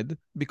sad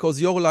because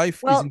your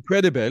life is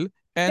incredible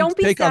and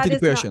take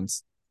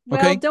antidepressants.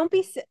 Well, don't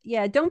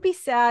be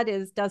sad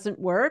doesn't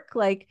work.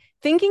 Like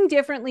thinking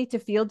differently to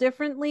feel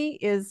differently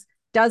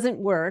doesn't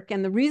work.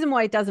 And the reason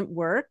why it doesn't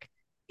work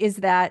is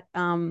that,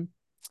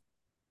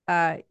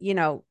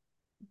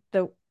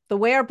 the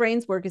way our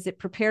brains work is it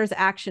prepares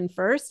action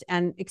first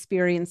and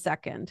experience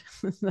second.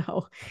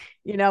 So,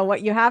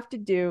 what you have to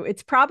do,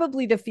 it's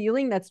probably the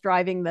feeling that's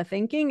driving the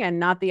thinking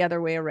and not the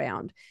other way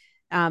around.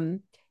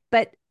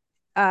 But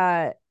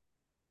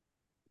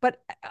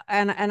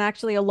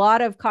actually a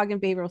lot of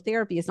cognitive behavioral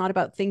therapy is not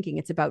about thinking,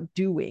 it's about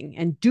doing,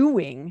 and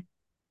doing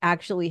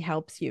actually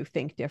helps you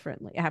think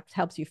differently. It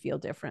helps you feel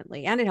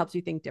differently, and it helps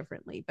you think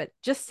differently. But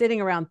just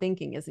sitting around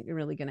thinking isn't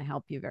really going to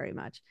help you very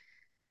much.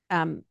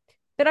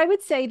 But I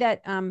would say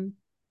that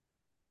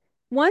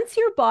once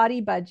your body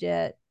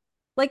budget,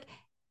 like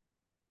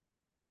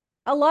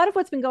a lot of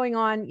what's been going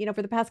on,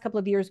 for the past couple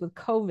of years with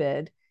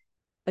the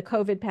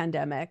COVID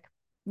pandemic,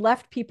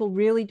 left people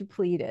really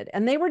depleted.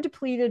 And they were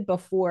depleted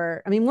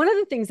before. I mean, one of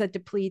the things that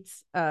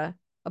depletes a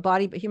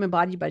human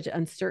body budget,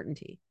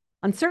 uncertainty.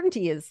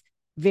 Uncertainty is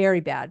very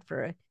bad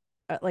for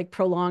like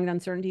prolonged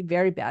uncertainty,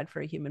 very bad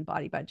for a human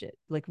body budget,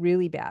 like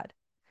really bad.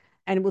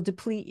 And it will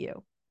deplete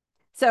you.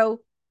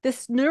 So the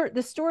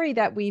story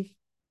that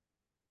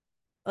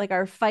like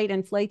our fight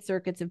and flight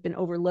circuits have been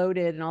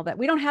overloaded and all that.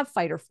 We don't have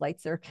fight or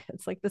flight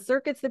circuits. Like the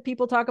circuits that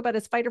people talk about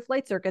as fight or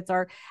flight circuits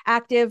are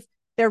active.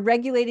 They're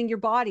regulating your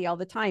body all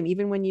the time,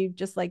 even when you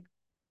just like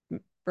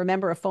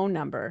remember a phone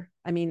number.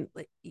 I mean,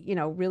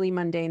 really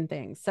mundane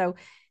things. So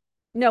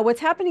no, what's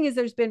happening is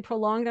there's been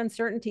prolonged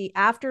uncertainty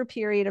after a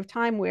period of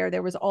time where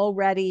there was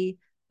already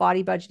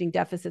body budgeting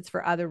deficits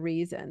for other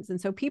reasons. And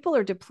so people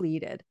are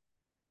depleted.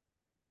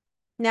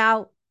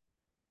 Now,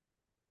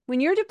 when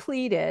you're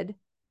depleted,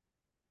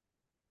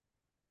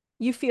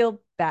 you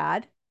feel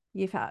bad,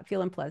 you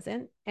feel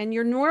unpleasant, and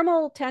your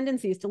normal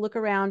tendency is to look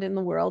around in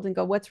the world and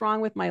go, what's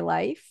wrong with my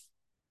life?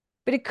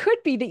 But it could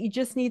be that you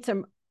just need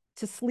to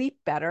sleep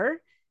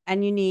better,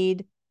 and you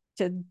need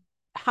to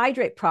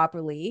hydrate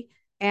properly,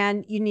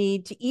 and you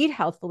need to eat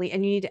healthfully,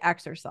 and you need to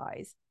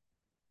exercise.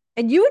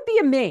 And you would be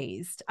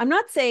amazed. I'm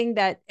not saying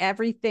that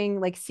everything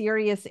like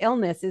serious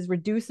illness is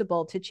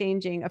reducible to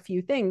changing a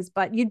few things,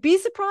 but you'd be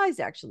surprised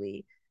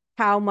actually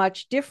how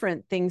much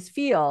different things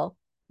feel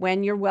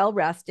when you're well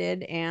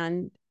rested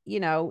and,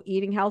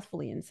 eating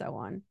healthfully and so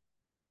on.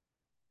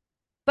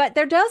 But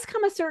there does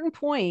come a certain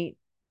point,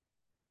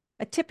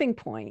 a tipping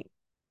point,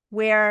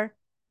 where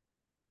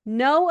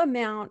no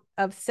amount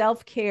of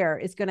self-care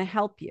is going to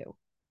help you.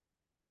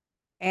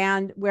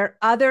 And where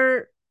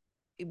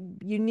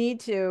you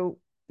need to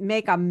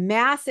make a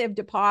massive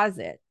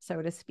deposit,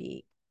 so to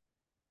speak,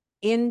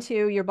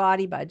 into your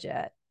body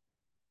budget.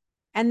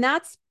 And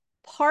that's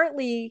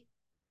partly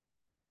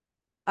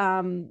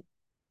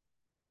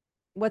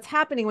what's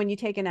happening when you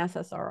take an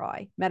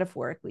SSRI,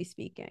 metaphorically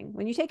speaking.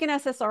 When you take an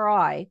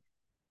SSRI,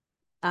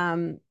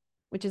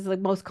 which is the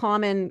most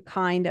common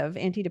kind of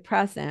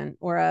antidepressant,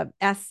 or a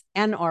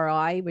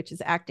SNRI, which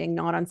is acting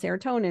not on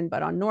serotonin,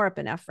 but on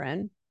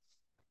norepinephrine,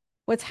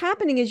 what's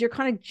happening is you're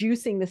kind of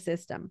juicing the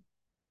system.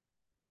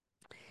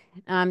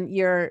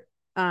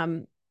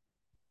 Serotonin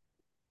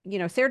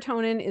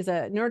is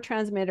a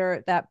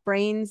neurotransmitter that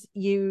brains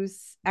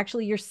use.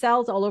 Actually, your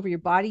cells all over your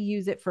body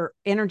use it for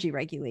energy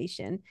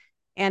regulation.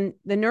 And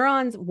the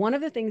neurons, one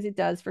of the things it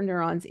does for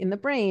neurons in the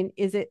brain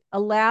is it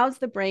allows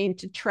the brain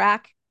to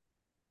track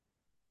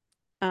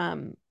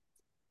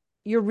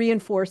your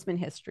reinforcement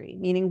history,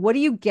 meaning what do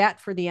you get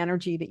for the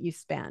energy that you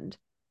spend?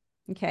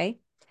 Okay.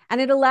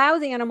 And it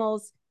allows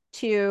animals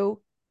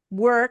to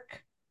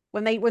work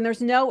when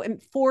there's no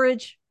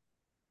forage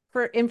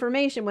for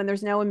information, when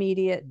there's no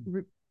immediate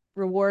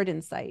reward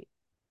in sight.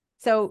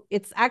 So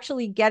it's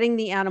actually getting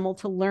the animal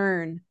to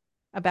learn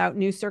about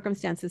new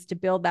circumstances to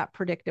build that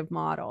predictive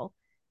model.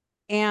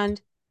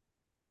 And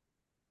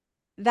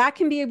that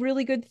can be a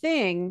really good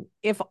thing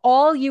if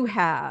all you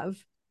have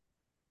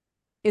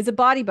is a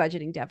body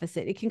budgeting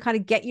deficit. It can kind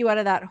of get you out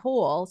of that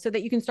hole so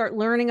that you can start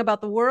learning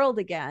about the world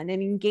again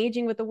and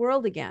engaging with the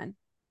world again.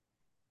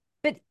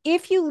 But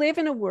if you live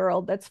in a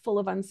world that's full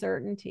of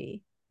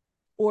uncertainty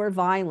or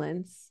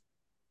violence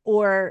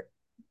or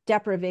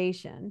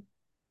deprivation,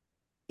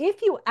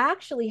 if you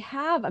actually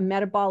have a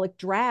metabolic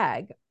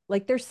drag,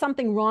 like there's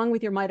something wrong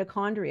with your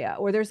mitochondria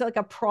or there's like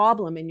a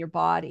problem in your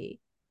body,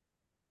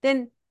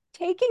 then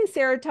taking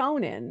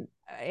serotonin,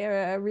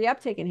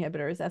 reuptake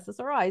inhibitors,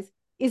 SSRIs,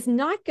 is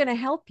not going to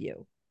help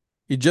you.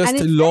 It's just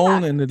And in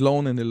alone fact, and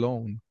alone and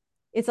alone.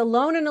 it's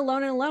alone and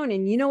alone and alone.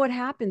 And you know what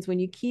happens when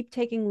you keep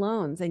taking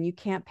loans and you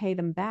can't pay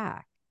them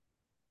back?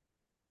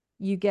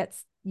 You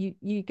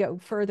go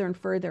further and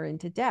further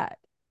into debt.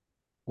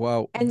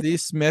 Wow, And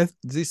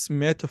this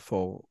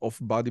metaphor of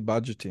body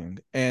budgeting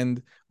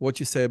and what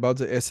you say about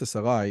the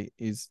SSRI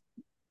is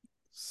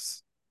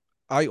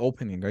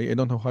eye-opening. I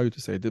don't know how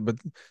to say it, but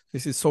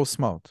this is so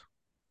smart.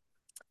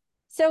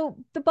 so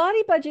the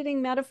body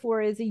budgeting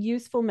metaphor is a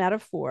useful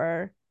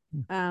metaphor.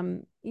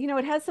 Mm.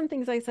 It has some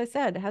things, like I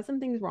said, it has some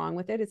things wrong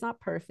with it. It's not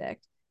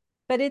perfect,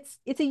 but it's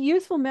a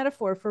useful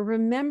metaphor for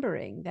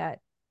remembering that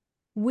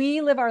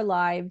we live our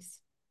lives,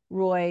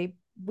 Roy.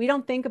 We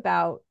don't think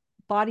about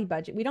body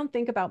budget. We don't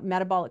think about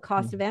metabolic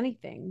cost of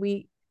anything.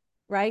 We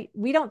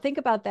don't think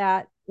about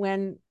that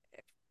when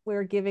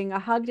we're giving a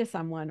hug to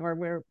someone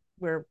or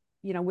we're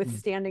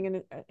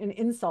withstanding an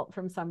insult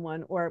from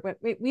someone, or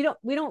we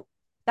don't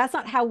that's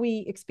not how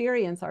we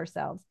experience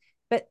ourselves.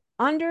 But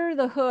under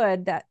the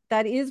hood,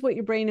 that is what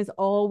your brain is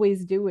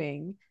always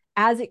doing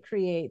as it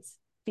creates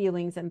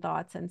feelings and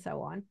thoughts and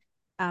so on.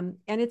 And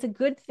it's a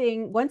good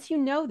thing. Once you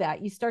know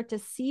that, you start to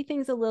see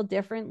things a little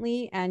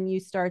differently and you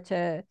start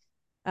to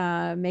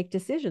make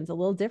decisions a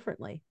little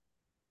differently.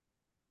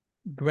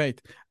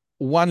 Great.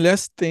 One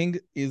last thing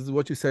is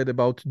what you said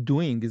about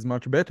doing is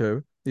much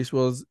better. This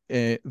was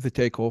the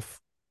take of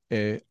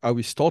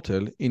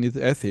Aristotle in his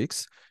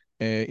Ethics,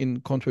 in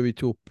contrary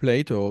to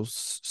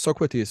Plato's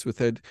Socrates, who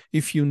said,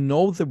 if you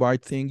know the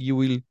right thing, you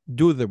will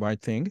do the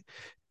right thing.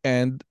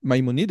 And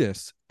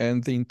Maimonides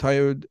and the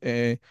entire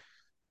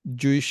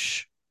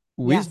Jewish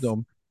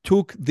wisdom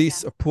took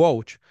this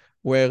approach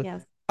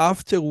where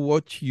after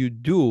what you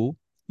do,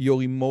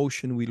 your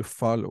emotion will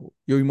follow.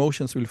 Your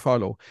emotions will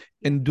follow.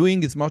 And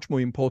doing is much more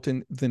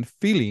important than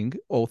feeling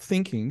or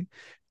thinking.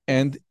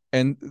 And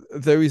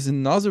there is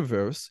another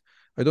verse,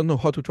 I don't know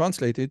how to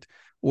translate it,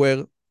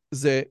 where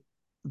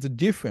the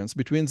difference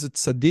between the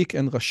tzaddik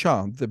and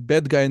rasha, the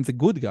bad guy and the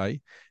good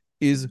guy,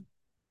 is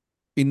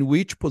in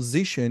which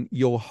position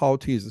your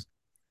heart is.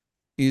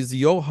 Is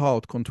your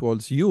heart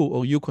controls you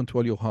or you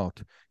control your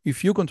heart?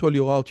 If you control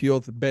your heart, you're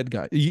the bad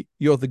guy.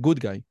 You're the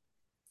good guy.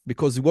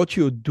 Because what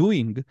you're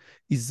doing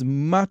is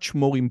much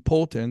more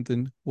important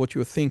than what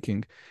you're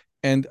thinking.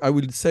 And I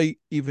will say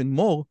even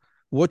more,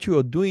 what you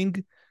are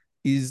doing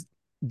is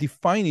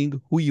defining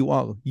who you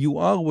are. You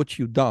are what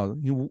you do,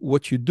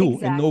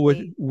 Exactly. and know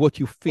what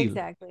you feel.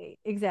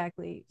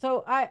 Exactly.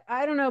 So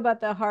I don't know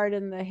about the heart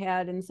and the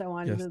head and so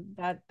on. Yes.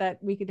 That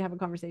we could have a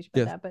conversation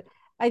about that. But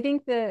I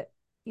think that,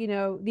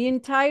 the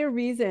entire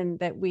reason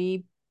that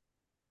we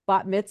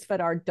bat mitzvahed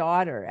our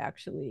daughter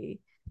actually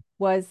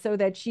was so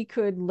that she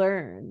could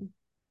learn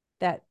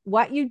that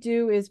what you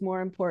do is more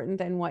important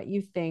than what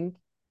you think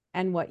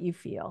and what you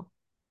feel.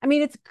 I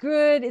mean, it's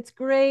good, it's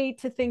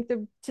great to think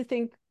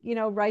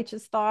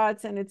righteous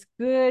thoughts, and it's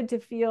good to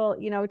feel,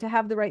 to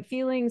have the right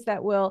feelings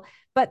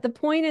but the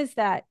point is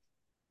that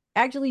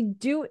actually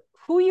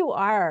who you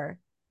are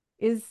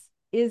is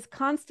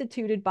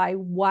constituted by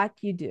what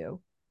you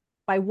do,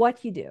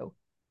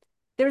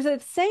 There's a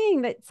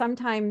saying that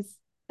sometimes,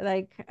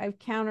 like, I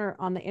counter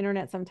on the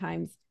internet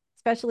sometimes,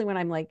 especially when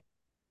I'm like,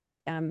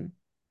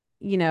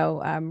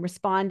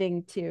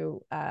 responding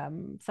to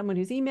someone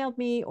who's emailed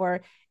me,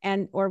 or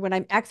when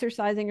I'm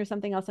exercising or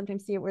something. I'll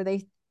sometimes see it where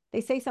they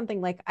say something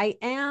like, I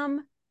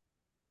am,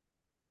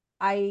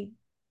 I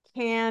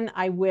can,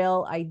 I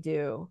will, I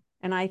do.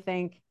 And I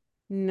think,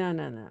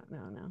 no.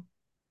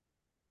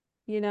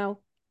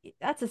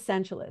 That's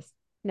essentialist.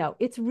 No,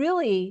 it's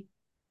really,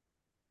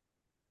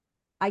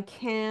 I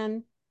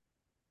can.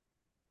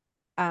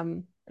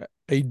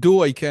 I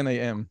do, I can, I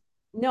am.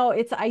 No,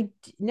 it's I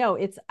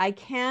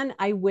can,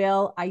 I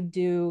will, I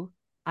do,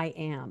 I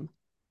am.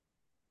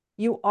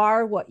 You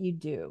are what you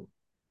do.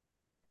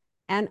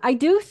 And I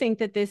do think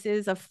that this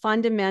is a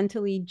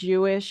fundamentally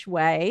Jewish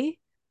way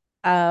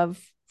of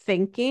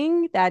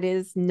thinking that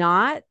is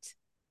not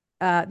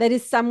that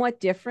is somewhat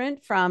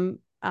different from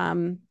To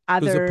the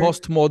other.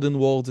 postmodern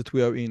world that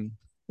we are in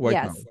right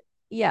now.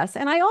 Yes.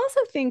 And I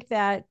also think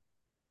that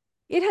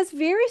it has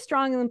very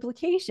strong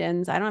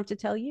implications. I don't have to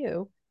tell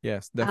you.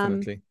 Yes,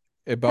 definitely.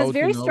 Has About,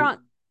 very strong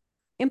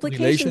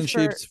implications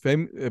relationships,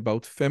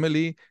 about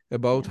family,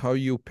 about Yes. how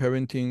you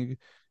parenting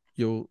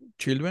your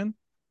children.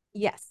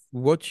 Yes.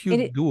 What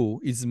you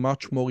do is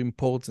much more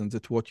important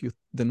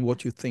than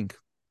what you think.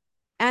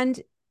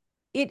 And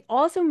it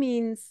also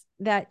means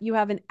that you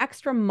have an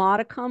extra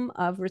modicum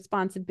of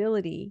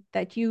responsibility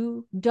that you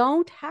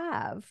don't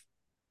have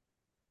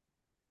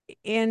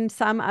in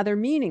some other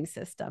meaning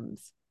systems.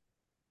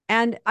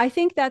 And I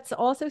think that's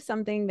also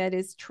something that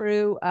is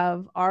true of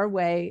our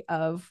way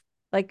of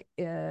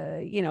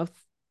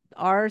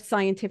our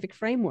scientific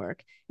framework.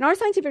 In our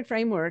scientific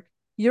framework,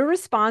 you're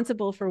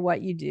responsible for what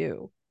you do.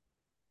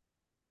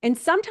 And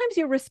sometimes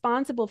you're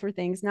responsible for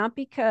things not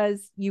because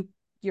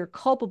you're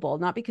culpable,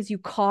 not because you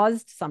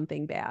caused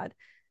something bad,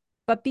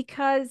 but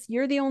because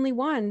you're the only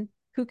one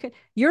who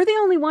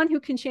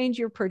can change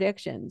your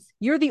predictions.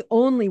 You're the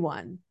only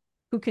one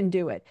who can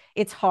do it.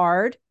 It's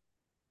hard.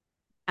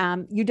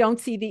 You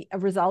don't see the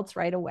results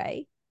right away.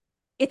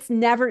 It's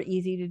never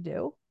easy to do,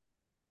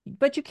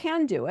 but you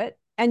can do it,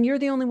 and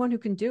you're the only one who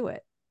can do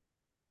it.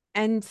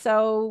 And so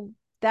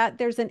that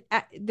there's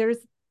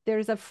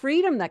a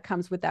freedom that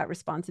comes with that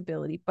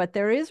responsibility, but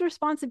there is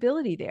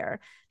responsibility there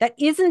that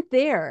isn't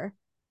there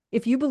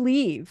if you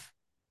believe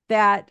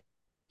that,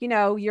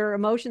 your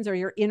emotions are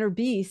your inner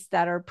beasts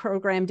that are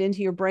programmed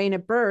into your brain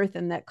at birth,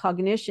 and that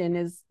cognition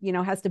is,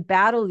 has to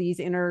battle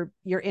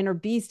your inner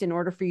beast in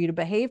order for you to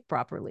behave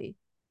properly.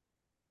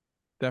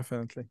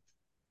 Definitely.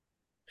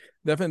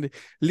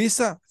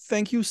 Lisa,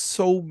 thank you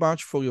so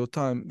much for your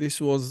time. This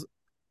was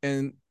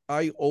an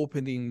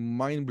eye-opening,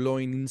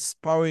 mind-blowing,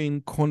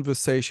 inspiring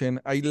conversation.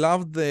 I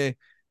loved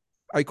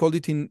I called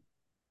it in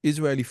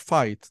Israeli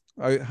fight.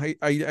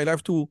 I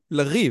love to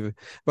lariv,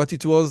 but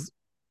it was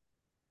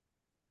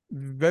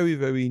very,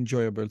 very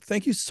enjoyable.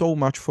 Thank you so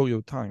much for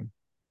your time.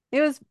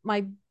 It was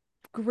my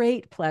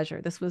great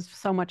pleasure. This was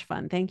so much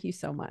fun. Thank you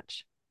so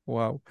much.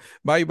 Wow.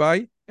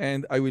 Bye-bye,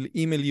 and I will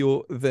email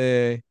you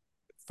the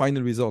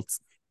final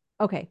results.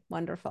 Okay,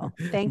 wonderful.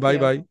 Thank you. ביי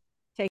ביי.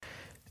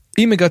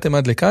 אם הגעתם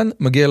עד לכאן,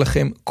 מגיע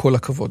לכם כל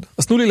הכבוד.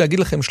 אז תנו לי להגיד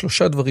לכם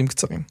 3 דברים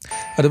קצרים.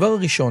 הדבר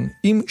הראשון,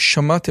 אם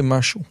שמעתם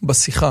משהו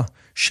בשיחה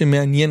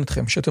שמעניין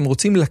אתכם, שאתם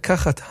רוצים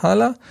לקחת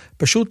הלאה,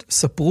 פשוט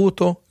ספרו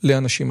אותו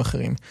לאנשים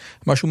אחרים.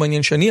 משהו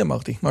מעניין שאני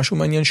אמרתי, משהו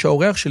מעניין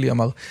שהאורח שלי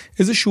אמר,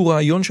 איזשהו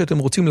רעיון שאתם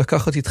רוצים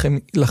לקחת איתכם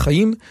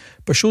לחיים,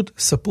 פשוט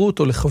ספרו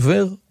אותו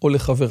לחבר או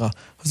לחברה.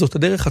 אז זאת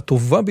הדרך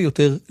הטובה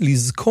ביותר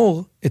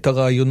לזכור את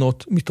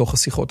הרעיונות מתוך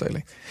השיחות האלה.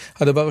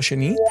 הדבר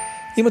השני,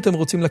 אם אתם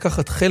רוצים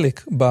לקחת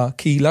חלק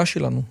בקהילה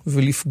שלנו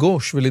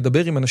ולפגוש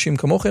ולדבר עם אנשים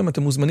כמוכם,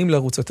 אתם מוזמנים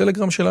לערוץ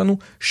הטלגרם שלנו,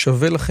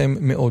 שווה לכם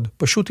מאוד.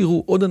 פשוט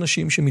תראו עוד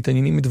אנשים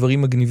שמתעניינים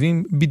מדברים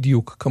מגניבים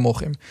בדיוק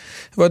כמוכם.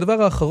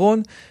 והדבר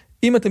האחרון,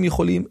 אם אתם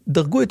יכולים,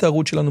 דרגו את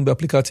הערוץ שלנו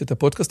באפליקציית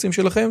הפודקאסטים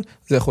שלכם,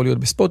 זה יכול להיות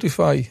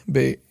בספוטיפיי,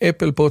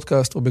 באפל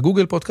פודקאסט או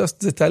בגוגל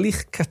פודקאסט, זה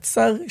תהליך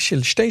קצר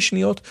של 2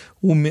 שניות,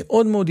 הוא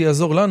מאוד מאוד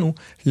יעזור לנו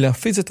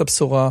להפיץ את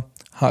הבשורה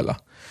הלאה.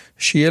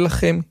 שיהיה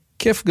לכם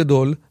כיף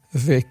גדול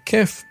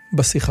וכיף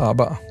בשיחה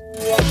הבאה.